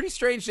like, it's pretty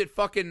strange that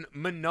fucking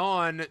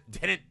Manon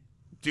didn't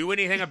do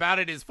anything about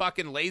it his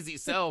fucking lazy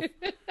self,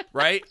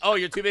 right? Oh,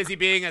 you're too busy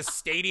being a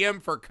stadium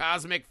for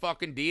cosmic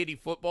fucking deity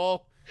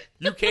football?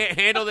 You can't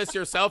handle this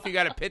yourself. You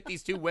got to pit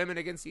these two women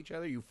against each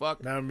other. You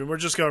fuck. No, I mean, we're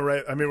just going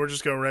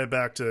right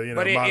back to, you know,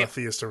 But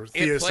monotheist or It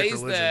theistic plays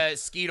religion. the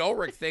Skeet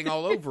Ulrich thing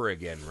all over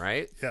again,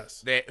 right?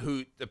 Yes.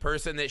 The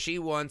person that she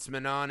wants,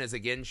 Manon, is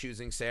again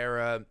choosing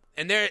Sarah.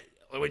 And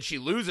when she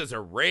loses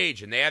her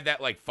rage and they have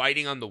that like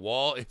fighting on the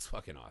wall, it's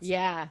fucking awesome.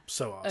 Yeah.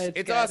 So awesome.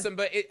 It's good. awesome,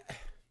 but It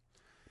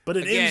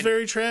again, ends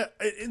very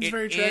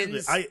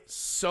tragically.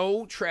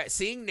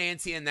 Seeing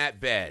Nancy in that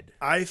bed.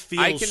 I feel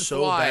I can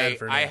so fly. bad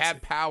for Nancy. I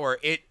have power.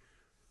 It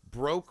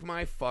broke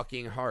my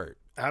fucking heart.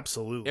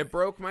 Absolutely. It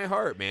broke my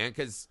heart, man.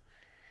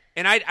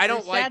 And I don't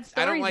There's like sad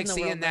stories in the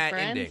seeing world, my that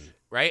friend. ending,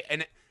 right?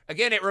 And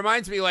again, it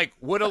reminds me like,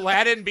 would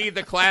Aladdin be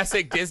the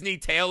classic Disney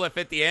tale if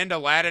at the end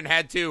Aladdin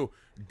had to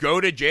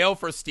go to jail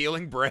for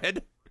stealing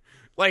bread?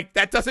 Like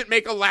that doesn't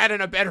make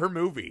Aladdin a better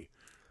movie,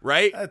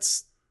 right?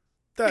 That's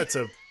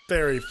a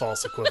very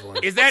false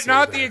equivalence. Is that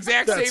not the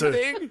exact same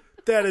thing?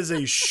 That is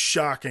a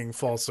shocking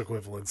false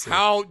equivalency.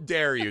 How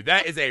dare you?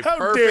 That is a How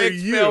dare perfect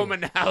you? film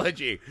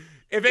analogy.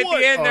 If at What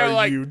the end they're are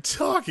like, you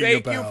talking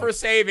thank about? you for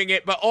saving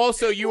it, but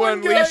also you One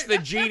unleashed guy-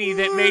 the genie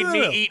that made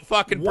me eat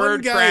fucking One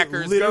bird guy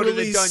crackers. Go to the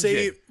literally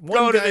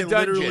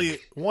dungeon.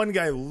 One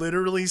guy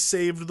literally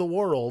saved the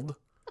world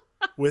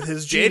with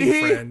his Did genie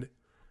he? friend.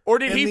 Or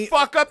did And he the-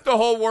 fuck up the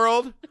whole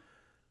world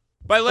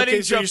by letting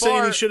Okay, so you're saying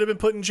Jafar? he should have been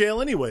put in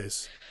jail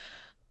anyways.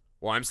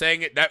 Well, I'm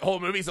saying that whole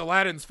movie's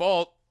Aladdin's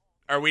fault.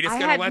 Are we just I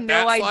going to had let no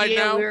that slide idea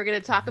now? we were going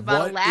to talk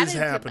about What Aladdin. is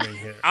happening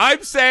here?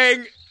 I'm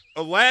saying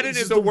Aladdin This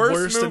is is the the worst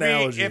worst movie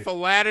analogy. if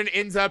Aladdin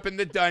ends up in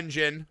the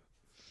dungeon,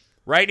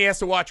 right? And he has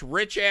to watch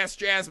rich-ass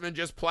Jasmine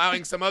just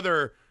plowing some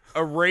other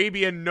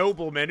Arabian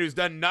nobleman who's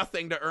done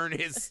nothing to earn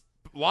his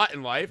lot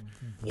in life.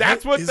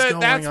 That's what is the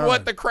going on?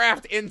 what the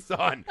craft ends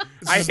on.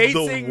 I This is hate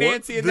the seeing wor-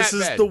 Nancy in This that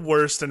is bed. the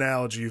worst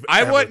analogy you've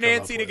I ever want come up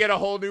Nancy to with. get a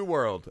whole new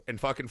world and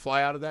fucking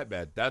fly out of that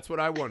bed. That's what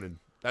I wanted.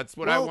 That's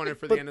what I Well, wanted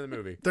for the but end of the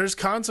movie. There's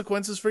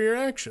consequences for your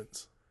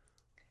actions.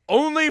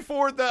 Only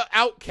for the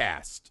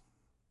outcast.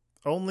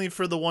 Only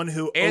for the one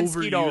who And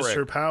Skeet overused Ulrich.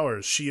 her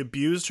powers. She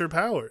abused her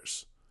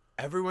powers.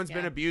 Everyone's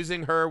been Yeah.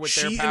 abusing her with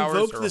their She powers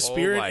invoked her the whole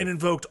spirit life. and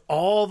invoked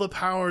all the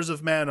powers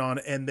of Manon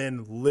and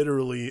then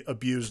literally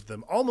abused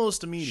them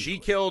almost immediately. She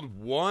killed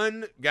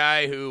one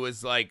guy who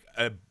was like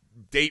a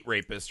date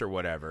rapist or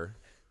whatever.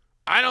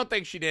 I don't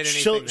think she did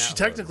anything. She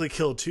technically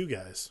killed two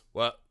guys.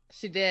 Well,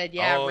 She did,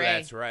 yeah, oh, Ray.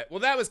 that's right. Well,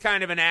 that was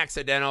kind of an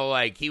accidental.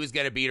 Like he was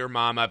gonna beat her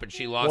mom up, and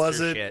she lost Was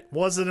her it? shit.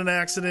 Was it an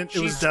accident? She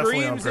It was definitely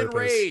on screams in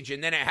purpose. rage,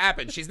 and then it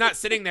happened. She's not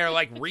sitting there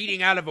like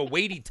reading out of a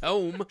weighty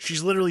tome.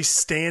 She's literally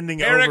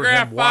standing over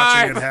Paragraph him,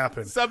 watching 5, it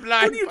happen.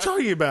 subline. What are you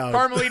talking about?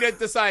 Carmelita,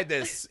 decide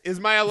this.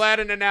 Is my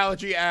Aladdin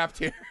analogy apt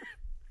here?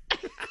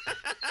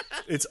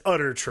 It's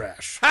utter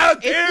trash. How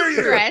It's dare a you?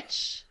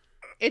 stretch.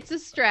 It's a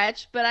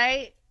stretch, but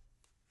I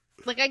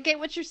get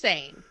what you're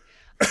saying.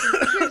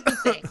 Here's the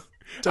thing.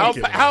 Don't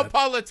give it How that.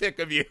 politic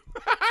of you.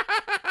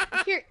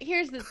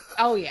 Here's the.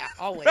 Oh yeah,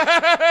 always.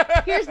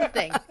 Here's the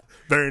thing.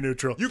 Very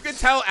neutral. You can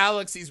tell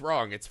Alex he's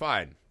wrong. It's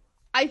fine.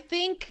 I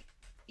think,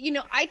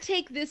 I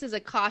take this as a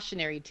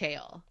cautionary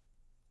tale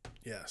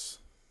Yes.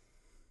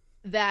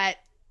 that,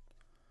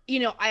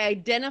 I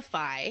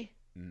identify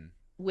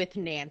with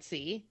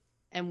Nancy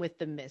and with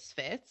the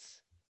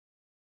Misfits.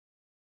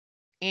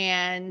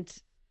 And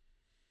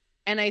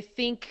I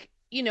think,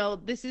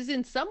 this is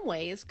in some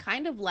ways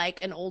kind of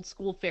like an old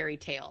school fairy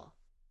tale.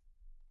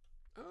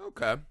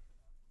 Okay.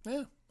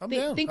 Yeah, I'm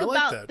Think, down. think I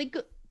about like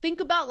that. think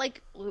about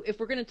like if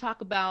we're going to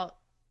talk about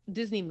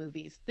Disney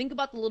movies, think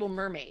about The Little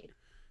Mermaid.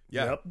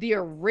 Yeah. Yep. The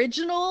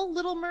original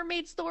Little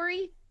Mermaid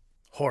story.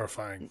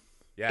 Horrifying.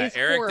 Yeah. It's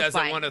Eric doesn't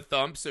horrifying. want to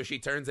thump, so she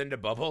turns into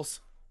bubbles.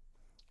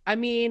 I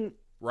mean,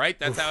 Right?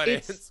 That's how it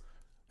It's- is.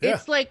 Yeah.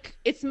 it's like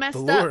it's messed The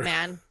lure. up,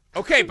 man.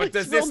 Okay, but It's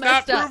does real this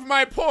not messed up. prove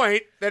my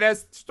point that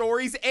as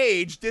stories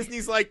age,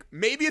 Disney's like,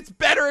 maybe it's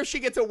better if she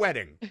gets a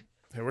wedding?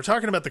 Hey, we're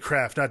talking about the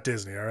craft, not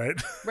Disney, all right?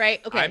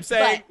 Right? Okay. I'm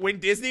saying when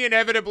Disney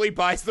inevitably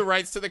buys the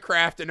rights to the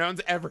craft and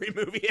owns every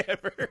movie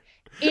ever,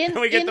 in, and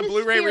we get in the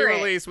Blu-ray spirit-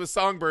 re-release with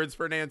Songbirds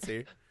for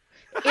Nancy.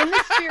 in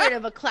the spirit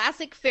of a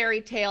classic fairy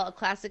tale, a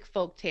classic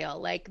folk tale,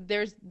 like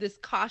there's this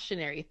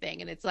cautionary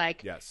thing, and it's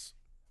like Yes.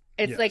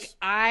 it's Yes. like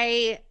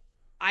I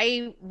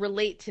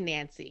relate to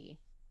Nancy,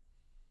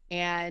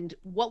 and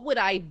what would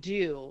I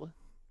do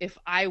if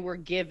I were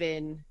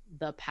given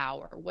the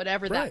power,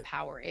 whatever Right. that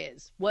power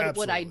is? What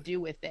would I Absolutely. do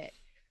with it?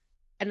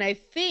 And I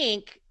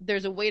think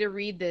there's a way to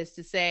read this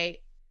to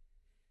say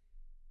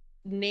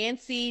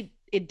Nancy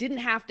it didn't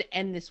have to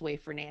end this way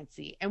for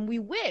Nancy. And we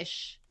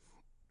wish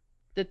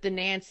that the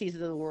Nancys of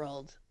the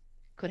world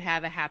could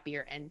have a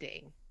happier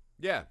ending.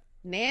 Yeah.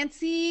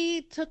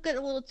 Nancy took it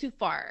a little too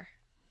far.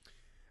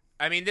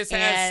 I mean, this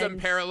has some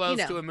parallels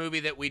to a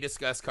movie that we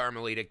discussed,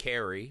 Carmelita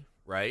Carey,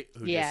 right?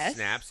 Who just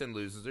snaps and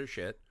loses her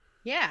shit.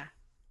 Yeah.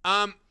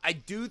 I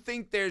do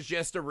think there's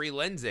just a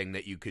relensing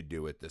that you could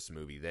do with this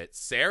movie, that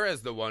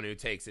Sarah's the one who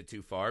takes it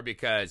too far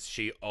because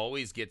she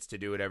always gets to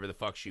do whatever the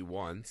fuck she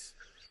wants.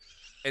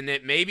 And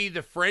that maybe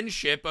the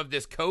friendship of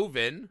this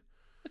coven,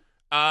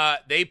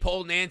 they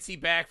pull Nancy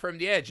back from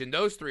the edge, and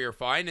those three are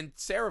fine, and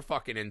Sarah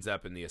fucking ends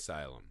up in the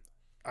asylum.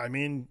 I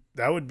mean,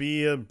 that would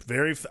be I think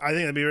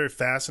that'd be a very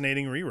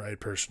fascinating rewrite,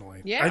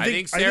 personally. Yeah. I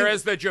think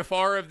Sarah's the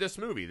Jafar of this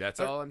movie. That's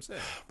all I'm saying.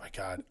 Oh, my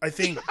God. I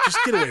think, just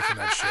get away from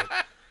that shit.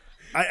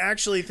 I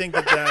actually think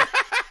that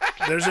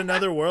there's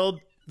another world,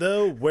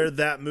 though, where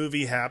that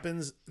movie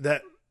happens,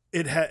 that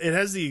it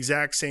has the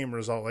exact same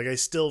result. Like, I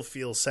still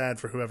feel sad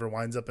for whoever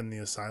winds up in the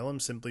asylum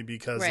simply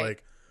because,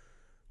 like,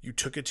 you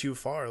took it too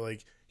far.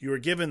 Like, you were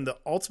given the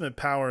ultimate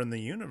power in the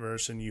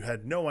universe, and you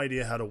had no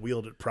idea how to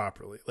wield it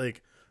properly.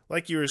 Like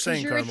you were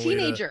saying, Carmelita. You're a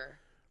teenager.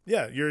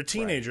 Yeah, you're a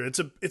teenager. Right.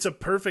 It's a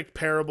perfect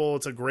parable.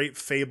 It's a great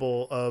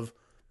fable of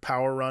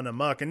power run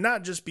amok, and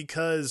not just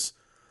because,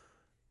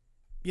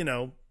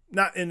 and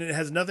it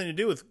has nothing to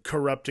do with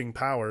corrupting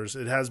powers.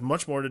 It has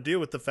much more to do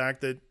with the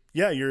fact that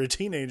you're a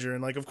teenager,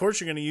 and like, of course,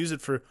 you're going to use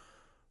it for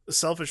a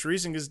selfish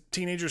reason because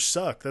teenagers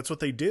suck. That's what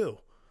they do.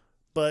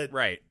 But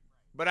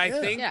But I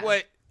think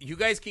what you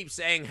guys keep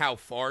saying, how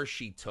far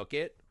she took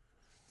it,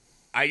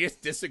 I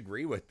just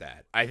disagree with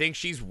that. I think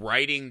she's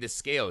riding the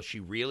scale. She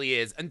really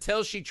is,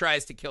 until she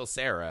tries to kill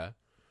Sarah.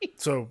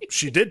 So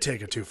she did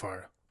take it too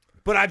far.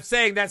 But I'm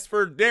saying that's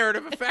for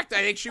narrative effect.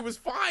 I think she was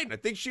fine. I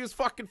think she was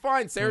fucking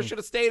fine. Sarah should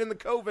have stayed in the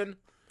coven.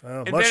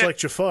 Much like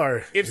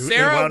Jafar, if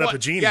Sarah wound up a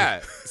genie. Yeah,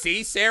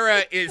 see,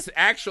 Sarah is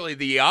actually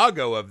the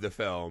Iago of the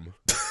film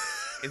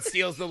and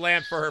steals the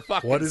lamp for her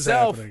fucking What is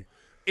self. happening?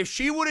 If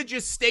she would have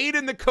just stayed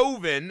in the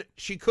coven,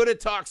 she could have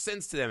talked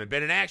sense to them and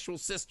been an actual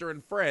sister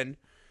and friend.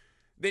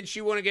 Then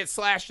she wouldn't get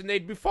slashed and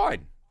they'd be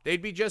fine.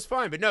 They'd be just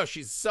fine. But no,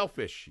 she's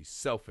selfish. She's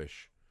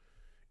selfish.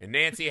 And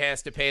Nancy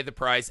has to pay the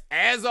price,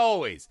 as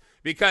always,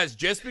 because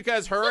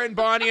her and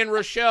Bonnie and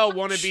Rochelle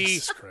want to be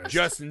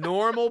just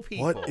normal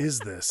people. What is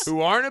this?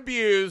 Who aren't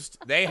abused.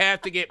 They have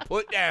to get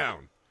put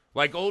down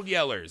like old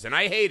yellers, and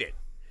I hate it.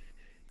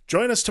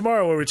 Join us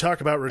tomorrow where we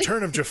talk about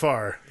Return of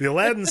Jafar, the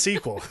Aladdin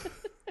sequel.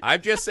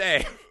 I'm just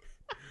saying.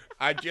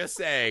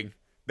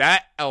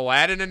 That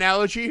Aladdin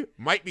analogy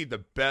might be the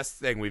best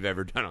thing we've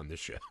ever done on this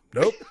show.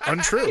 Nope,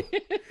 untrue.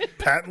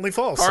 Patently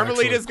false.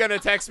 Carmelita's going to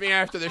text me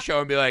after the show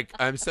and be like,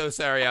 I'm so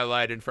sorry I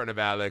lied in front of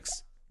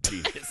Alex.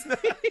 Jesus.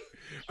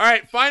 All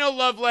right, final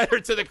love letter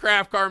to the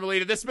craft,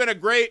 Carmelita. This has been a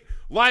great,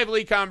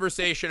 lively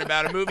conversation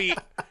about a movie.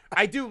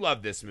 I do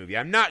love this movie.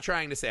 I'm not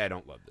trying to say I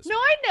don't love this movie.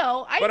 No, I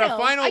know. But a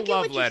final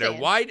love letter.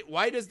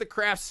 Why does the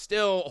craft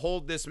still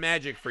hold this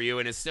magic for you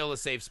and is still a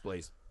safe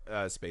space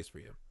for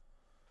you?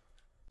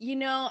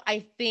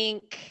 I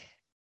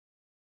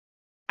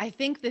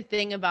think the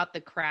thing about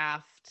the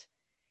craft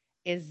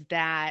is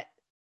that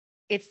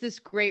it's this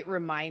great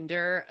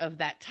reminder of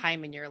that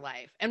time in your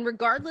life. And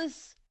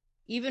regardless,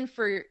 even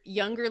for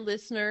younger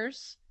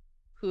listeners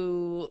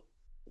who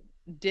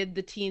did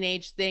the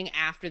teenage thing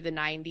after the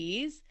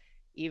 90s,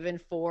 even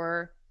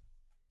for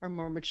our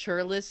more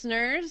mature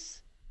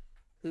listeners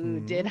who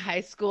did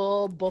high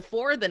school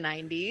before the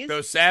 90s.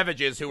 Those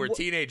savages who were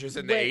teenagers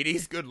in the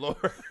 80s, good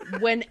Lord.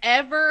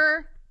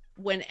 Whenever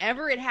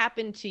it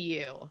happened to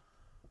you,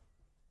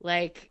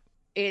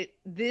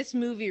 this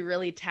movie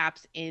really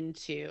taps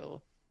into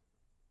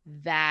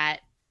that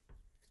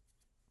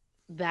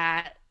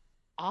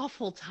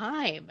awful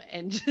time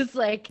and just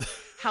like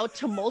how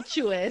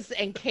tumultuous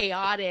and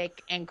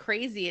chaotic and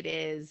crazy it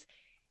is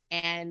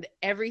and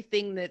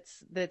everything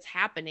that's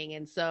happening.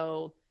 And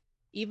so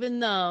even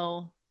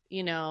though,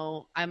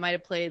 I might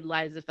have played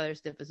Light as a Feather,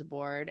 Stiff as a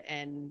Board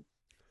and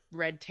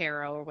read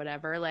tarot or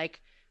whatever, I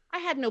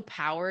had no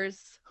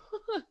powers.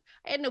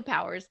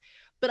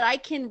 But I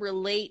can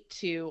relate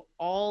to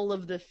all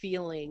of the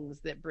feelings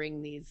that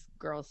bring these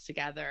girls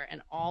together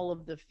and all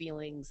of the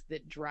feelings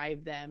that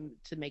drive them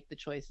to make the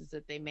choices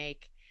that they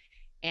make.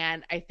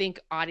 And I think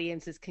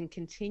audiences can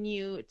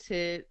continue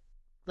to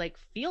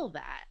feel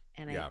that.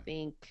 And I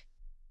think,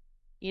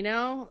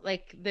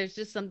 there's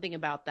just something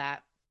about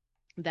that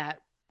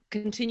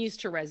continues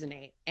to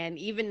resonate. And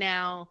even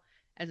now,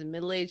 as a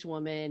middle-aged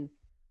woman,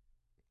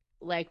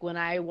 when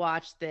I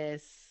watch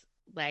this,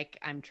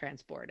 I'm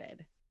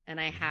transported. And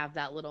I have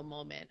that little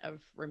moment of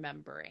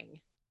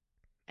remembering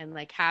and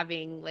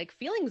having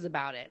feelings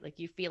about it.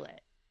 You feel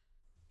it.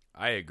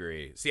 I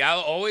agree. See, I'll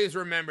always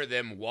remember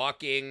them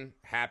walking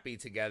happy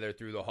together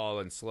through the hall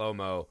in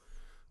slow-mo.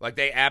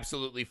 They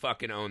absolutely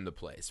fucking own the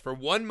place. For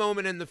one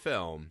moment in the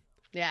film,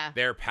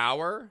 their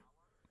power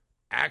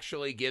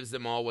actually gives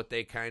them all what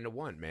they kind of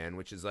want, man,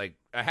 which is a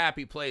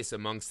happy place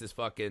amongst this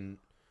fucking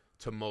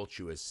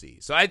tumultuous sea.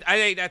 So I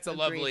think that's a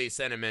lovely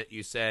sentiment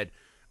you said.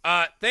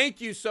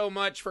 Thank you so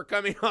much for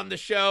coming on the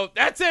show.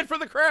 That's it for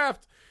the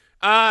craft.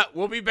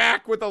 We'll be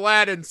back with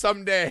Aladdin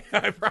someday.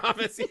 I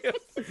promise you.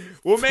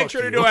 We'll make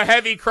sure to do a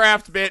heavy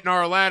craft bit in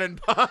our Aladdin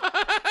pod.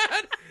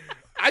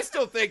 I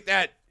still think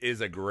that is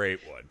a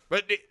great one,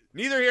 but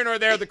neither here nor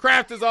there. The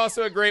craft is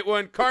also a great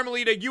one.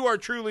 Carmelita, you are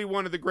truly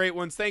one of the great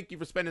ones. Thank you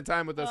for spending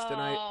time with us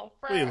tonight.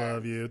 We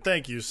love you.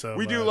 Thank you so much.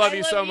 We do love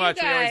you so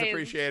much. We always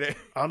appreciate it.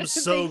 I'm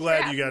so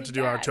glad you got to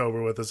do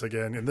October with us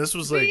again. And this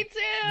was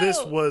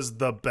this was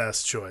the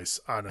best choice,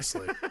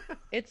 honestly.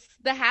 It's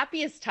the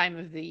happiest time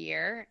of the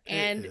year.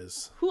 And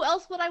who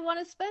else would I want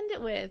to spend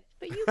it with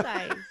but you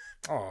guys?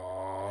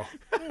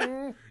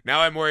 Aww. Now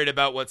I'm worried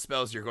about what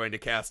spells you're going to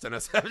cast on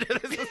us after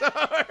this is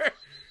over.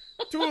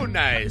 Too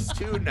nice.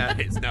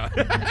 No.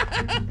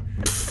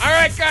 All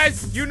right,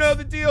 guys, you know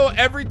the deal.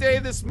 Every day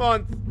this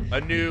month, a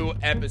new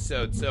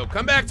episode. So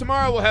come back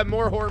tomorrow. We'll have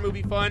more horror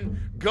movie fun.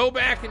 Go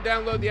back and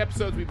download the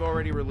episodes we've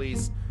already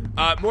released.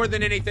 More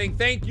than anything,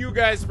 thank you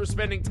guys for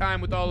spending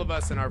time with all of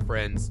us and our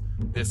friends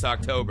this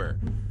October.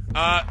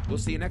 We'll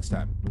see you next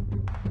time.